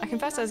 I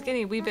confess I was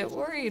getting a wee bit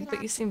worried,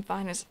 but you seem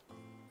fine as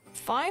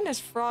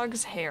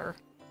Frog's hair.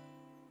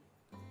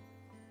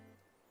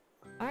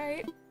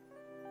 Alright.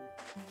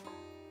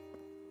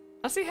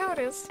 I'll see how it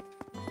is.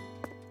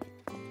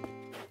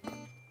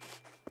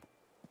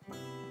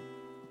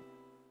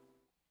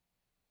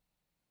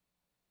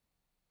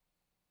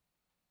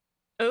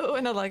 Oh,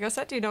 and a Lego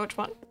set, do you know which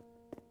one?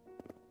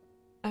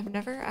 I've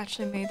never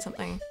actually made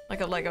something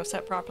like a Lego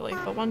set properly,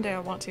 but one day I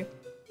want to.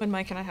 When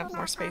Mike and I have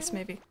more space,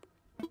 maybe.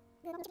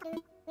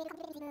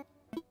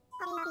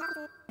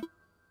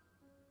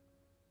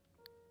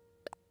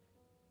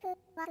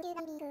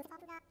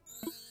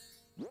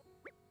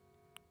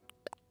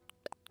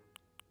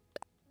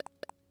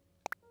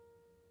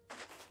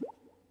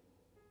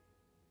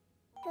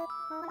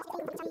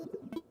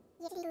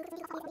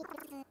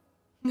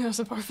 No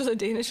support for the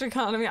Danish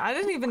economy. I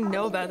didn't even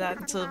know about that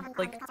until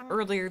like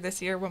earlier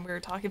this year when we were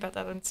talking about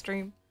that on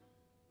stream.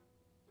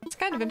 It's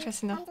kind of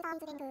interesting though.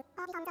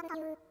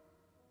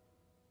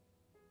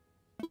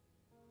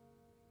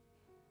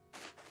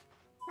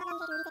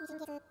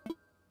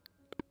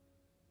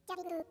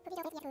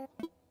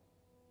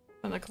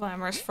 When the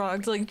glamorous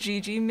frogs like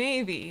Gigi,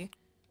 maybe.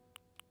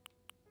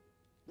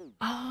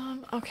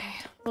 Okay.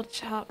 We'll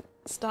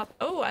stop.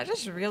 Oh, I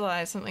just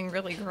realized something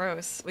really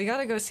gross. We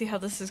gotta go see how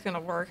this is gonna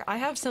work. I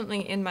have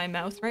something in my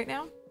mouth right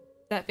now,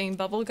 that being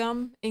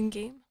bubblegum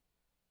in-game,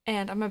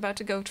 and I'm about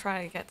to go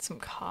try to get some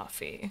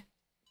coffee.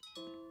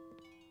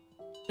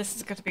 This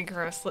is gonna be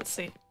gross. Let's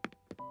see.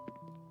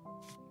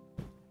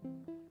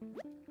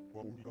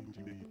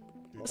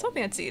 I was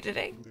hoping I'd see you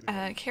today.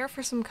 Care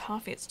for some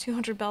coffee. It's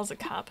 200 bells a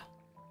cup.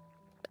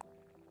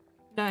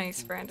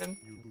 Nice, Brandon.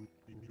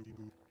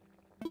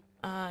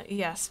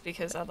 Yes,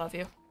 because I love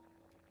you.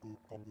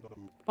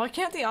 Why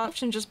can't the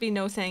option just be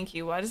no thank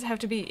you? Why does it have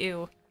to be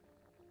ew?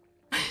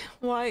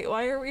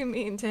 Why are we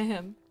mean to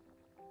him?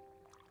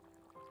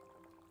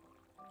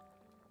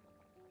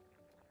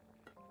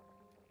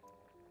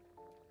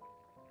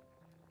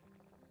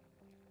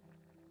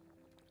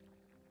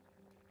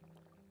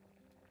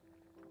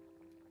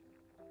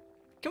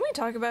 Can we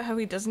talk about how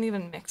he doesn't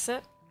even mix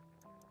it?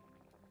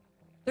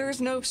 There is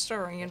no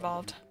stirring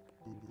involved.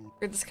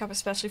 Here's this cup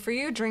especially for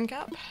you. Drink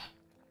up.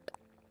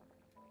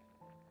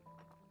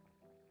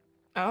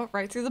 Oh,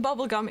 right through the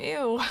bubblegum.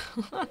 Ew.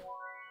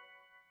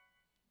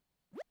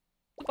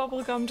 The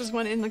bubblegum just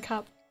went in the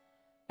cup.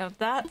 Now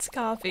that's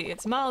coffee.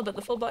 It's mild, but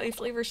the full body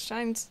flavor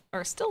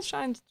still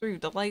shines through.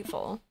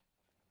 Delightful.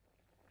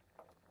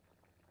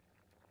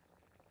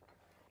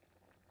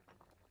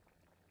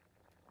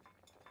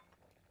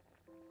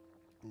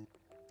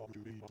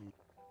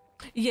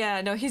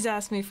 Yeah, no, he's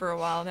asked me for a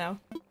while now.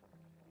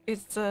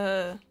 It's,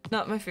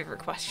 not my favorite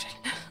question.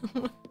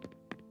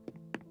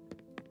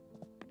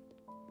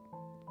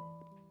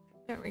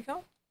 There we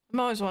go. I'm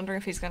always wondering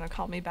if he's gonna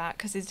call me back,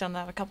 because he's done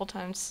that a couple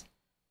times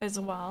as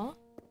well.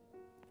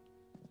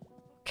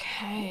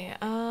 Okay,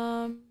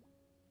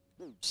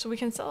 so we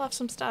can sell off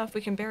some stuff.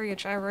 We can bury a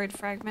gyroid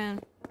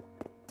fragment.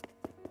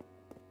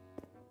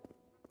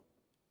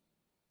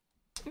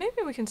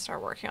 Maybe we can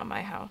start working on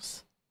my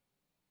house.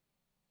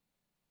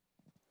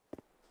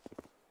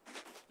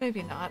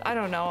 Maybe not. I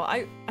don't know.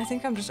 I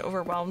think I'm just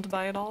overwhelmed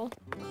by it all.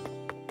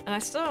 And I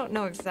still don't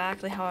know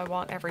exactly how I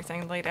want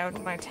everything laid out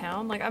in my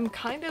town. Like, I'm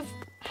kind of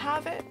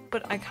have it,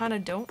 but I kind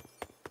of don't.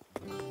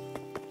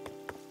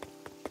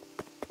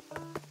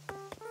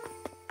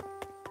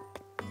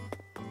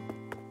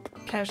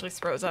 Casually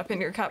throws up in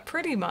your cup.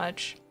 Pretty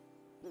much.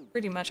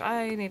 Pretty much.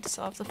 I need to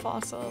solve the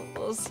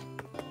fossils.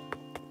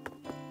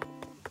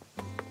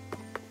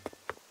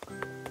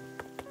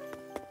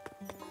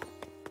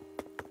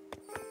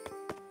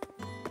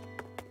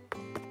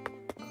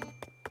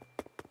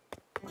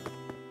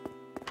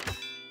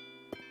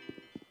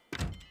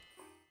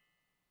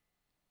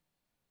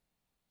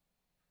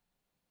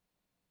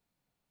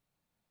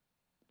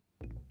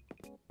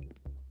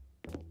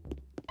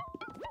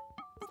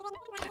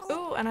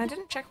 Ooh, and I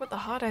didn't check what the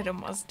hot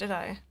item was, did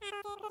I?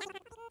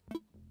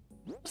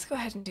 Let's go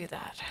ahead and do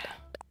that.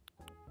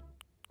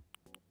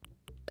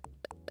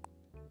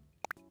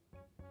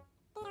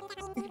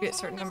 You can get a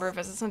certain number of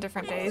visits on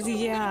different days.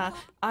 Yeah,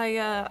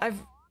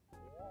 I've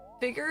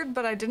figured,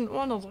 but I didn't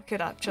want to look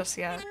it up just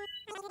yet.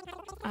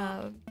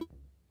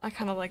 I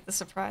kind of like the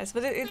surprise,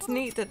 but it's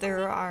neat that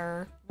there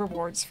are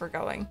rewards for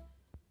going.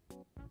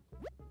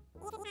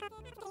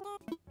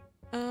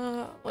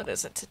 What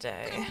is it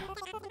today?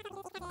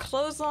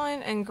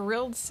 Clothesline and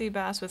grilled sea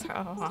bass with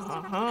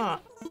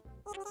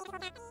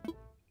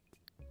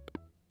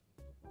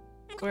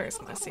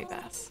Where's my sea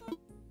bass?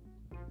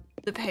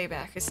 The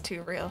payback is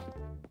too real.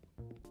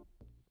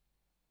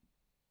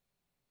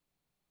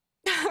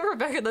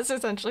 Rebecca, that's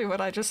essentially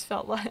what I just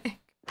felt like.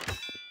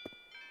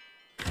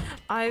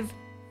 I've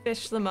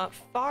fished them up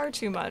far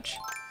too much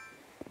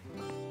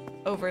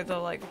over the,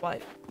 like,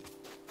 what,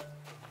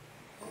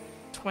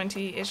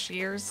 20-ish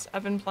years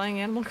I've been playing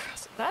Animal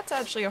Crossing. That's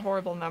actually a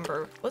horrible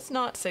number. Let's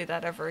not say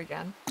that ever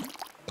again.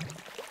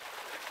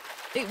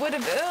 It would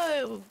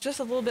have just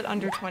a little bit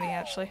under 20,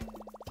 actually.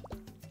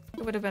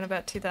 It would have been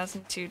about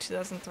 2002,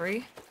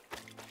 2003.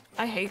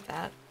 I hate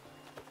that.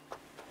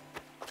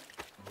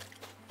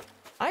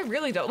 I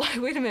really don't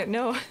like— wait a minute,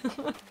 no.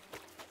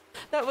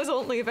 That was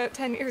only about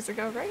 10 years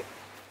ago, right?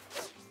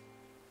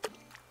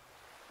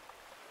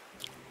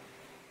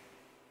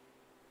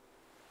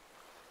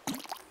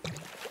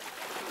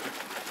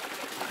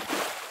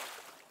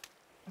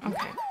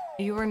 Okay.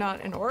 You are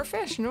not an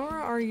oarfish, nor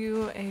are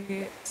you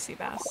a sea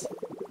bass.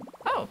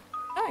 Oh,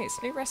 nice.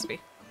 New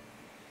recipe.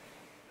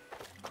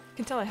 You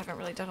can tell I haven't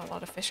really done a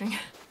lot of fishing.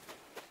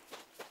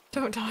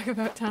 Don't talk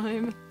about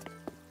time.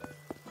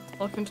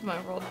 Welcome to my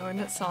world knowing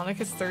that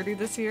Sonic is 30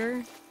 this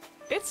year.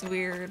 It's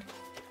weird.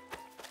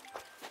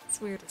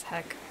 It's weird as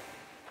heck.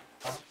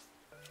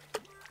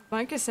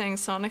 Mike is saying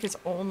Sonic is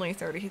only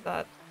 30. He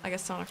thought, I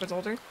guess Sonic was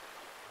older.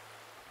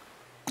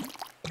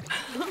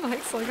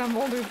 Mike's like, I'm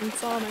older than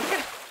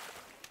Sonic.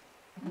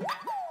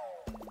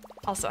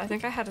 Also, I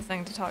think I had a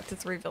thing to talk to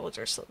 3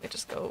 villagers, so let me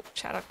just go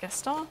chat up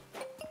Gaston.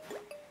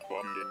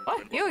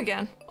 What? You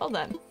again? Well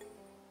done.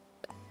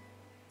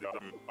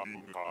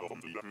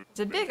 It's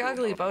a big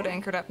ugly boat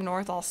anchored up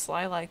north, all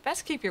sly-like.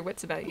 Best keep your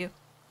wits about you.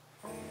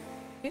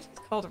 It's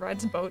called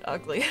Red's boat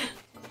ugly.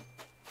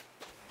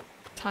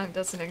 time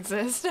doesn't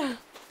exist.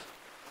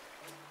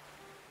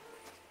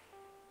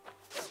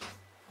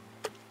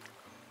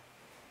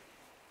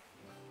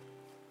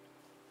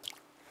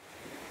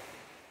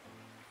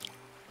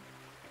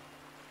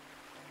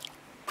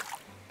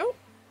 Oh,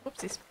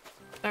 whoopsies.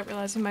 Not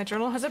realizing my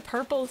journal has a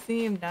purple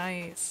theme.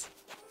 Nice.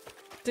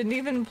 Didn't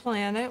even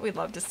plan it. We'd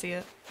love to see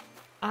it.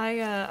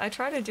 I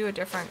try to do a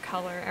different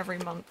color every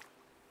month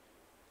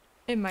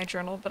in my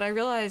journal, but I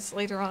realized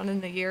later on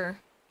in the year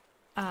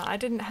I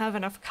didn't have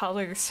enough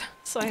colors,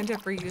 so I ended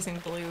up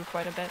reusing blue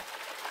quite a bit.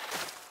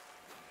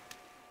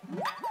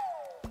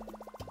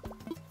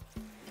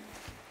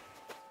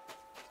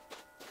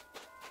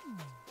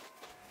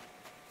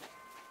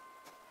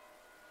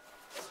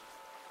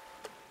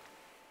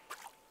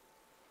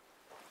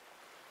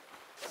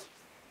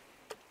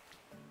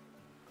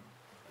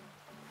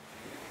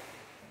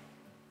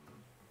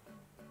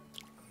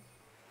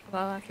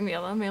 Black and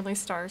yellow, mainly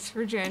stars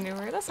for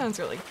January. That sounds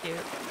really cute.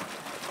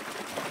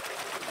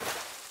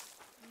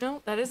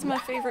 No, that is my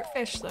favorite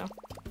fish, though.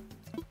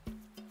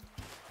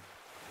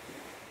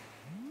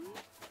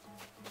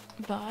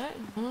 But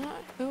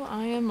not who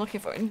I am looking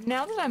for.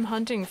 Now that I'm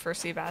hunting for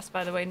sea bass,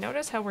 by the way,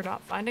 notice how we're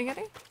not finding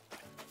any?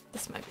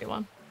 This might be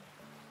one.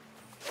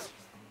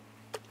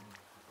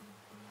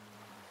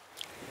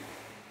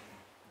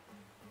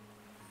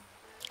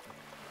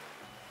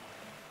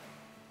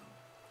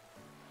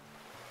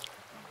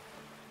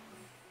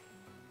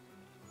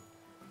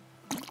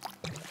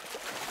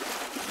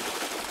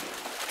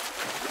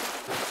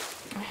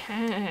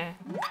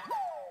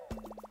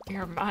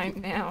 You're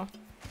mine now.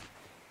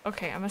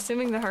 Okay, I'm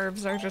assuming the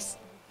herbs are just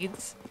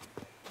seeds.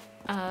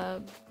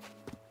 So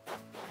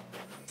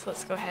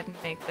let's go ahead and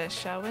make this,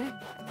 shall we?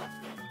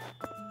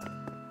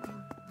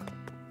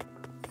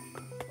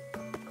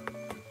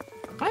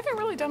 I haven't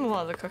really done a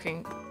lot of the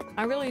cooking.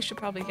 I really should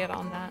probably get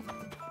on that.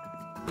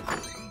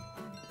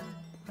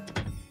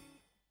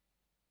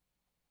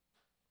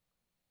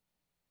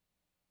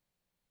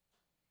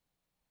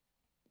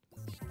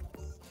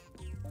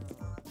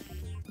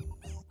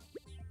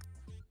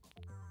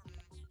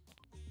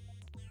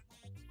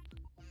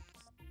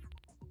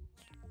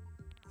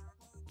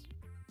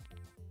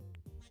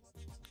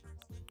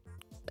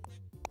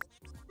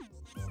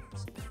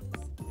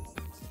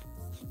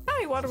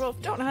 Hi,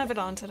 Waterwolf. Don't have it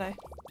on today.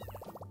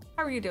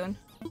 How are you doing?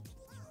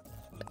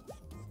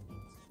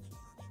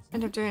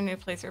 Ended up doing a new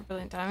playthrough,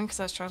 Brilliant Diamond,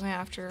 because I was struggling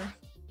after...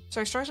 So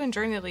I was struggling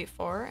during the Elite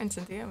Four, and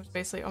Cynthia was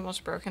basically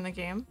almost broken the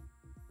game.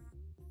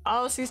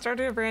 Oh, so you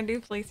started a brand new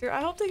playthrough?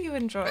 I hope that you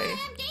enjoy.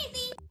 Hi, I'm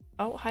Daisy.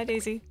 Oh, hi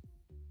Daisy.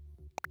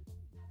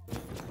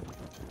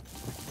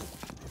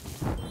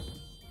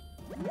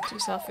 Do you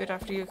sell food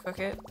after you cook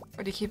it?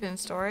 Or do you keep it in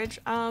storage?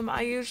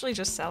 I usually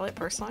just sell it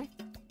personally.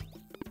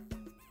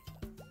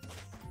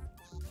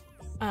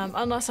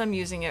 Unless I'm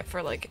using it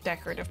for like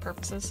decorative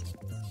purposes.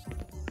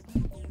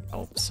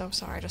 Oh, so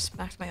sorry, I just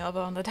smacked my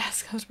elbow on the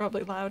desk. That was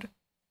probably loud.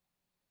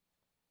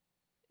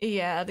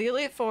 Yeah, the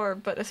Elite Four,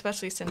 but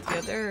especially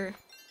Cynthia, they're...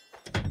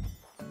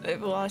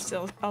 Well,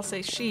 I'll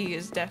say she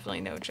is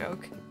definitely no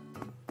joke.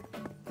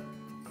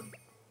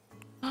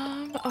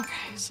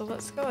 Okay, so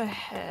let's go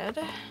ahead.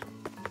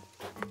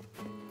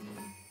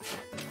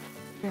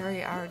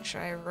 Bury our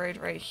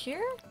gyroid right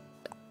here.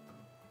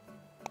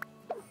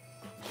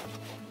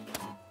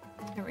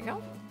 There we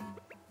go.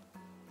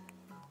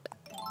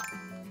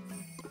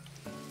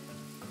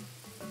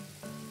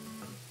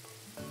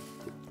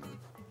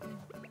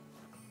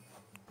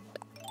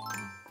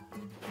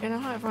 You know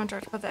how everyone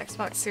talked about the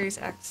Xbox Series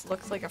X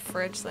looks like a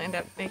fridge, so they end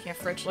up making a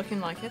fridge looking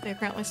like it? They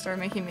apparently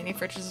started making mini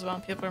fridges as well,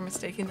 and people are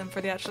mistaking them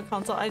for the actual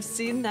console. I've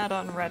seen that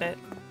on Reddit.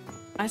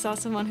 I saw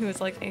someone who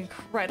was like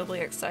incredibly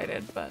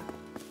excited, but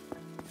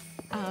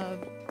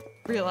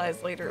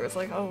realized later it was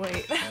like, oh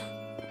wait,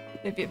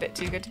 maybe a bit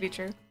too good to be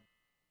true.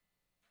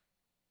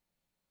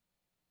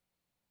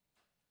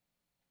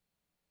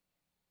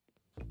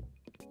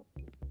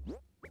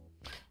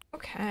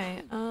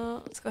 Okay,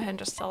 let's go ahead and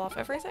just sell off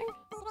everything.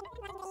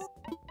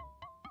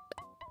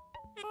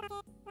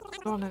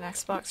 I want an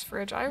Xbox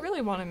fridge. I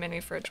really want a mini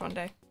fridge one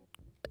day.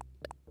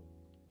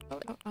 Oh,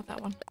 no, not that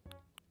one.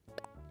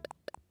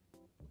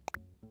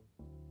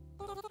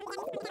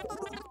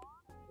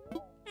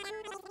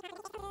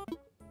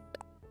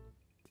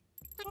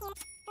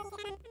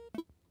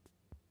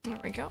 There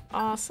we go.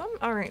 Awesome.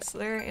 Alright, so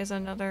there is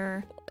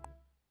another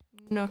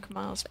Nook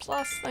Miles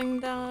Plus thing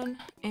done.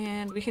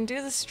 And we can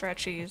do the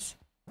stretchies.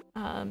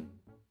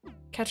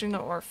 Catching the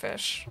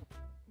oarfish.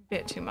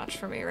 Bit too much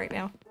for me right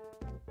now.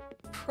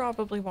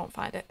 Probably won't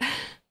find it.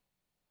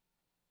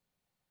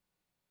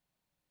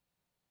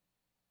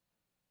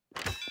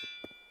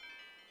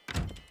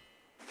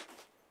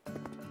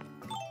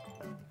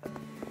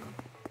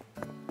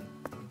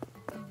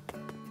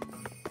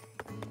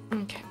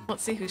 Okay,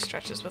 let's see who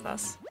stretches with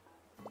us.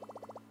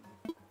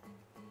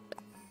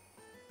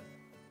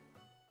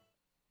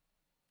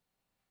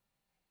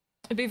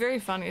 It'd be very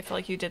funny if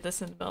like you did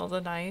this in the middle of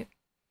the night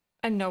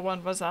and no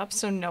one was up,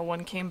 so no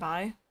one came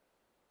by.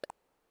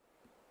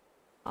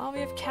 Oh, we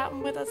have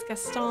Captain with us,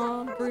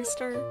 Gaston,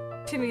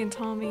 Brewster, Timmy and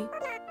Tommy,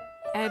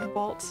 Ed,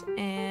 Walt,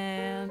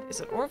 and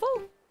is it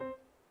Orville?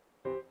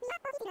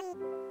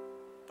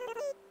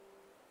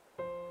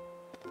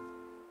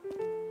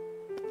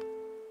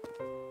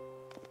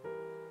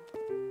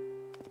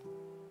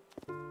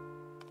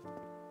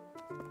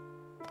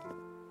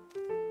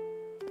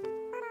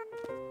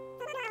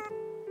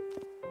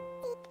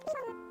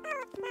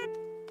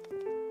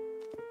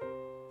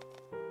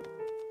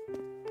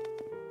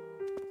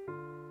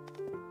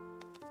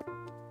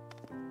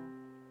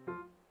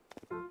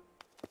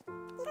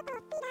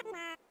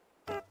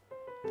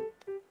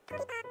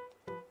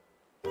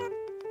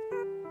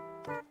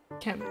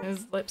 Can't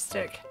his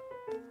lipstick.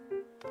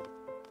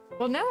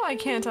 Well, now I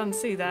can't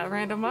unsee that,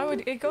 random. Why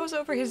would it goes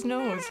over his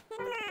nose?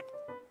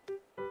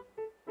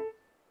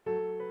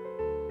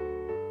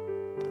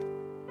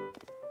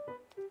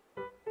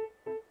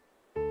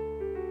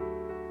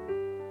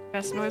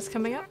 Best noise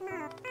coming up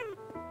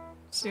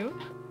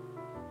soon.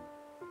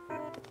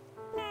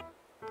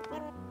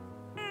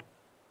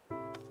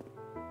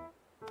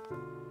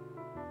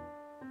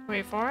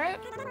 Wait for it.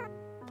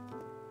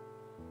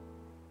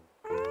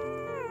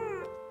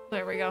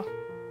 There we go.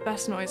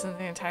 Best noise in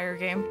the entire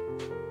game.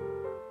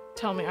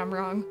 Tell me I'm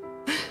wrong.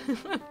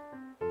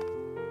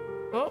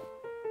 Oh.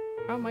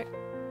 Oh my.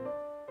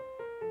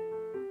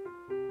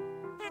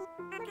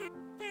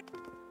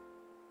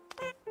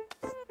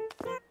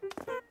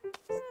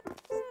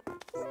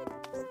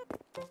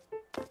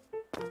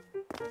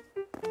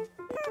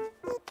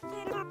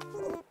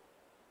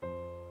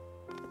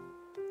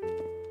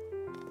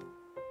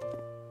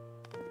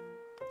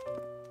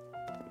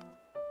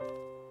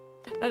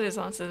 That is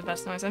honestly the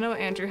best noise. I know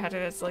Andrew had it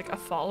as like a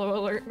follow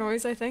alert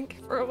noise, I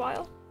think, for a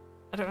while.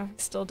 I don't know if he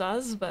still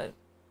does, but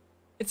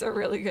it's a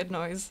really good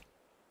noise.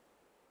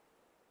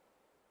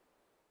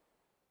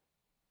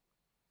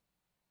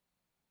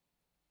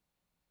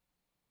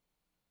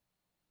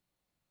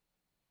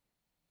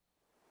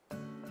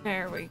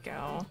 There we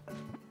go.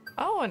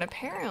 Oh, and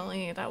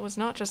apparently that was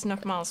not just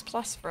Nook Miles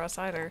Plus for us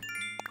either.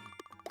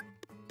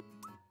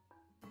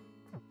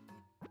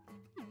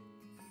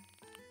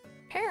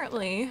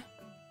 Apparently,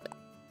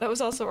 that was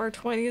also our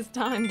 20th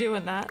time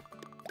doing that.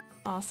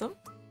 Awesome.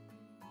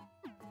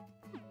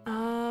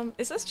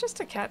 Is this just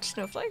to catch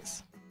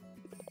snowflakes?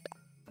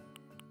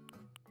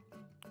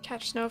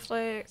 Catch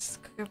snowflakes,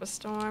 cook up a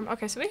storm.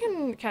 Okay, so we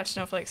can catch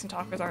snowflakes and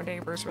talk with our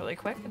neighbors really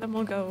quick, and then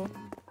we'll go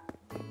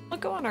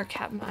on our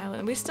Captain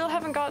Island. We still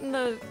haven't gotten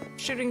the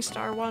shooting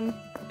star one.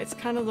 It's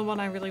kind of the one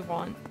I really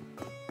want.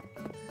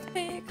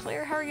 Hey,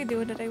 Claire, how are you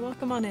doing today?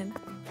 Welcome on in.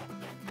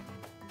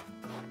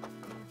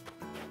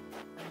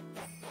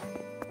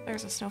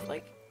 There's a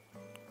snowflake.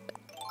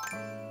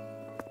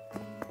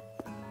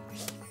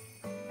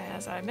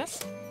 As I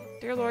missed.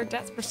 Dear Lord,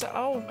 deaths perso-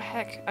 oh,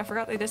 heck. I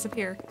forgot they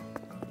disappear.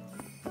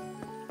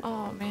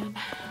 Oh, man.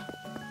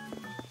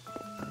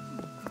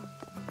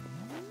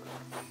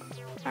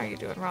 How are you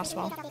doing,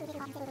 Roswell?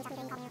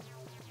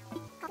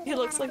 He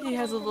looks like he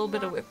has a little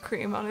bit of whipped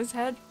cream on his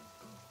head.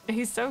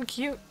 He's so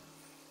cute.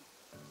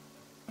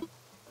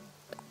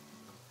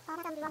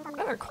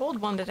 Another cold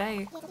one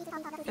today.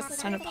 Guess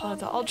it's time to pull out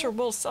the ultra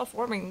wool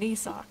self-warming knee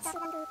socks.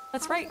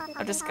 That's right,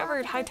 I've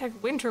discovered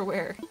high-tech winter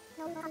wear.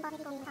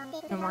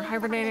 No more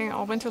hibernating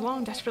all winter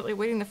long, desperately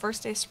waiting the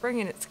first day of spring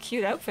in its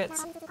cute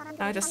outfits.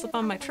 Now I just slip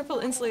on my triple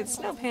insulated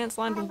snow pants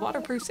lined with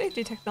waterproof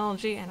safety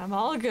technology and I'm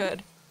all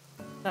good.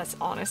 That's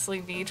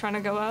honestly me trying to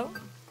go out.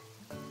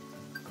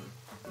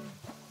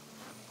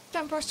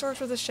 Temporary storage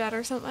with a shed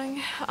or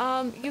something.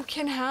 You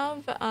can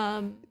have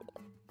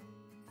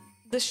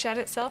the shed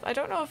itself. I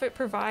don't know if it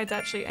provides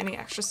actually any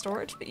extra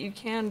storage, but you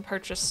can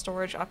purchase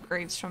storage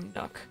upgrades from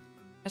Nook,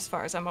 as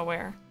far as I'm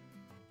aware.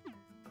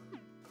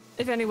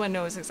 If anyone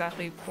knows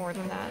exactly more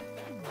than that,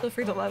 feel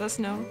free to let us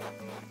know.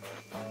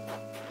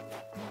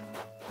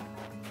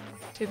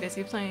 Too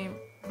busy playing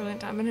Brilliant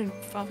Diamond and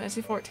Final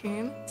Fantasy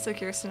 14. So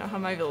curious to know how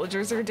my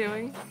villagers are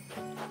doing.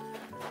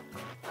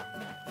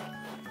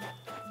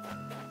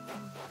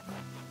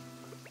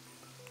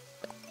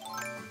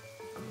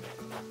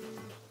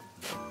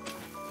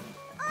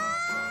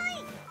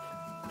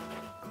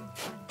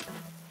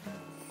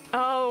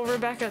 Oh,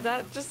 Rebecca,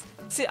 that just...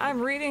 See,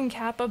 I'm reading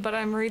Kappa, but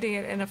I'm reading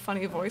it in a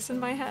funny voice in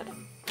my head.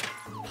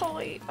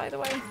 Holy, by the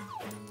way.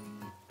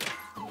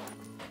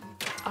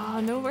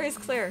 Ah, no worries,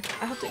 Claire.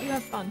 I hope that you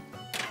have fun.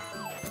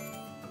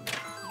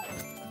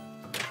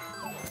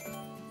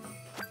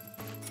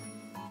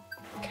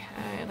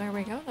 Okay, there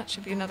we go. That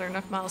should be another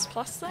Nook Miles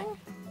Plus thing.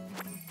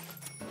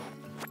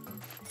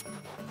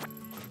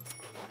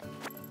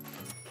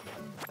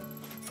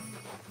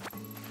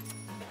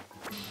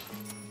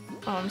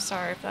 Oh, I'm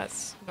sorry if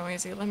that's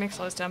noisy. Let me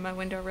close down my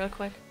window real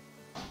quick.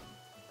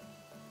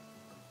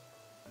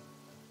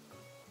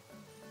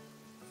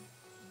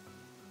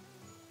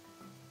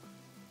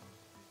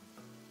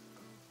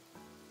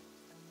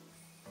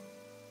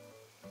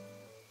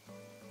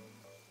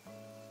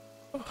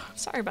 Oh,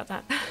 sorry about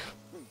that.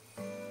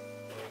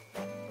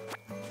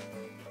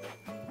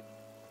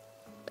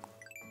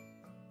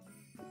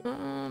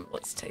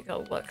 Let's take take a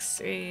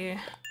look-see.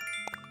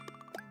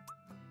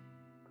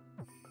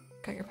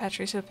 Got your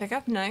Petri to pick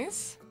up,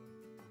 nice.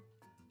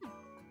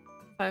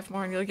 5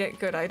 more and you'll get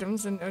good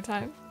items in no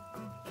time.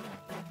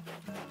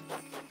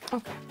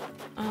 Okay.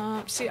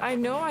 See, I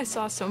know I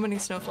saw so many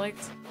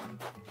snowflakes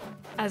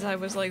as I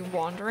was like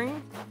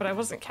wandering, but I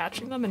wasn't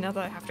catching them, and now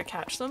that I have to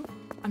catch them,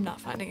 I'm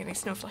not finding any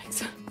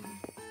snowflakes.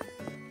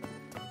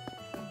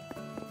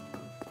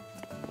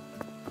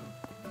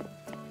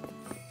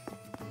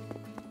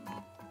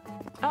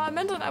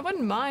 Mendon, I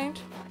wouldn't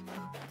mind.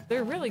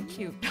 They're really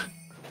cute.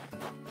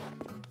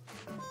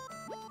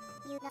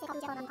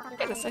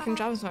 Get a second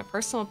job as my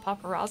personal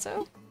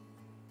paparazzo?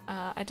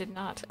 I did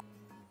not.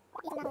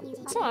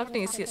 It's not often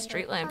you see a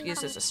street lamp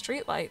used as a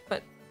street light,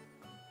 but...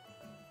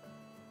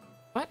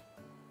 What?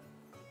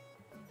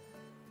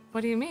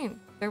 What do you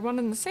mean? They're one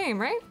and the same,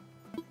 right?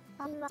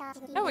 I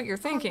know what you're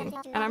thinking,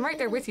 and I'm right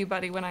there with you,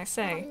 buddy, when I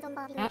say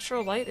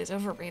natural light is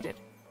overrated.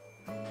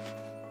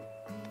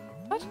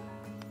 What?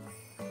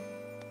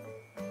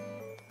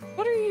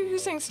 What are you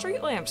using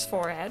street lamps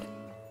for, Ed?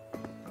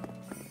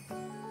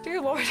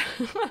 Dear Lord.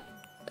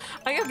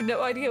 I have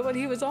no idea what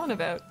he was on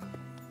about.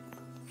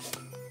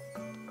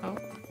 Oh.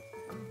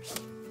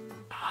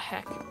 Oh,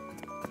 heck.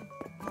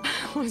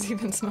 What has he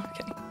been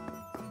smoking?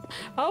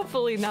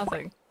 Hopefully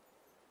nothing.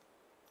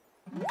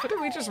 What did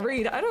we just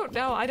read? I don't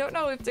know. I don't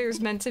know if there's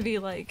meant to be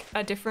like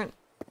a different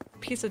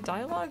piece of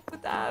dialogue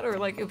with that, or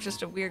like it was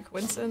just a weird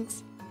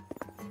coincidence.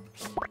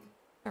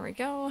 There we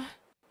go.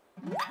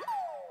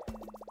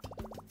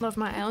 Love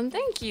my island,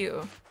 thank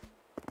you.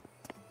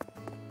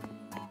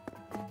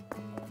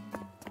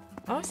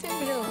 Oh, I seem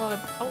to get a lot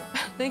of, oh,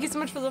 thank you so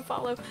much for the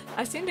follow.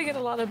 I seem to get a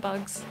lot of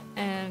bugs,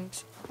 and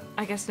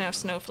I guess now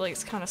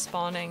snowflakes kind of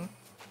spawning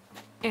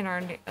in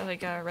our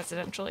like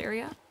residential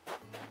area.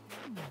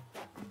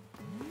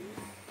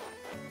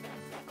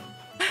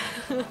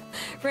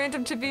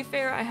 Random, to be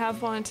fair, I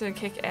have wanted to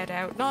kick Ed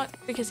out, not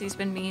because he's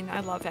been mean.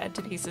 I love Ed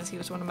to pieces. He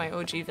was one of my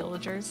OG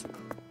villagers,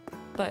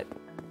 but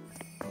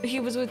he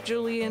was with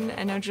Julian,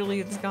 and now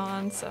Julian's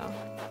gone, so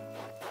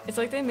it's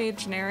like they made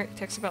generic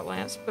text about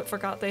lamps, but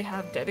forgot they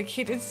have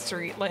dedicated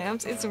street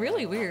lamps. It's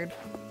really weird.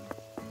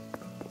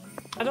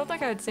 I don't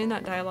think I had seen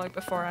that dialogue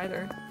before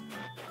either.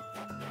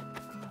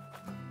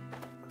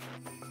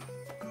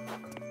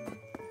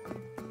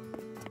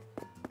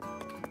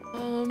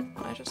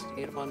 I just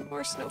need one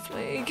more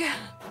snowflake.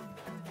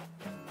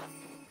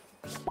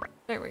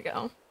 There we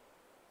go.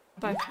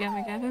 5 PM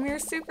again, and you're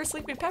super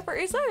sleepy. Pepper,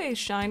 is that a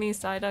shiny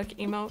Psyduck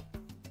emote?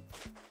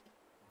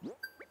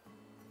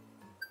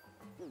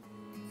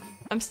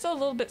 I'm still a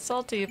little bit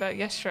salty about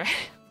yesterday.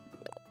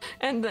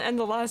 and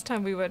the last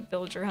time we went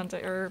villager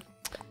hunting, or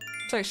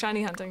sorry,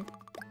 shiny hunting.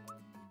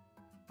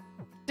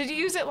 Did you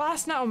use it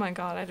last night? Oh my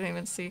god, I didn't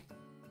even see.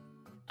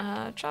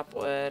 Chop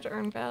wood,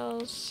 earn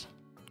bells.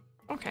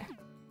 Okay.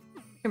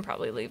 Can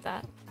probably leave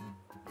that.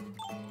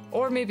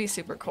 Or maybe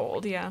super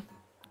cold, yeah.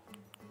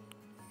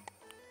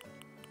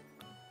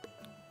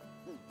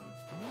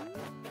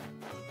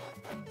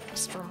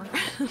 Strummer.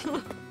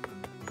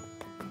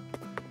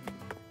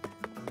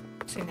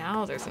 See,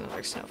 now there's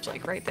another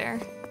snowflake right there.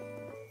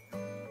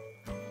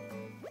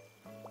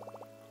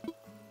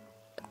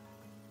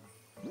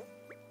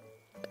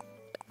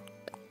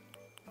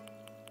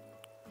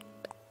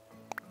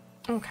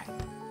 Okay.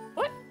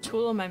 What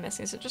tool am I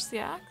missing? Is it just the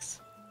axe?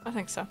 I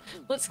think so.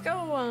 Let's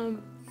go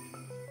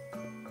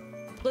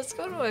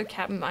to a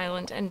cabin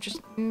island and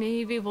just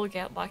maybe we'll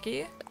get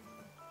lucky.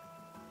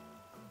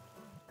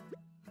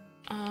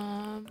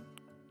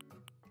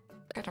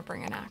 Gotta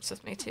bring an axe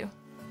with me too.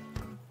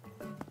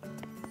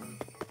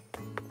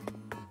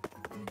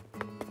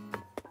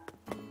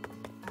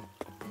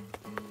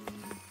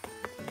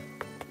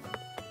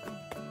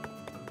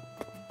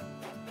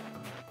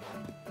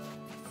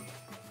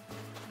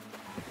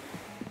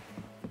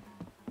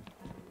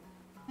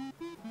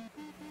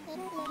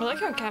 I like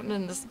how Captain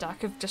and this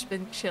duck have just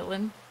been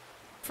chilling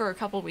for a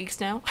couple weeks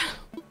now.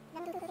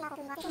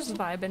 Just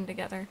vibing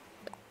together.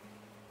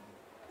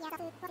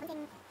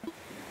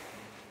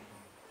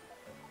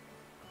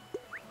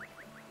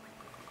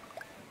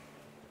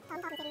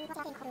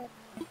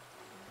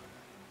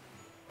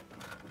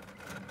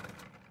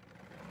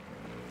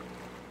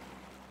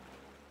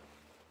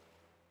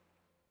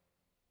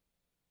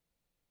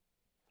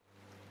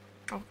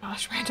 Oh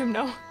gosh, random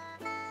no.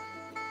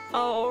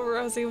 Oh,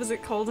 Rosie, was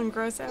it cold and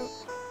gross out?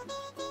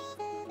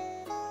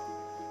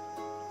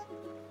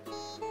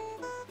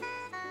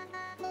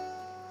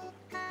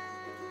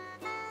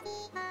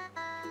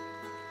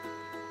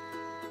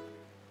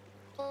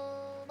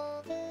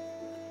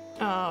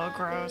 Oh,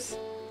 gross.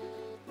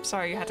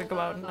 Sorry you had to go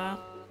out in that.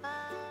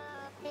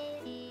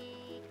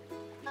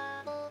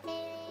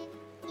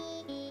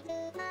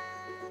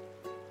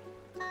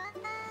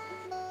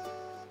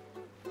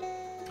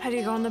 How do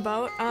you go on the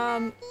boat?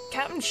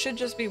 Captain should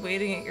just be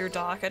waiting at your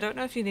dock. I don't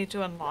know if you need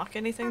to unlock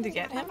anything to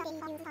get him.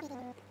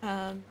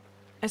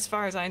 As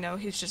far as I know,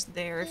 he's just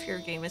there if your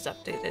game is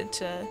updated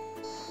to...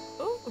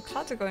 Oh,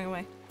 clouds are going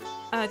away.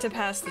 To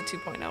pass the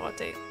 2.0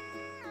 update.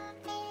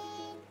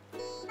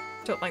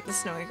 Don't like the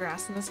snowy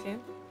grass in this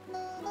game.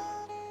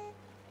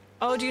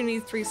 Oh, do you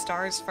need 3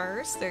 stars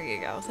first? There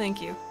you go.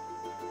 Thank you.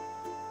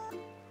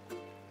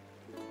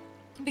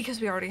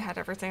 Because we already had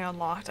everything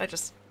unlocked,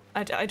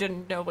 I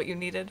didn't know what you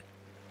needed.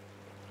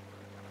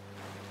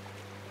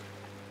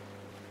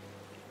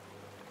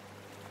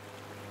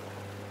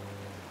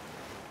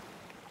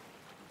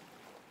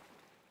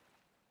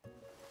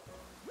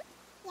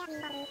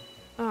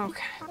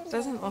 Okay,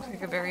 doesn't look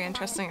like a very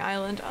interesting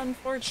island,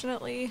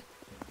 unfortunately.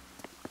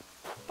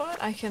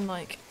 But I can,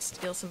 like,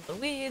 steal some of the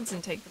weeds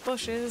and take the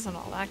bushes and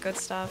all that good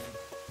stuff.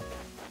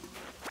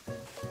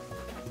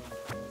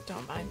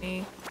 Don't mind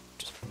me.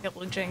 Just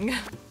pillaging.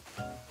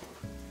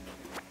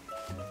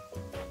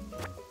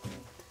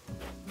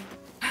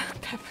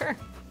 Pepper.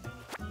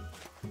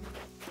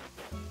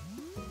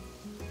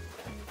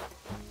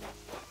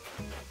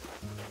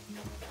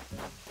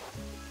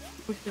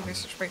 Weekly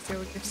research breakthrough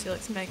would give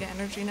Celix mega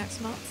energy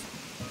next month.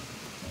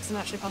 It's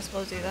not actually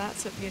possible to do that,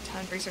 so if you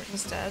attend research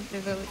instead, they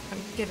really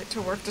couldn't get it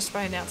to work just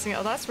by announcing it.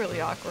 Oh, that's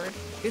really awkward.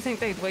 Do you think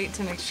they'd wait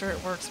to make sure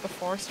it works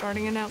before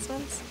starting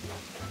announcements?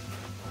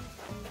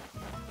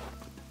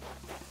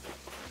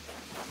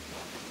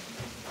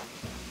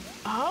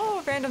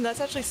 Oh, random, that's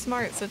actually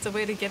smart, so it's a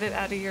way to get it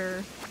out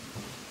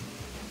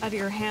of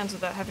your hands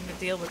without having to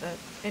deal with it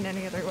in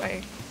any other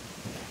way.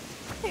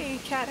 Hey,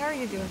 Kat, how are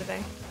you doing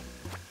today?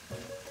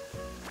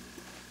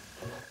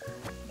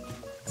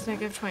 It's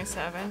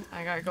 -27.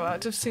 I gotta go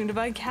out soon to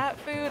buy cat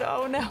food.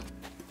 Oh no.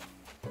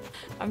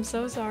 I'm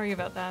so sorry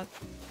about that.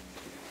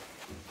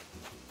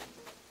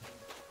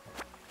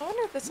 I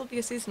wonder if this will be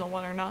a seasonal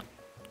one or not.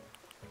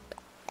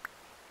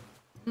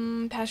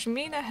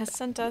 Pashmina has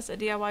sent us a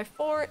DIY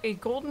for a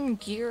golden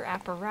gear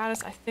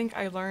apparatus. I think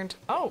I learned.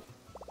 Oh!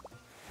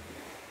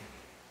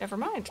 Never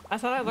mind. I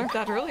thought I learned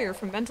that earlier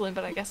from Mentally,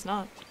 but I guess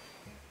not.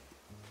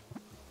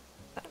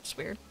 That's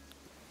weird.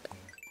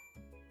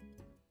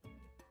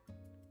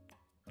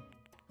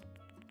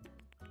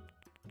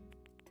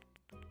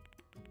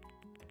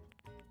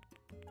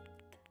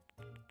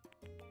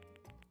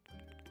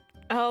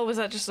 Oh, was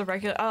that just a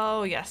regular?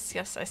 Oh, yes,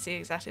 yes, I see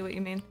exactly what you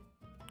mean.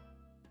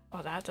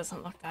 Oh, that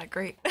doesn't look that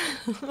great.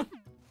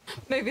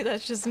 Maybe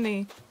that's just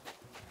me.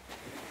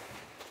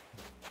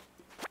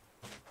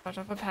 Dropped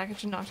off a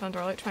package and knocked on the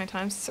door like 20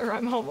 times. Sir,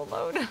 I'm home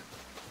alone.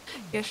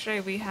 Yesterday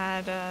we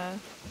had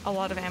a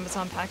lot of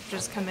Amazon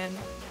packages come in,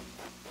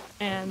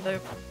 and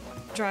the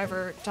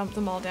driver dumped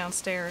them all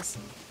downstairs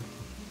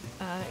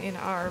in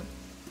our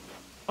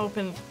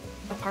open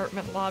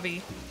apartment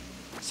lobby.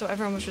 So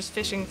everyone was just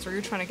fishing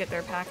through trying to get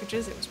their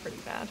packages. It was pretty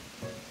bad.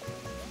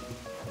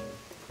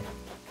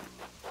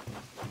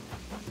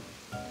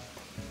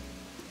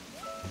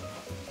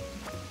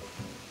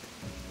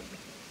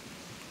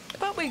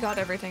 But we got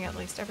everything, at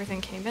least. Everything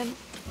came in.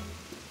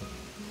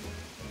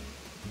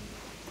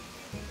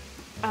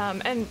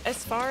 And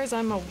as far as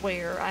I'm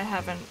aware,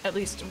 at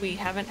least we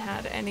haven't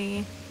had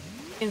any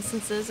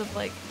instances of,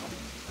 like,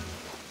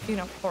 you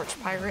know, porch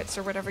pirates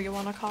or whatever you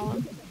want to call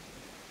them.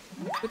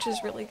 Which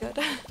is really good.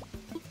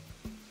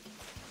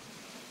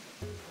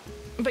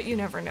 But you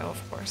never know,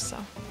 of course, so.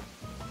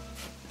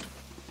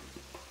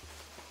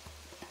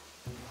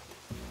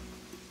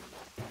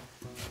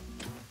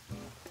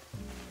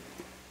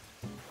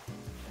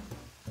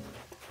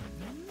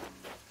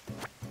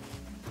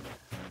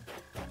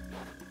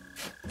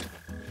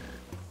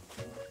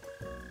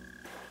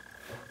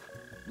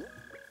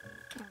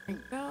 There we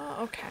go,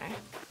 okay.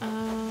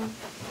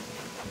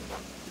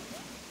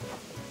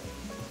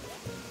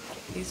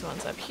 Get these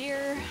ones up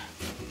here.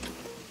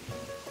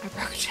 I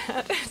broke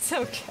chat, it's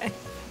okay.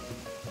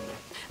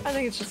 I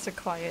think it's just a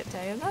quiet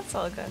day, and that's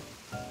all good.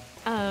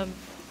 I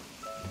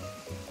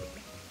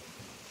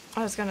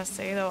was gonna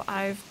say, though,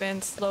 I've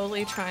been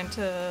slowly trying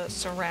to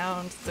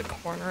surround the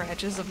corner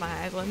edges of my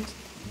island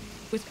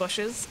with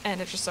bushes,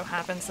 and it just so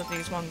happens that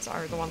these ones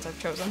are the ones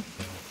I've chosen.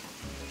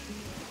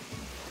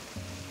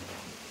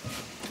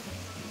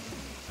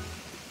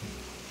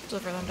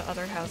 Deliver them to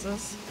other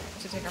houses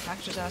to take our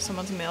packages out of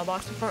someone's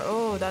mailbox before.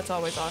 Oh, that's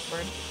always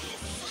awkward.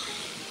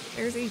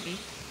 There's Evie.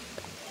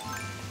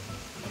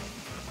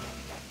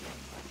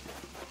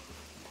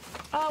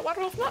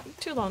 Waterwolf, not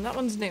too long. That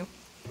one's new.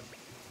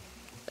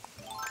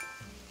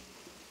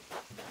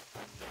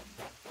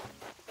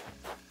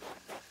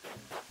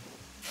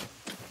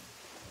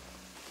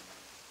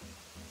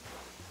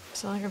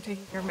 It's not like I'm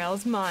taking your mail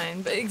as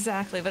mine, but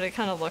exactly, but it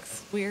kind of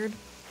looks weird.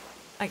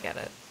 I get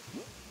it.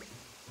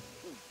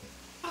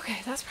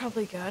 Okay, that's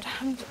probably good.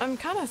 I'm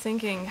kind of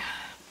thinking...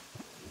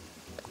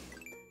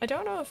 I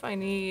don't know if I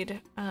need,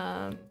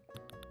 Oh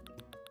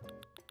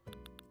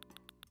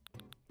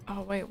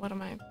wait, what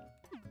am I...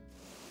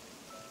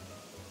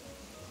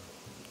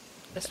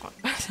 This one.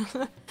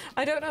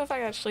 I don't know if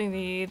I actually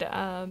need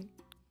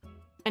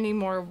any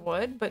more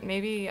wood, but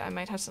maybe I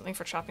might have something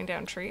for chopping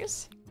down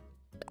trees.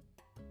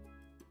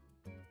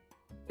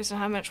 Based on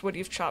how much wood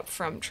you've chopped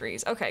from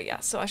trees. Okay, yeah,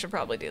 so I should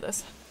probably do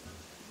this.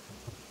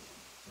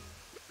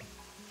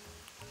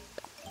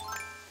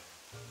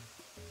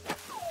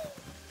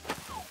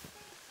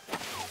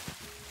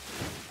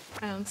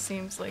 Background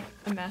seems like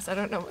a mess. I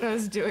don't know what I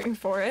was doing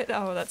for it.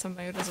 Oh, that's a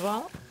mood as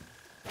well.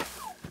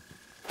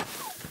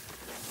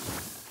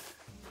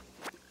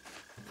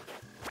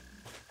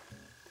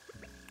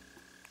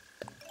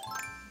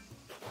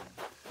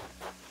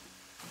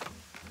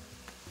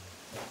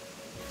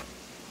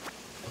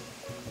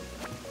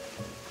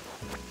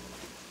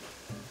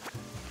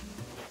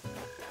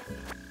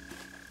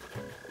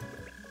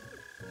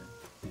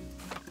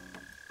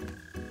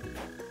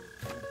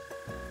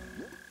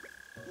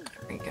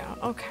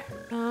 Okay,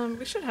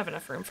 we should have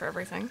enough room for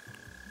everything.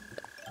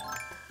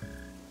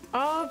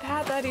 Oh,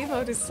 Pat, that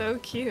emote is so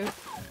cute.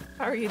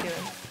 How are you doing?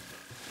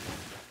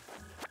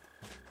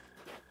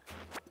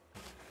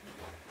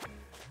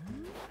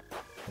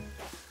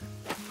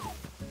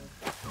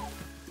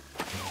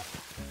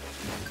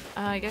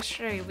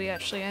 Yesterday we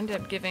actually ended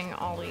up giving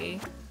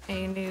Ollie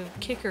a new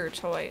kicker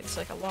toy. It's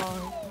like a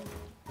long,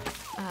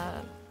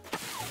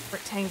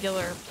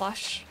 rectangular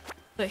plush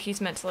that he's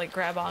meant to like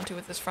grab onto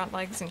with his front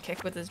legs and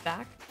kick with his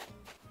back.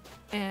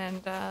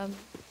 And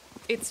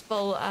it's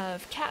full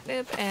of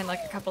catnip and like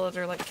a couple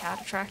other like cat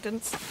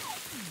attractants,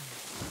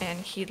 and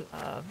he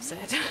loves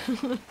it.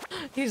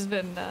 He's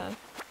been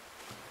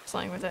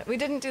playing with it. We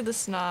didn't do the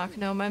snock.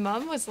 No, my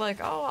mom was like,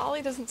 oh,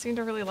 Ollie doesn't seem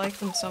to really like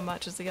them so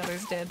much as the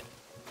others did.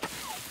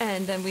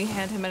 And then we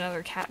hand him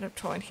another catnip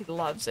toy and he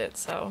loves it,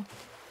 so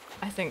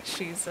I think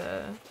she's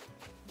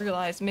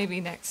realized maybe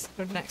next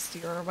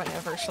year or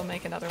whenever she'll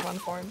make another one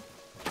for him.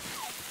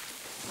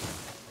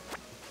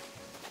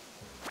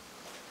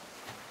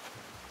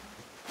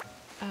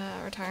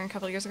 Retiring a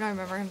couple years ago, I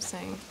remember him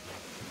saying,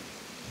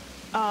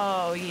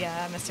 oh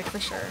yeah, Mystic for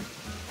sure.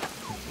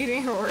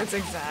 Eating her words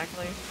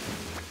exactly.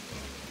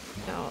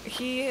 No,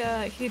 he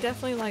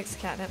definitely likes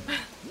catnip.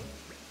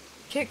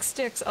 Kick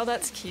sticks, oh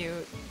that's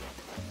cute.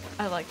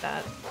 I like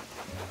that.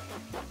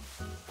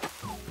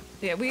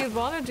 Yeah, we had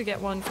wanted to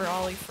get one for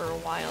Ollie for a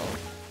while.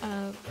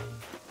 And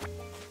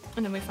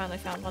then we finally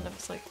found one that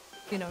was like,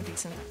 you know,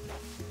 decent.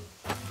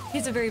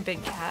 He's a very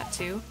big cat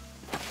too.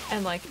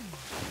 And like,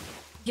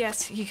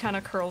 yes, he kind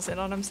of curls in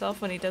on himself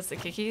when he does the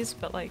kickies,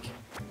 but like,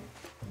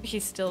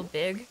 he's still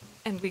big,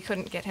 and we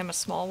couldn't get him a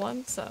small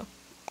one, so.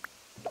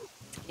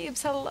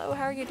 Gibbs, hello,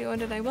 how are you doing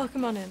today?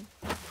 Welcome on in.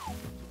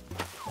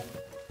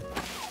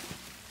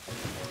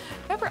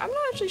 Pepper, I'm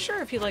not actually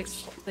sure if he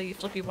likes the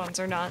flippy ones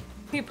or not.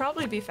 He'd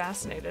probably be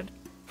fascinated.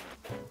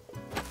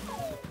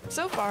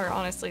 So far,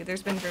 honestly,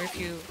 there's been very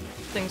few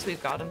things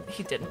we've got him that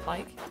he didn't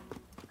like.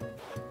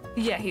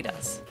 Yeah, he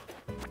does.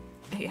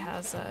 He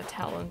has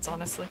talons,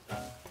 honestly.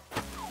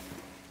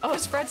 Oh,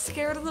 is Fred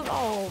scared of them?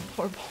 Oh,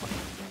 poor boy.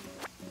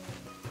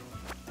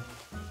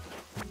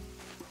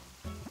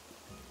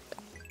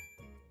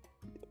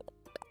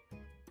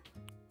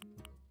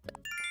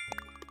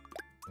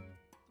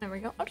 There we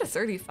go. Up to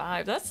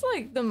 35. That's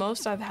like the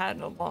most I've had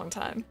in a long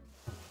time.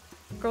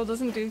 Girl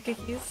doesn't do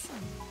cookies.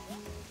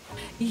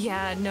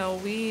 Yeah, no,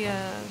 we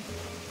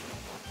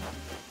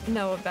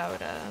know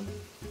about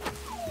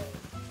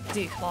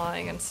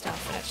declawing and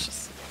stuff, and it's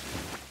just,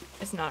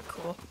 it's not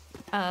cool.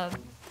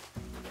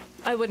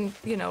 I wouldn't,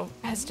 you know,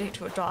 hesitate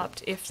to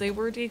adopt if they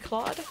were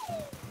declawed,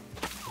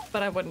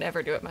 but I wouldn't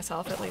ever do it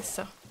myself, at least,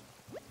 so.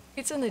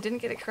 Pizza, and they didn't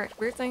get it correct.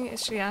 Weird thing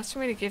is she asked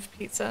me to give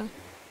pizza.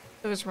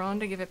 It was wrong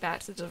to give it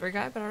back to the delivery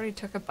guy, but I already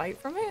took a bite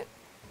from it,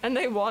 and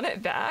they want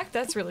it back?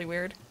 That's really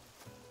weird.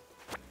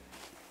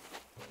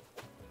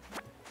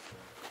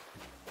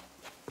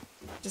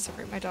 Just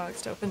separate my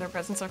dogs to open their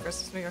presents on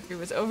Christmas. New York, he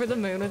was over the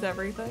moon with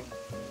everything.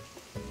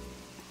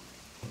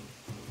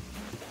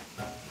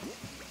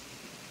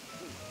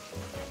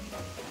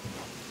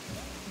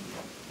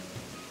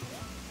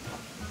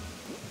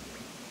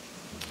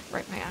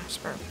 Right, my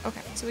Ashburn.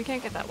 Okay, so we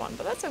can't get that one,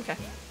 but that's okay.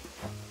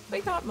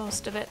 We got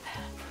most of it.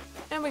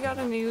 And we got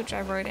a new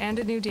gyroid and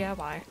a new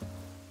DIY.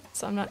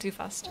 So I'm not too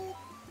fussed.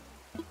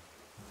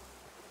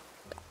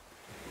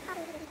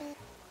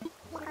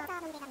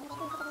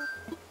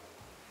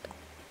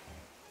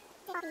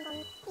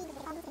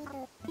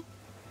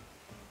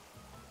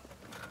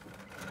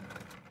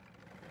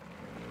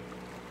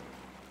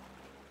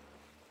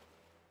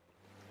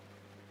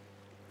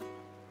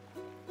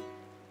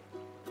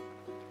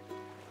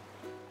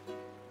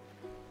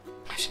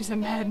 She's a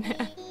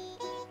madman.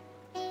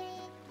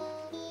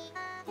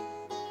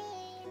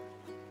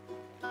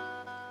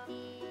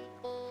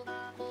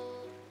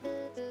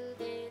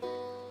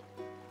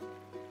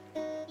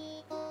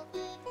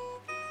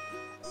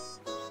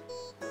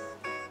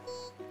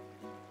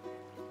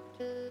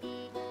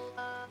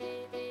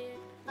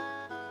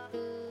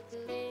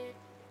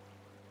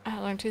 I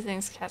learned two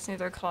things. Cats need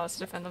their claws to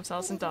defend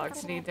themselves and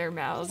dogs need their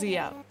mouths.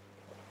 Yeah.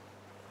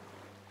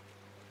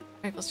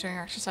 Maple's doing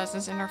her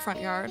exercises in our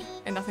front yard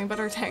and nothing but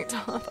her tank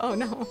top. Oh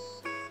no.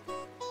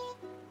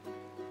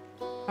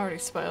 Already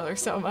spoiled her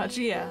so much,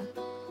 yeah.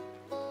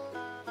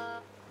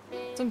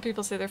 Some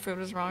people say their food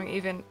was wrong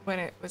even when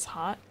it was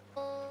hot.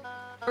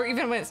 Or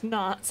even when it's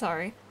not,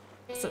 sorry.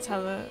 So that's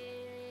how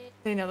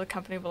they know the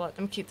company will let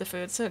them keep the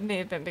food, so it may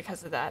have been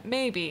because of that.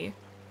 Maybe.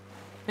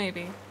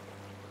 Maybe.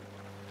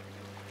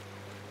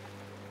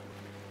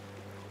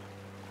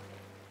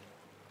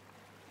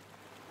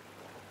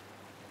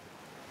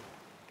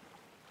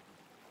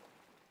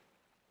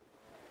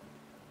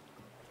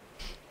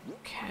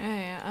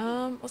 Okay,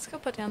 let's go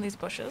put down these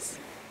bushes.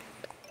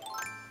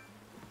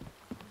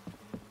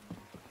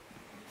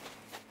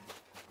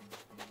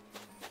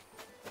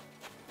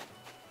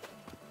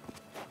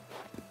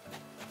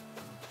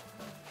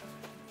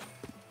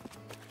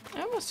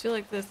 I almost feel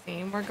like the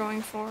theme we're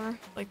going for,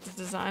 like the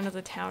design of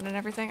the town and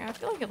everything, I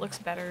feel like it looks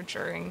better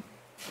during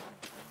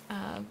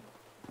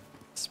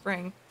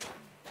spring.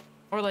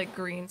 Or like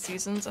green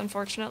seasons,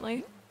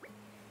 unfortunately.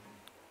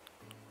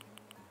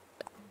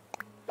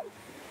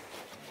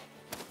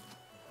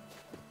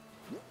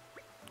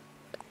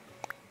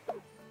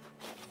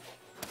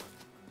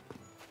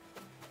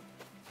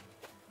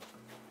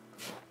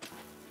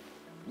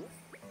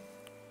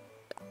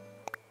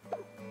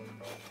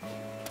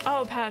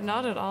 Oh, Pat,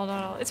 not at all, not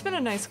at all. It's been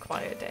a nice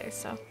quiet day,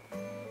 so.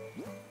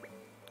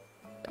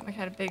 We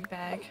had a big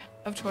bag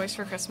of toys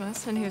for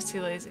Christmas, and he was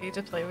too lazy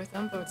to play with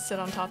them, but would sit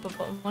on top of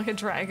them like a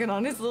dragon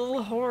on his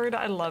little hoard.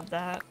 I love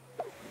that.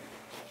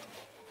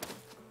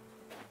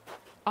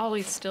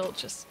 Ollie's still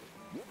just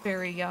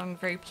very young,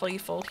 very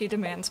playful. He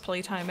demands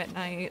playtime at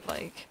night,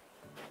 like...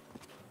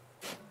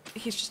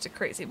 He's just a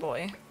crazy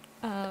boy.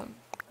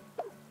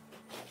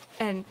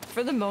 And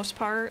for the most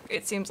part,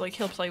 it seems like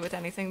he'll play with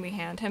anything we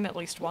hand him at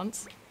least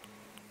once.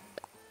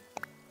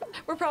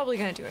 We're probably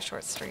gonna do a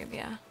short stream,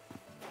 yeah.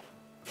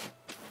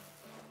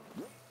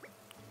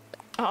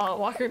 Oh,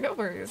 Walker, no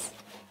worries.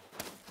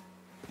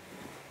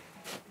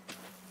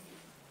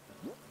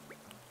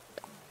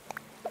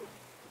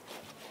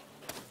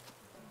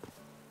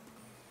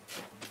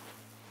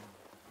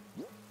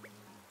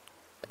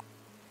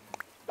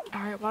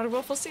 Alright,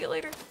 Waterwolf, we'll see you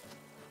later.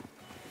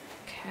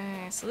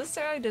 Okay, so this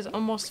side is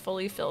almost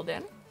fully filled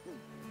in.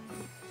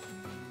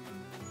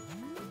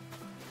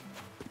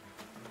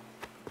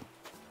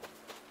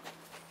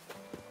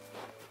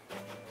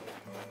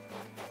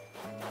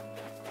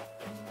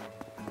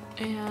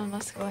 And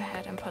let's go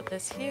ahead and put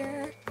this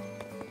here.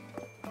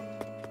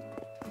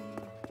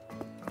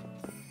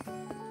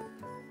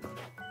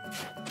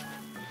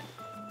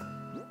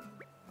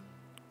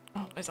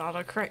 Oh, is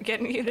autocorrect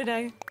getting you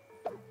today?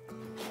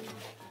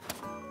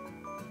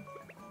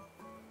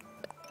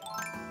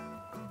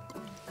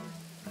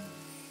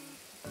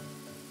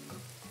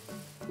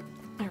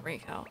 There we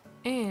go.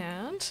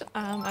 And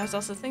I was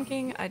also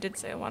thinking, I did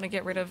say I want to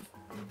get rid of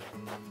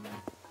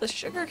the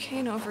sugar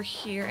cane over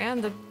here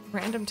and the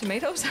random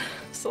tomatoes,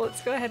 so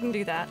let's go ahead and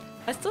do that.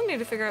 I still need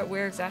to figure out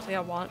where exactly I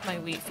want my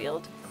wheat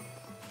field.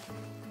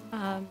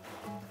 I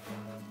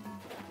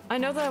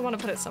know that I want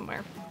to put it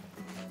somewhere.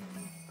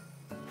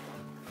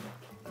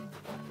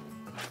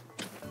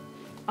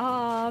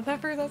 Aw,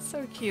 Pepper, that's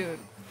so cute.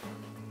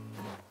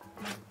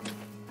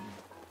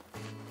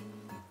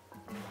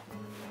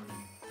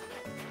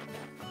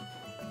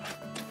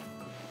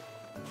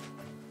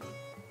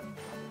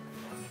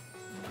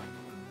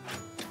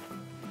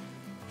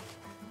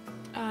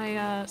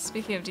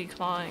 Speaking of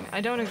declawing,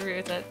 I don't agree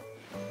with it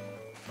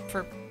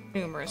for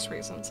numerous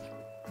reasons.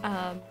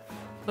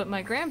 But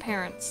my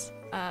grandparents,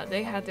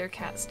 they had their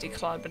cats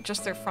declawed, but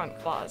just their front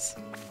claws,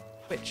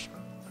 which,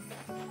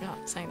 I'm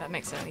not saying that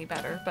makes it any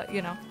better, but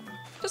you know,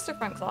 just their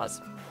front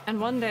claws.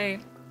 And one day,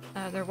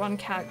 their one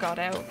cat got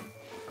out,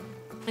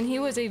 and he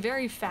was a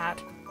very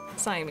fat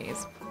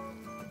Siamese.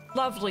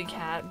 Lovely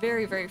cat,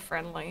 very, very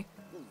friendly,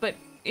 but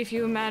if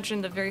you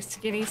imagine the very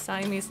skinny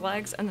Siamese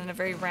legs and then a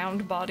very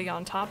round body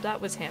on top,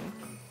 that was him.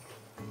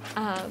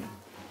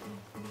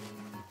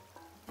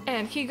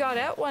 And he got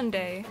out one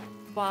day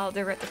while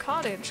they were at the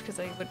cottage, because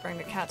they would bring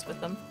the cats with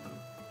them.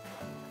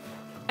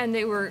 And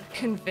they were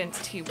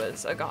convinced he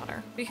was a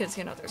goner, because,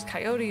 you know, there's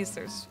coyotes,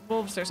 there's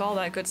wolves, there's all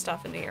that good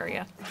stuff in the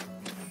area.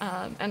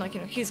 And like,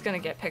 you know, he's gonna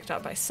get picked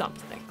up by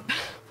something.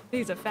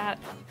 He's a fat,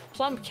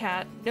 plump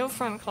cat, no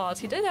front claws.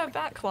 He did have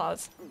back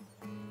claws.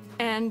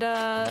 And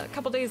a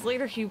couple days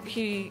later,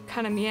 he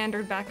kind of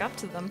meandered back up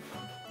to them,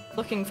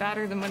 looking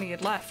fatter than when he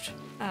had left.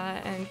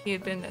 And he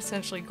had been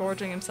essentially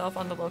gorging himself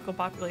on the local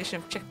population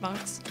of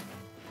chipmunks.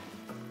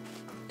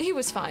 He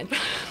was fine.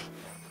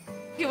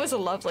 He was a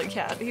lovely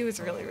cat. He was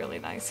really, really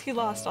nice. He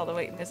lost all the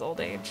weight in his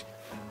old age.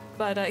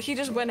 But he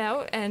just went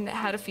out and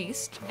had a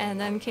feast and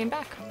then came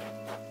back.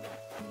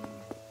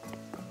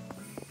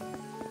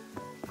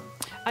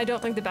 I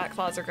don't think the back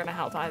claws are gonna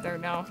help either,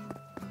 no.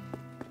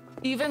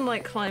 Even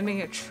like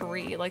climbing a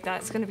tree, like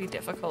that's gonna be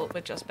difficult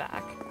with just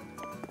back.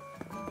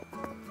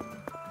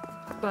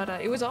 But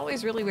it was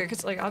always really weird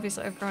because, like,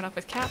 obviously I've grown up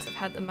with cats. I've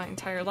had them my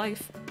entire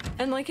life.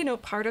 And, like, you know,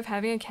 part of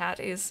having a cat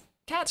is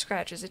cat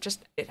scratches.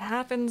 It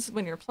happens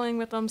when you're playing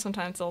with them.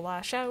 Sometimes they'll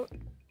lash out.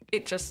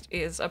 It just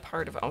is a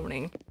part of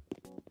owning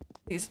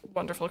these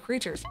wonderful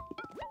creatures.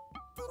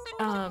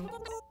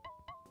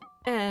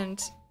 And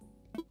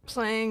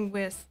playing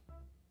with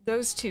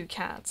those two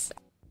cats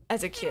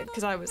as a kid,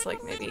 because I was,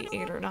 like, maybe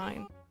 8 or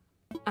 9,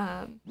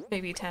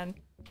 maybe 10.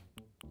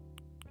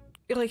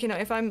 Like, you know,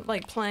 if I'm,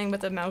 like, playing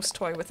with a mouse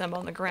toy with them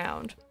on the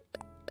ground,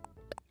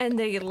 and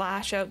they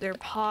lash out their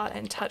paw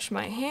and touch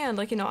my hand,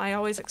 like, you know, I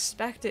always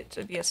expect it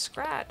to be a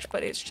scratch,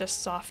 but it's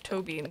just soft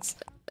toe beans,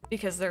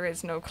 because there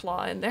is no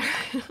claw in there.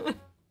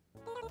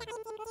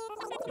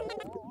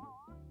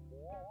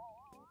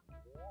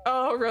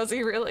 Oh,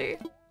 Rosie, really?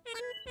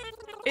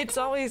 It's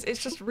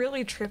just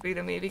really trippy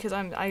to me because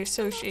I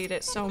associate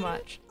it so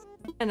much.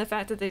 And the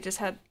fact that they just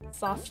had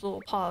soft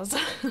little paws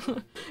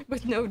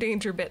with no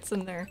danger bits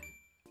in there.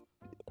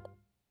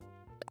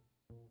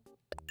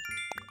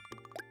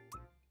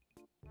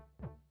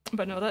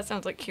 But no, that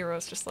sounds like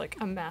Kiro's just like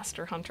a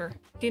master hunter.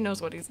 He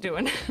knows what he's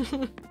doing.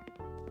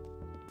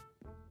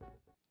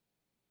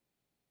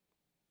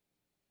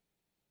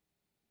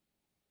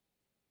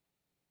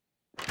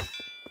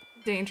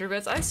 Danger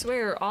bits. I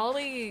swear,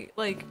 Ollie,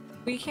 like,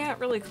 we can't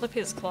really clip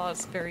his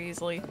claws very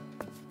easily.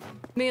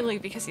 Mainly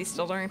because he's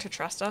still learning to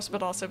trust us,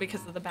 but also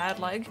because of the bad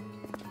leg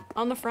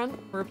on the front.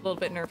 We're a little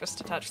bit nervous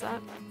to touch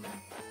that.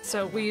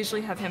 So we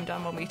usually have him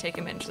done when we take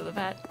him into the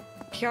vet.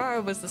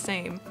 Kiara was the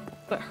same,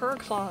 but her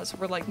claws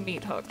were like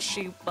meat hooked.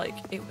 She, like,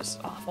 it was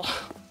awful.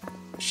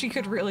 She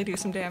could really do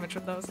some damage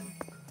with those.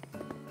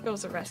 It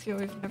was a rescue.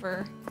 We've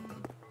never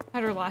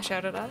had her lash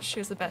out at us.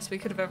 She was the best we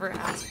could have ever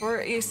asked for.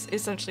 He's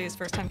essentially his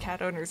first time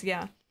cat owners,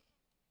 yeah.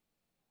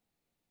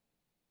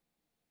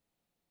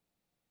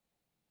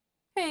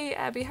 Hey,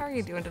 Abby, how are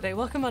you doing today?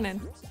 Welcome on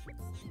in.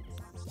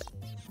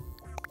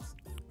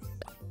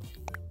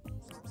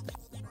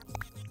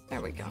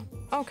 There we go.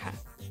 Okay.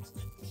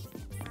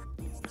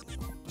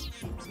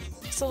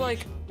 So,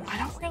 like, I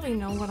don't really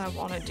know what I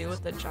want to do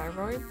with the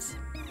gyroids.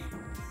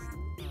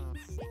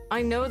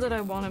 I know that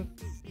I want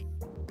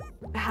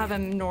to have a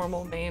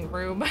normal main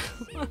room.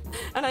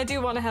 And I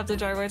do want to have the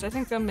gyroids. I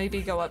think they'll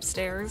maybe go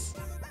upstairs.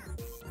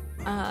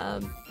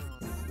 And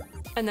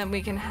then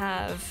we can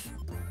have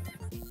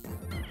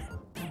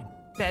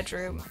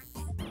bedroom,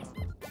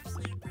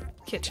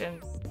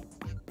 kitchen,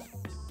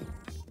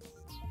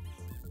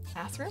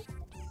 bathroom?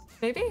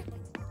 Maybe?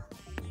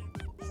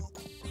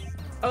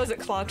 Oh, is it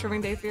claw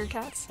trimming day for your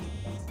cats?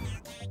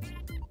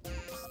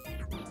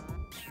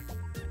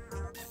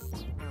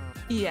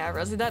 Yeah,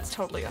 Rosie, that's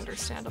totally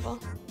understandable.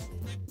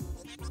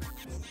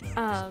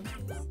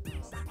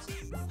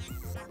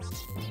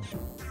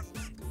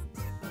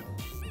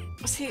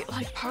 See,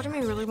 like, part of me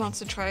really wants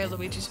to try a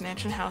Luigi's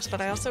Mansion house,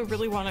 but I also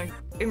really want to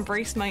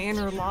embrace my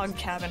inner log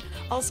cabin.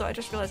 Also, I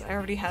just realized I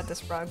already had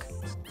this rug.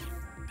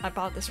 I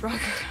bought this rug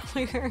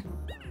earlier.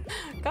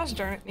 Gosh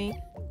darn it, me.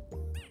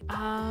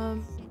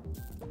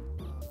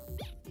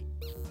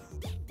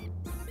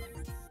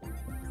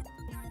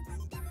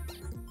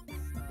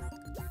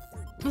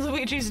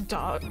 Luigi's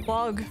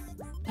log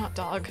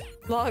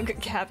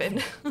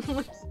cabin.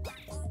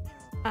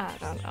 I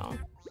don't know.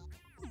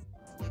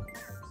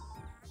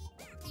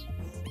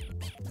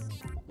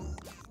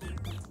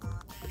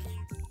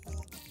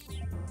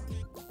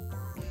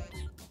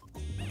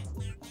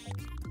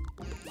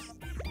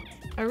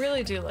 I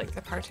really do like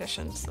the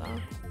partitions, though.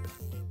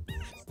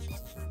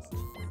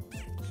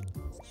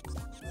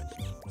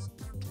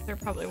 They're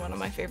probably one of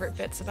my favorite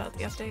bits about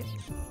the update.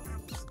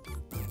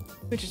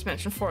 We just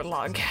mentioned Fort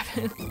Log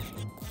Cabin.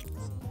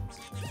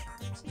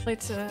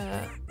 Like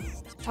to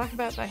talk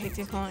about I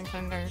hate calling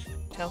their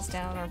tails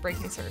down or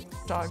breaking certain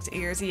dogs'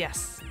 ears.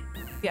 Yes.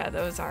 Yeah,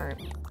 those aren't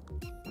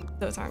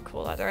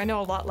cool either. I know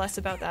a lot less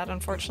about that,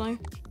 unfortunately.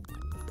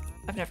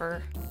 I've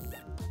never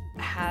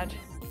had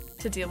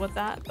to deal with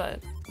that,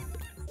 but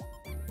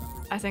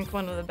I think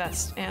one of the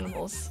best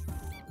animals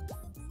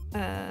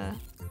I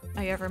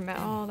ever met.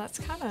 Oh, that's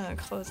kind of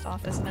closed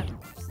off, isn't it?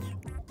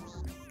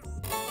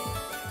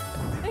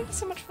 Thank you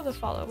so much for the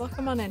follow.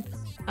 Welcome on in.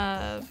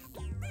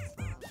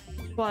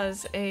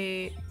 Was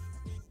a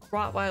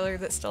Rottweiler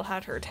that still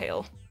had her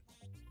tail.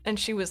 And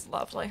she was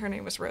lovely. Her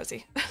name was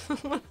Rosie.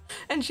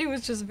 And she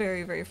was just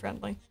very, very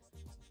friendly.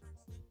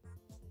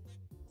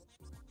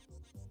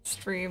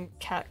 Stream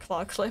cat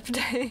claw clip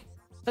day.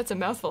 That's a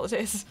mouthful of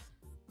days.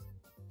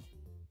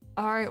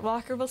 Alright,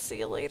 Walker, we'll see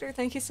you later.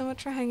 Thank you so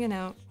much for hanging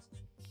out.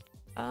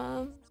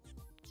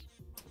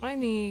 I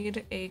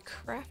need a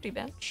crafty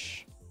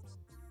bench.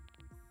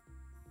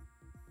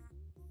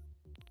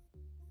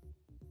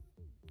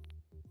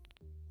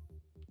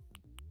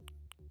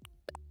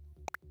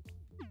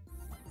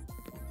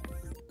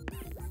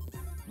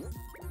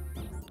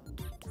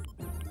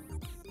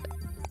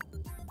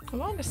 I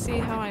wanted to see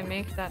how I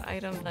make that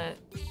item that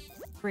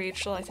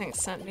Rachel, I think,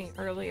 sent me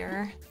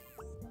earlier.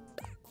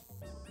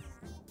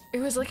 It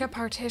was like a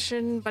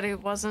partition, but it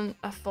wasn't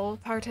a full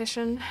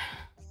partition.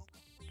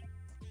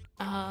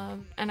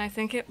 And I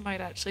think it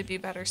might actually be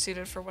better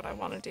suited for what I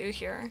want to do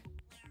here.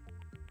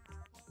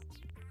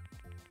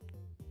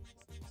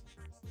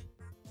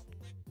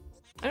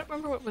 I don't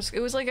remember what it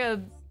was like a,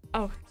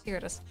 oh, here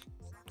it is.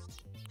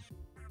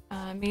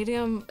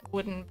 Medium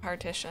wooden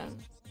partition.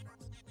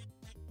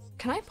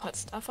 Can I put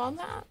stuff on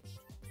that?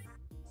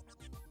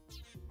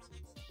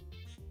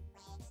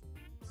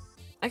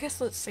 I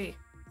guess let's see.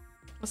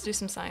 Let's do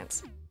some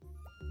science.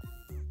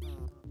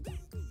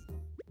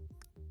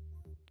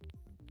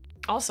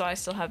 Also, I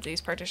still have these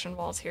partition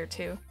walls here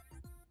too.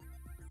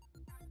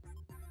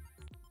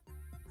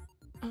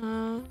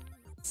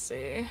 Let's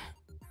see.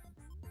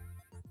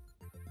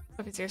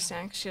 Puppy's ear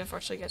stand because she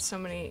unfortunately gets so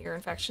many ear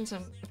infections,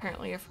 and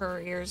apparently if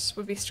her ears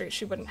would be straight,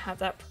 she wouldn't have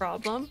that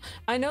problem.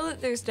 I know that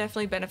there's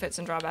definitely benefits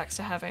and drawbacks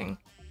to having,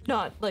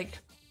 not like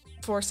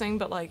forcing,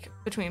 but like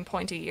between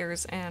pointy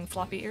ears and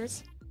floppy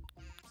ears.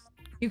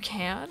 You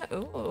can?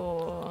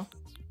 Ooh.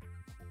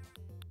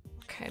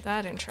 Okay,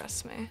 that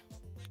interests me.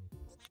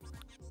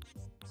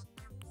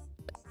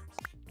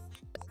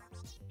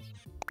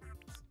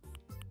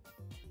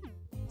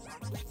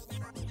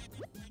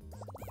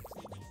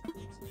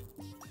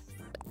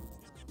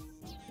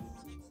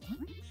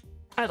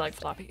 I like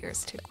floppy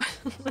ears too.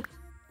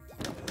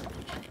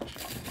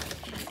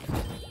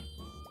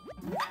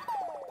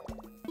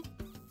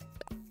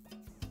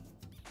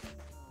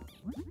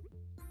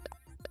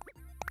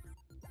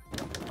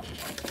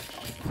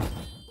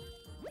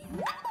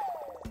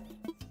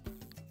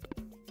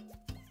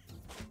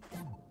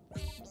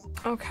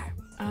 Okay.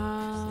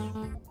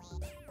 Oh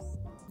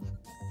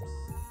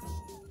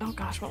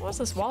gosh, what was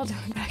this wall doing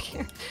back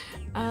here?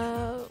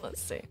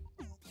 Let's see.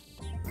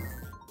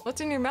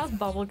 What's in your mouth,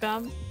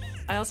 bubblegum?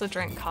 I also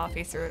drank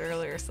coffee through it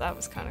earlier, so that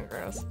was kind of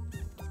gross.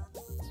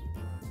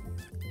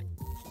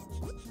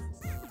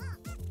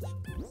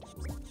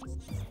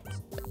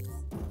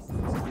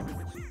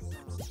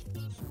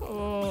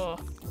 Oh.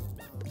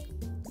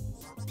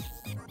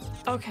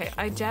 Okay,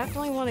 I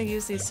definitely want to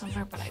use these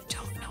somewhere, but I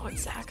don't know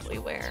exactly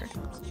where.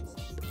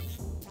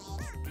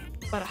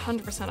 But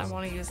 100% I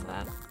want to use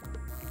that.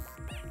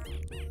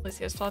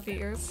 Lucy has floppy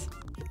ears.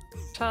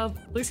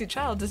 Lucy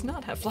Child does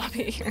not have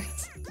floppy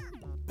ears.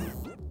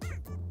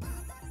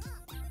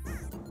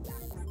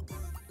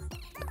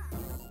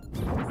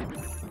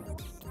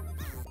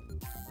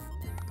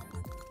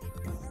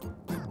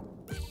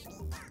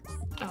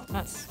 Oh,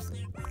 that's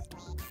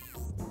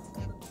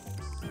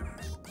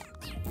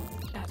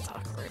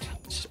awkward.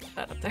 Just put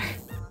that up there.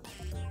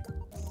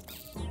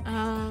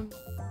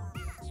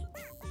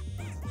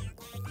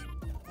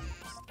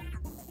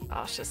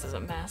 Gosh, this is a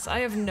mess. I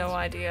have no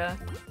idea.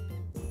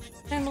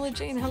 Emily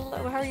Jane,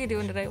 hello. How are you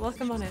doing today?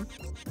 Welcome on in.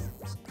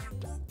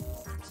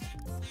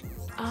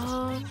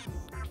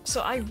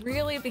 So I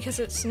really, because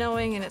it's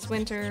snowing and it's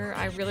winter,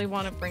 I really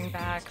want to bring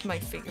back my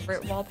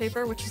favorite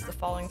wallpaper, which is the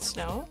falling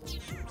snow.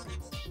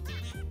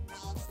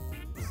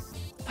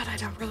 But I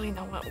don't really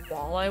know what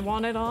wall I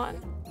want it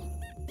on.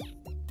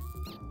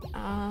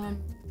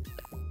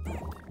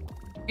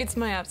 It's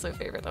my absolute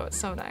favorite though, it's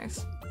so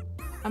nice.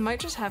 I might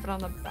just have it on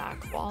the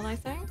back wall, I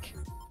think.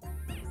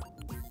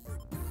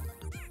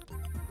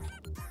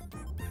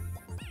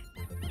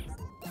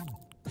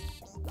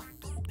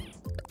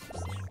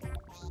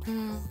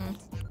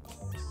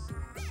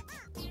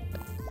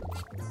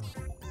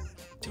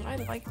 Do I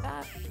like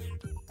that?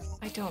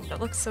 I don't. That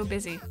looks so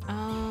busy.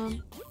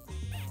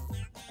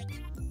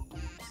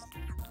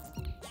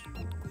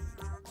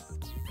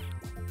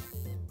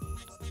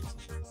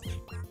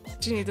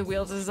 Do you need the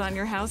wheel to design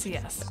your house?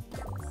 Yes.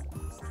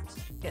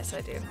 Yes,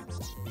 I do.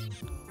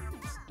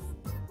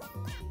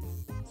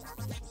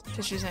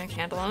 Tissues and a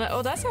candle on it.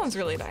 Oh, that sounds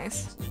really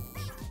nice.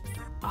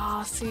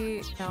 Ah,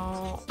 see,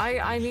 no.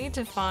 I need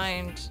to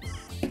find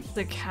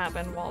the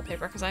cabin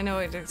wallpaper because I know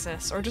it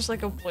exists, or just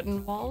like a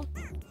wooden wall.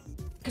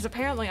 Because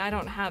apparently I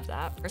don't have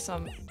that for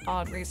some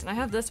odd reason. I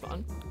have this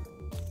one.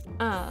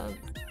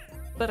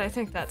 But I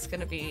think that's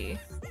gonna be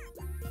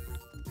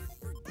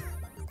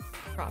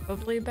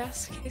probably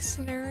best case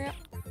scenario.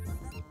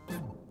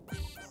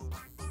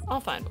 I'll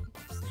find one.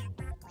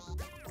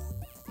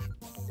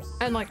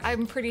 And like,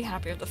 I'm pretty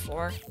happy with the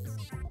floor.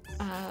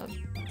 I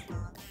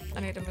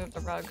need to move the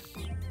rug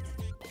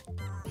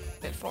a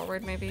bit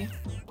forward, maybe.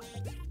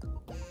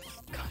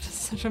 God, it's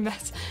such a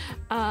mess.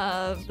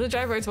 The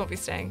driveway won't be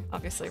staying,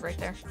 obviously, right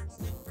there.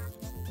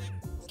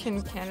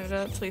 Can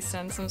Canada please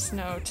send some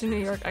snow to New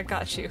York? I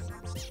got you.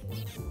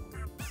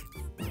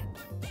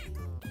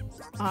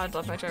 Oh, I'd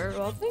love my driveway.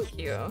 Well, thank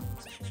you.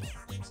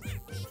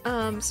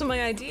 So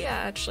my idea,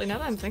 actually, now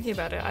that I'm thinking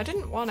about it, I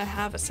didn't want to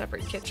have a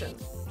separate kitchen.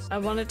 I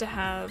wanted to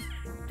have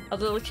a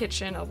little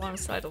kitchen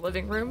alongside a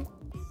living room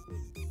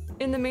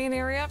in the main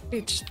area,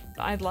 which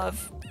I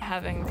love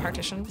having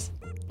partitions.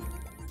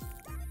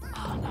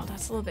 Oh no,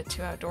 that's a little bit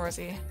too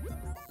outdoorsy.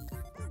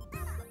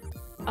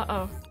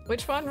 Uh-oh.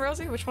 Which one,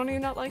 Rosie? Which one are you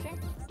not liking?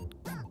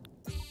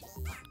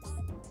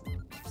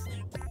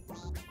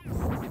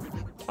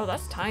 Oh,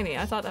 that's tiny.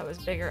 I thought that was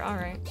bigger.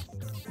 Alright.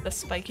 The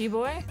spiky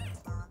boy?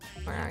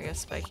 Where are you,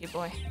 spiky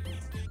boy?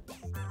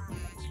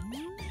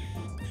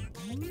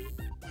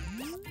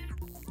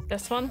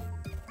 This one?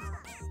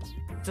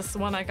 This the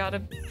one I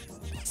gotta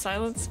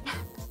silence?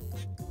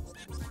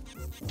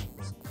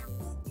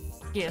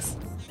 Yes.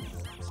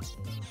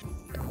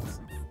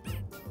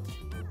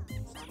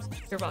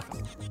 You're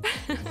welcome.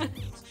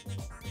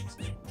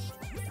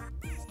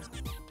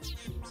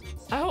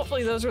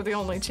 Hopefully those were the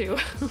only two.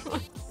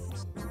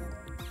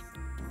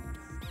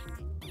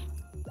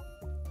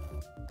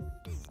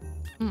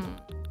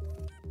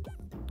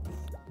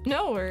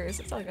 No worries,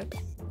 it's all good.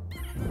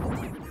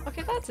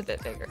 Okay, that's a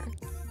bit bigger.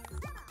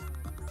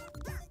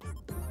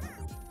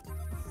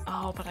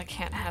 Oh, but I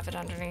can't have it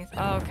underneath.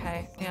 Oh,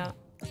 okay, yeah.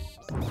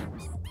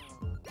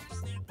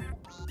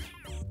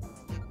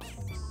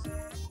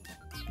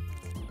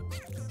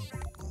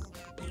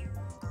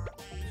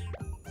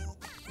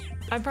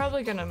 I'm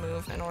probably gonna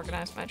move and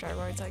organize my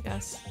gyroids, I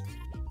guess.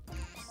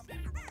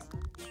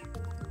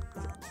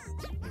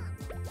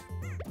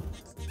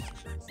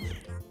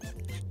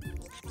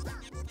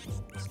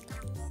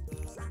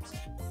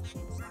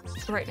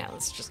 Right now,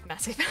 it's just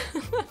messy.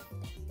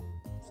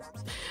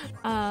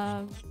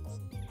 How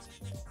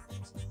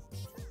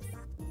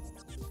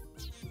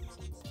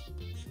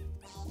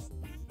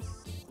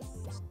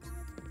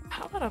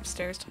about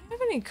upstairs? Do I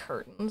have any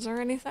curtains or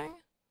anything?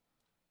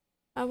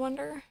 I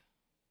wonder.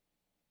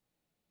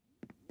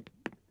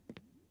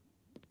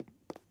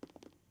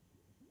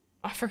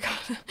 I forgot.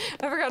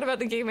 I forgot about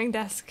the gaming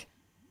desk.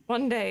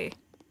 One day.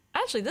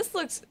 Actually, this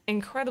looks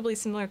incredibly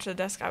similar to the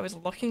desk I was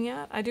looking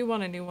at. I do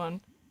want a new one.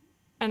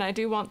 And I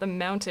do want them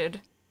mounted.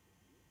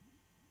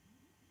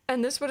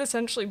 And this would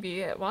essentially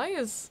be it. Why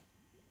is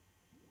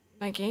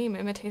my game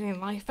imitating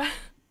life?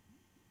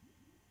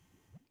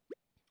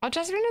 Oh,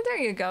 Chesterina, there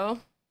you go.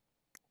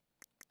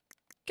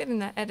 Getting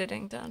that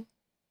editing done.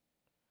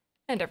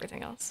 And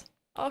everything else.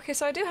 Okay,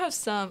 so I do have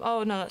some...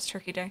 Oh, no, that's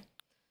Turkey Day.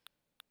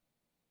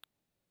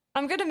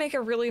 I'm gonna make a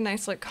really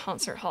nice, like,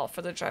 concert hall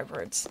for the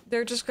gyroids.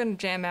 They're just gonna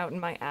jam out in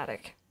my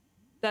attic.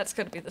 That's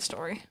gonna be the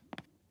story.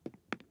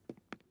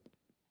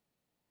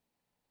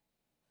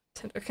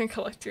 Tinder can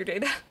collect your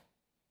data.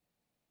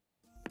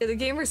 Yeah, the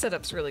gamer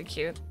setup's really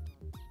cute.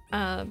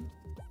 Oh,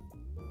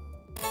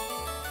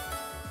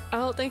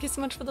 thank you so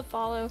much for the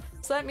follow.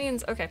 So that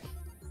means, okay,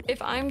 if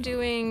I'm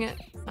doing,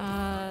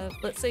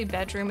 let's say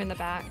bedroom in the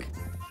back,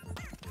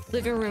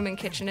 living room and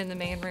kitchen in the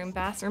main room,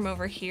 bathroom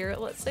over here,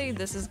 let's say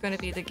this is going to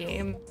be the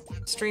game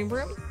stream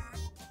room.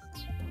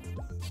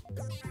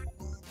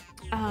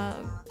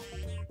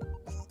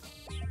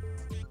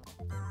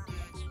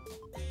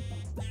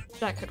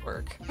 That could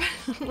work.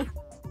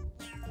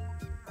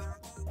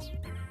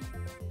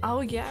 Oh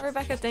yeah,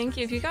 Rebecca, thank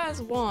you. If you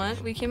guys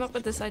want, we came up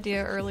with this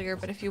idea earlier,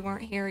 but if you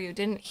weren't here, you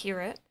didn't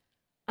hear it.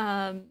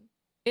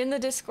 In the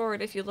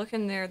Discord, if you look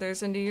in there,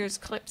 there's a New Year's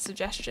clip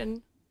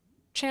suggestion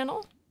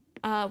channel.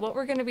 What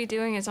we're going to be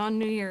doing is on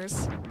New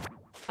Year's,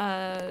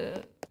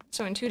 so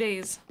in 2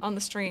 days on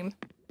the stream,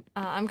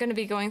 I'm going to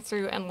be going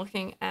through and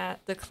looking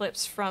at the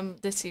clips from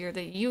this year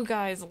that you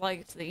guys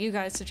liked, that you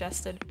guys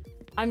suggested.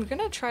 I'm going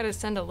to try to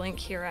send a link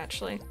here,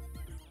 actually.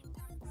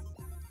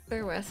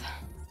 Bear with.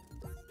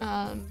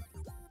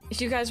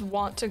 If you guys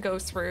want to go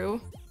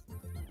through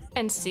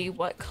and see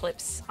what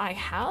clips I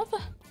have,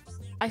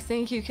 I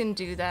think you can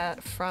do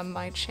that from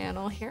my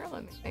channel here.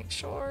 Let me make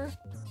sure.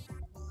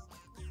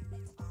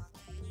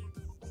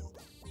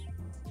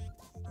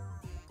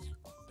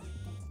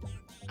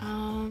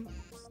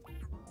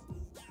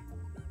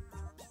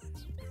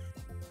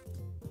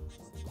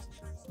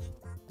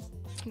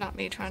 Not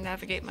me trying to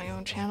navigate my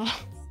own channel.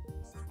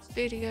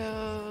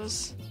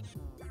 Videos.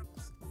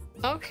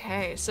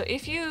 Okay, so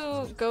if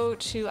you go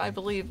to, I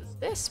believe,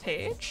 this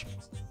page,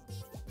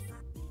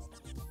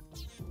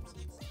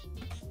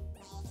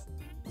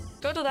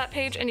 go to that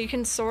page and you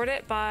can sort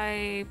it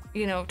by,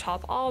 you know,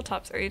 top all,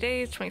 top 30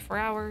 days, 24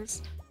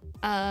 hours.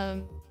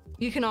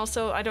 You can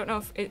also, I don't know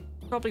if it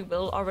probably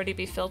will already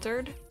be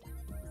filtered,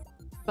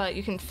 but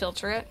you can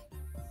filter it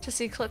to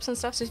see clips and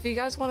stuff. So if you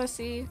guys want to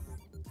see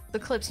the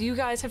clips you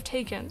guys have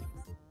taken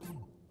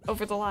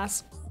over the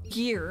last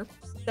year,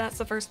 that's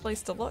the first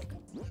place to look.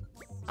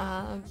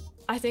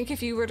 I think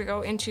if you were to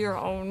go into your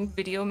own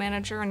video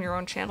manager on your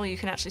own channel, you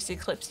can actually see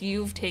clips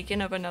you've taken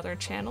of another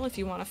channel if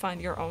you want to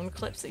find your own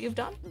clips that you've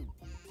done.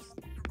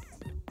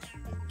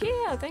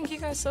 Yeah, thank you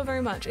guys so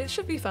very much. It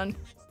should be fun.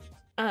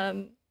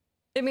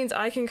 It means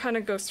I can kind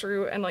of go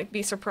through and like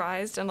be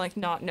surprised and like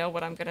not know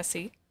what I'm gonna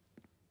see.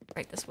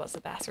 Right, this was the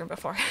bathroom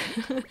before.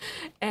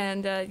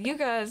 And you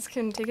guys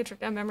can take a trip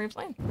down memory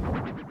lane.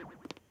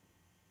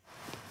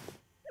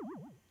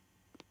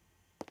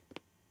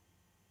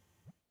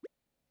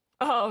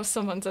 Oh,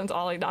 someone sends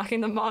Ollie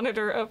knocking the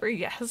monitor over,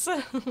 yes.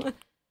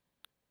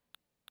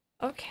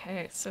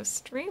 Okay, so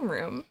stream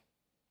room.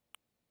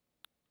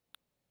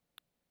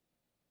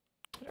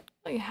 I don't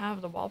really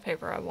have the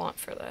wallpaper I want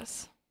for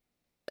this.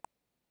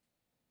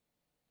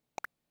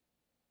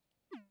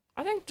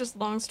 I think just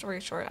long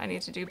story short, I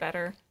need to do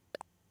better.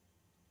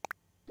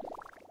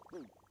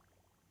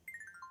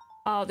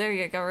 Oh, there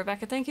you go,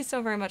 Rebecca. Thank you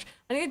so very much.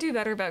 I need to do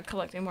better about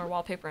collecting more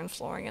wallpaper and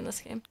flooring in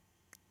this game.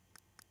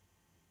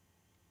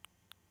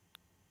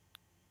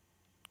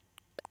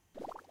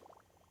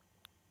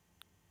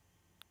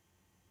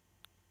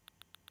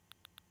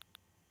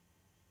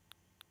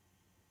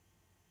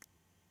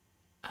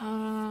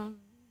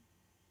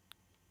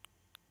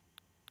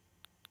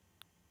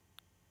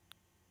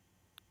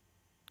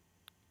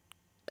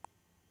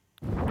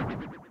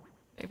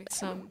 Maybe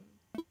some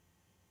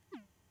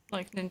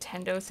like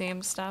Nintendo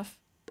themed stuff.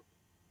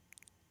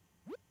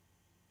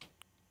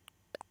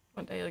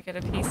 One day you'll get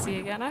a PC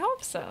again. I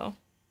hope so.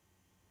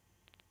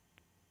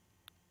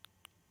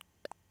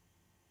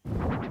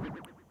 There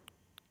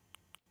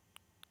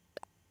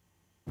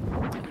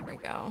we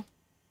go.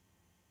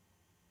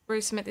 Where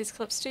you submit these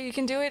clips to, you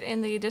can do it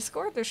in the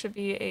Discord. There should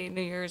be a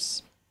New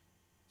Year's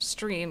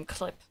stream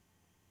clip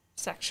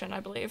section, I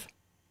believe.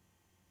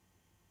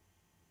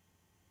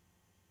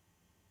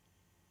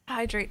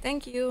 Hydrate,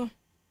 thank you.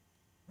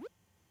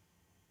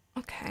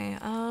 Okay,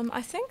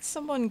 I think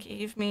someone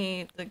gave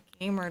me the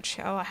gamer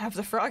chair. Oh, I have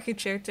the froggy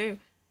chair too.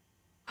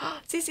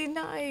 Cece,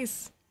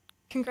 nice!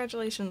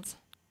 Congratulations.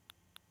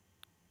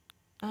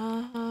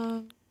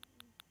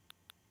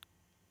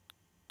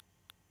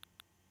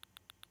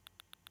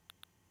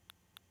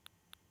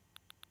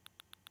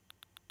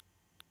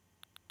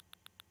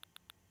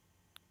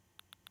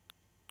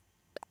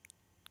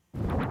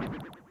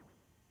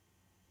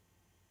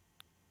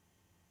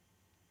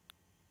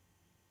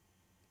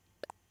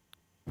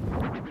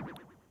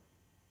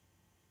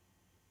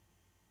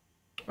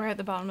 We're at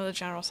the bottom of the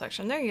general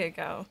section. There you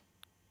go.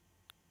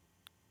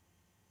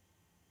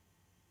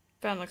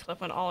 Found the clip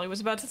when Ollie was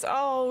about to say,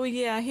 oh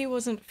yeah, he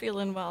wasn't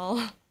feeling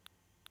well.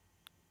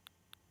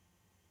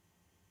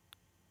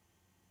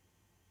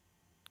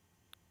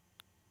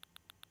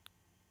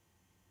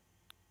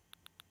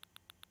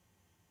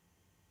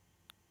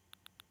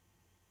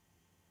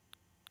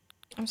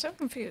 I'm so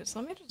confused.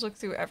 Let me just look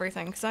through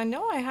everything, because I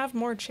know I have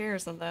more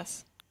chairs than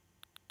this.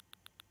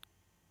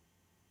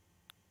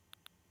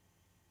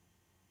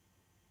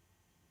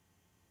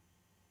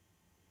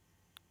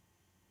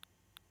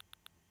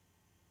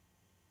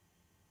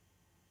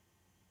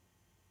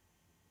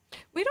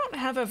 We don't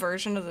have a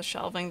version of the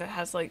shelving that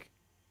has, like,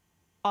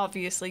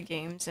 obviously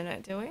games in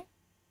it, do we?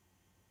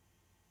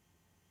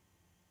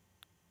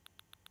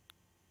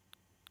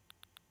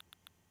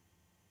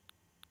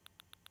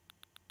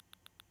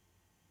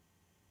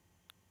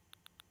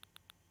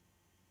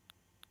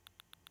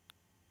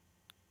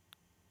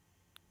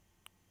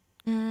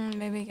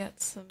 Maybe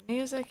get some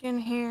music in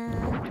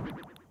here.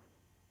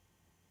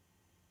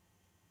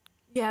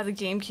 Yeah, the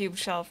GameCube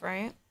shelf,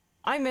 right?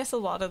 I miss a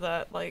lot of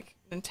that, like,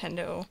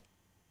 Nintendo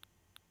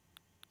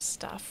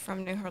stuff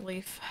from New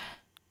Relief.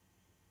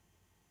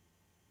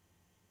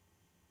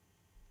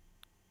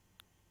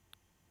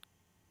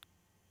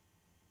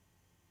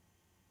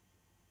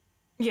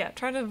 Yeah,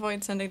 try to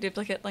avoid sending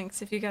duplicate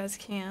links if you guys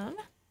can.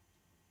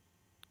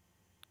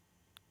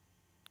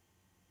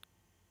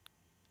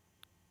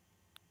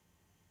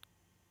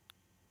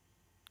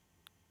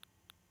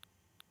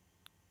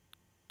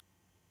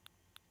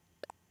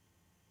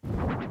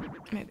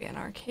 Maybe an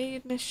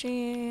arcade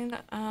machine.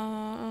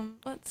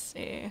 Let's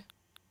see.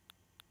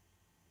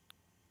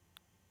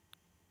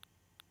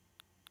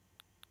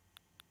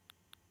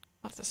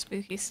 Lots of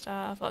spooky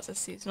stuff, lots of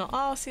seasonal.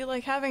 Oh, see,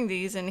 like having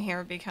these in here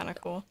would be kind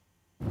of cool.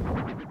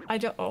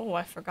 Oh,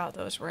 I forgot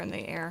those were in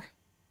the air.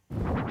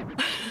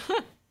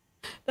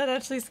 That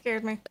actually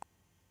scared me.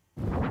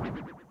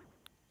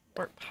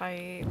 Work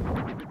pipe.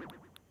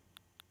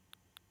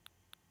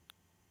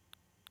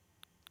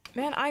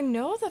 Man, I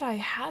know that I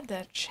had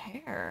that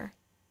chair.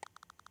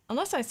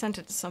 Unless I sent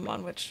it to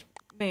someone, which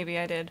maybe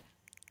I did.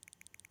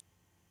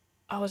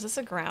 Oh, is this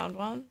a ground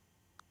one?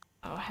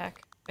 Oh,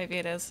 heck. Maybe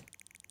it is.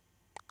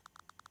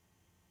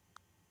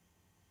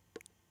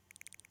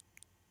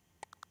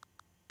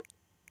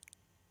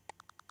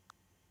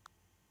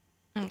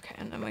 Okay,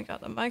 and then we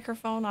got the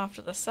microphone off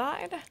to the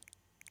side.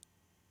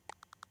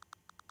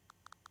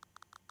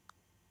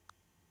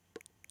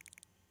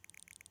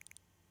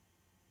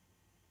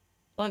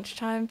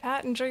 Lunchtime,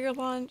 Pat, enjoy your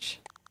lunch.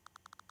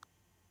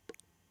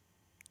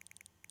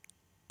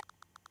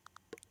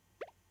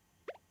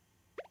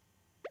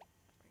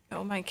 There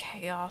we go, my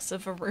chaos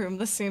of a room,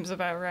 this seems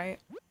about right.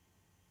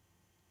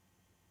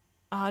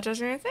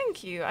 Jasmine,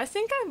 thank you. I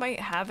think I might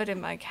have it in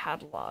my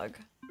catalog.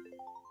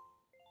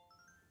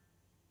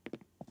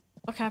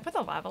 Oh, can I put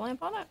the lava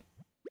lamp on it?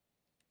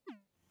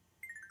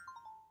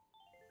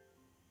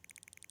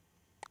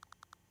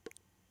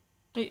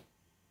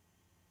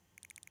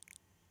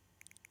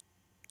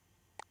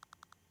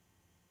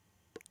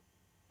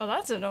 Oh,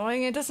 that's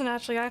annoying. It doesn't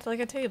actually act like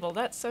a table.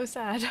 That's so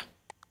sad.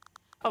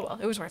 Oh well,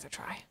 it was worth a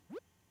try.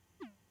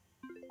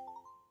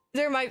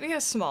 There might be a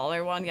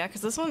smaller one, yeah,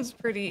 because this one's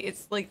pretty,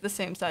 it's like the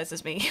same size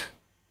as me.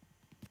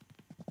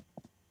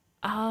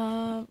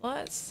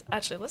 Let's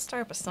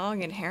start up a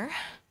song in here.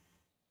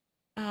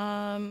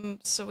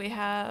 So we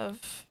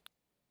have,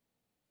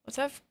 let's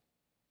have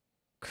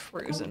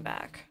Cruising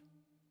Back.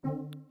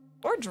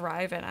 Or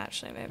Driving,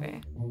 actually,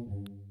 maybe.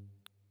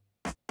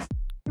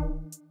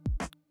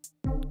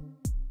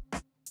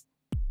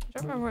 I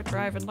don't remember what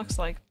Driving looks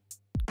like.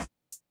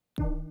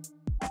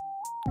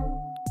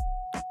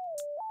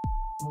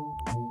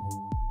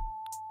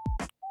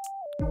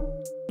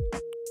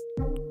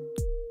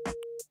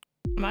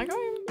 Am I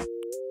going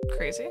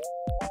crazy?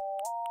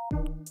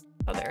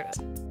 Oh, there it is.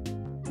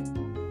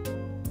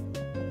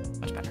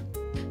 Much better.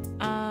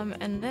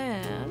 And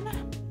then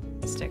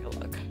let's take a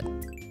look.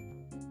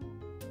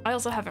 I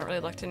also haven't really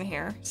looked in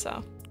here,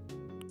 so.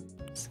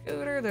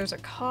 Scooter, there's a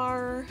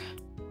car.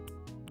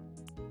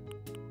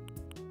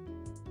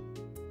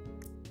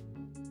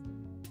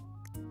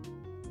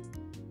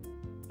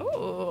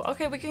 Ooh,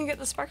 okay, we can get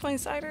the sparkling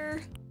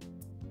cider.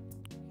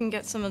 We can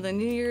get some of the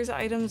New Year's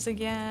items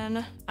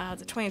again.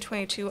 The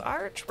 2022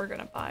 arch, we're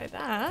gonna buy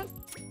that.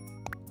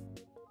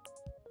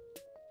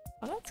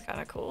 Oh, that's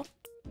kind of cool.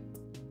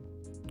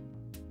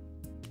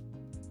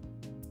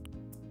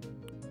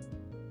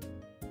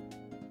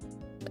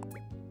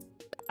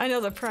 I know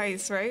the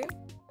price, right?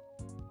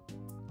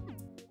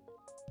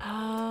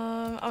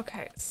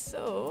 Okay,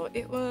 so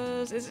it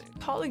was, is it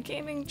called a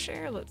gaming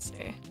chair? Let's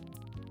see.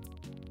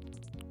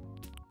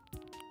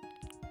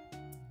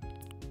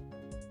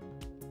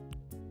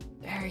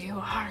 There you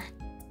are.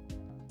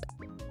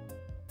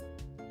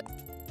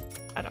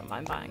 I don't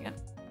mind buying it.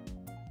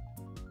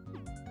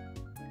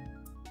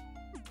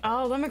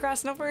 Oh,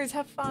 lemongrass, no worries,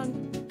 have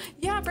fun.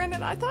 Yeah,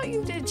 Brandon, I thought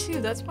you did too.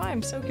 That's why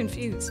I'm so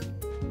confused.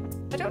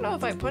 I don't know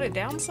if I put it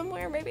down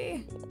somewhere,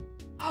 maybe?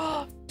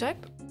 Oh,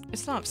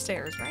 it's not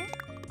upstairs, right?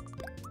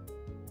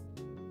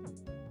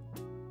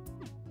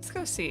 Let's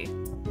go see.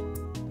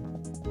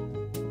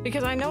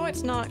 Because I know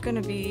it's not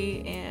gonna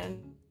be in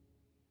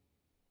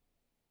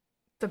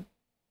the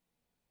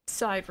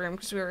side room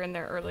because we were in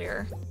there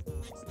earlier.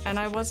 And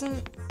I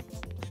wasn't...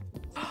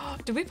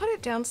 Did we put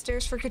it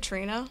downstairs for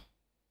Katrina?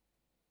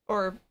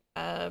 Or,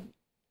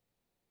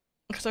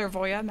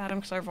 Clairvoya,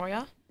 Madame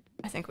Clairvoya?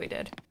 I think we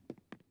did.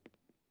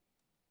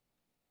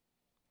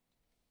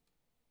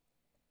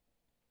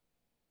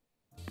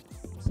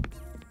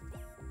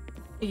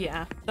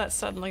 Yeah, that's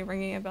suddenly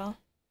ringing a bell.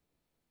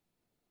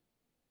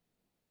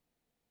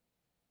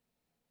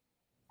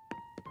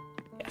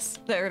 Yes,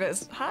 there it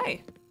is.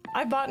 Hi!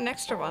 I bought an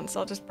extra one, so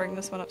I'll just bring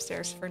this one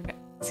upstairs for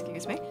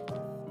excuse me.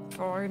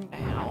 For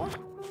now.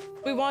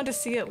 We wanted to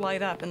see it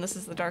light up, and this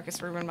is the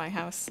darkest room in my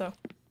house, so...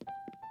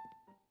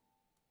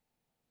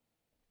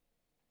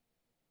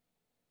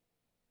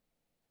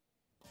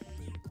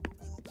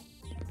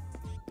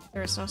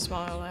 There is no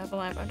smaller lava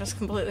lamp. I'm just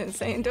completely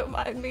insane. Don't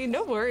mind me.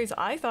 No worries.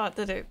 I thought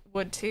that it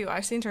would too.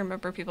 I seem to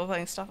remember people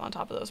putting stuff on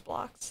top of those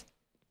blocks.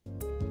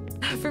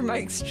 For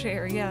Mike's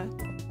chair, yeah.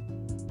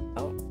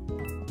 Oh.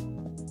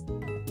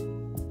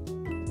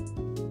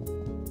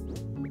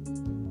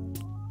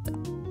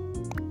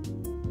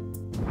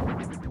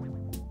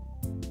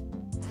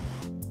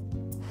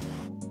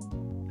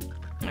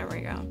 There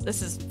we go.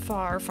 This is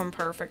far from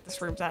perfect.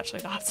 This room's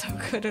actually not so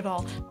good at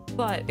all,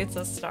 but it's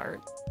a start.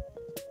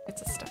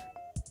 It's a start.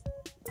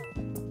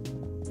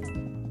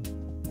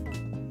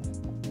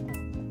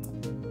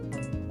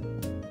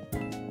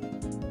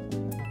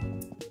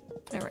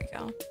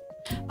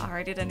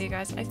 Alrighty then, you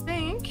guys. I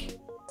think...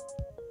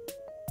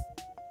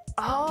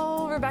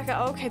 Oh,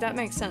 Rebecca. Okay, that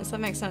makes sense. That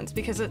makes sense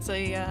because it's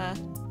a,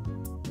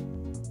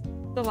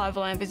 the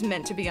lava lamp is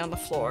meant to be on the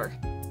floor.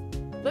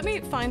 Let me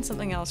find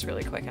something else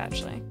really quick,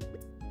 actually.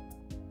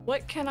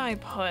 What can I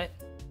put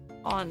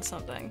on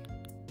something?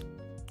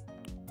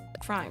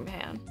 Frying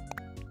pan.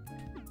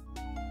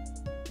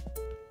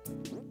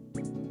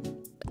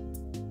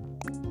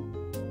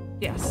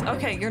 Yes.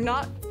 Okay, you're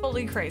not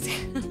fully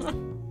crazy.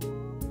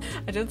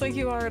 I don't think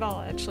you are at all,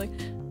 actually.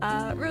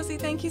 Rosie,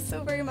 thank you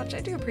so very much.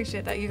 I do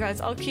appreciate that, you guys.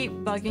 I'll keep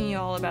bugging you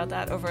all about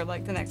that over,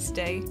 like, the next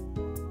day.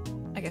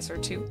 I guess, or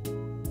two.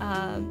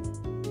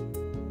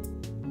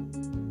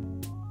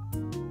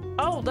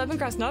 Oh,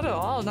 lemongrass, not at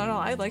all. No,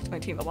 I liked my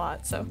team a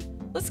lot, so...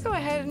 Let's go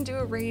ahead and do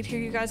a raid here,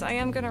 you guys. I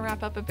am gonna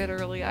wrap up a bit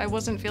early. I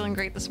wasn't feeling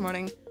great this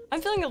morning. I'm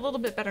feeling a little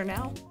bit better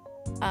now.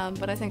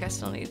 But I think I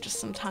still need just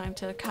some time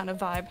to kind of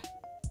vibe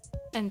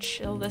and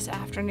chill this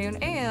afternoon,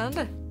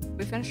 and...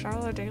 We finished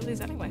all our dailies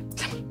anyway.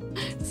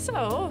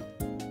 So,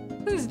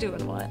 who's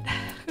doing what?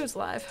 Who's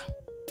live?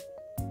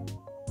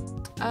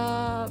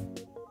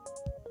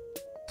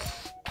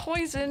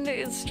 Poison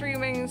is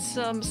streaming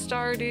some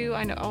Stardew.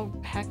 I know.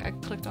 Oh, heck, I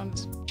clicked on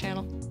his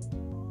channel.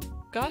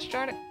 Gosh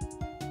darn it.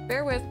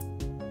 Bear with.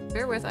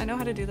 Bear with. I know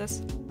how to do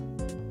this.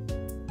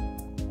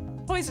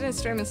 Poison is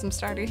streaming some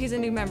Stardew. He's a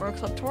new member of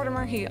Club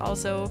Tortimer. He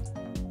also,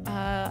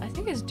 I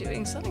think is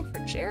doing something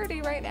for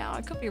charity right now.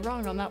 I could be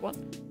wrong on that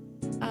one.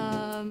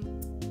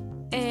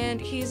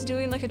 And he's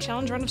doing like a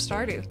challenge run of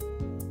Stardew.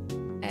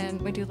 And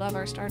we do love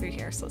our Stardew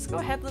here, so let's go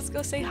ahead, let's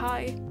go say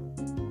hi.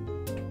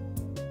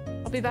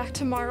 I'll be back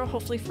tomorrow,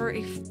 hopefully for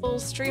a full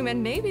stream,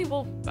 and maybe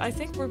I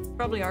think we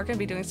probably are gonna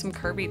be doing some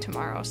Kirby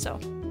tomorrow, so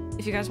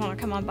if you guys wanna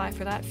come on by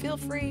for that, feel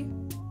free.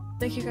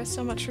 Thank you guys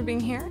so much for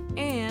being here,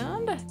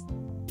 and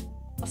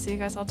I'll see you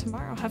guys all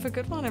tomorrow. Have a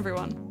good one,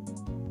 everyone.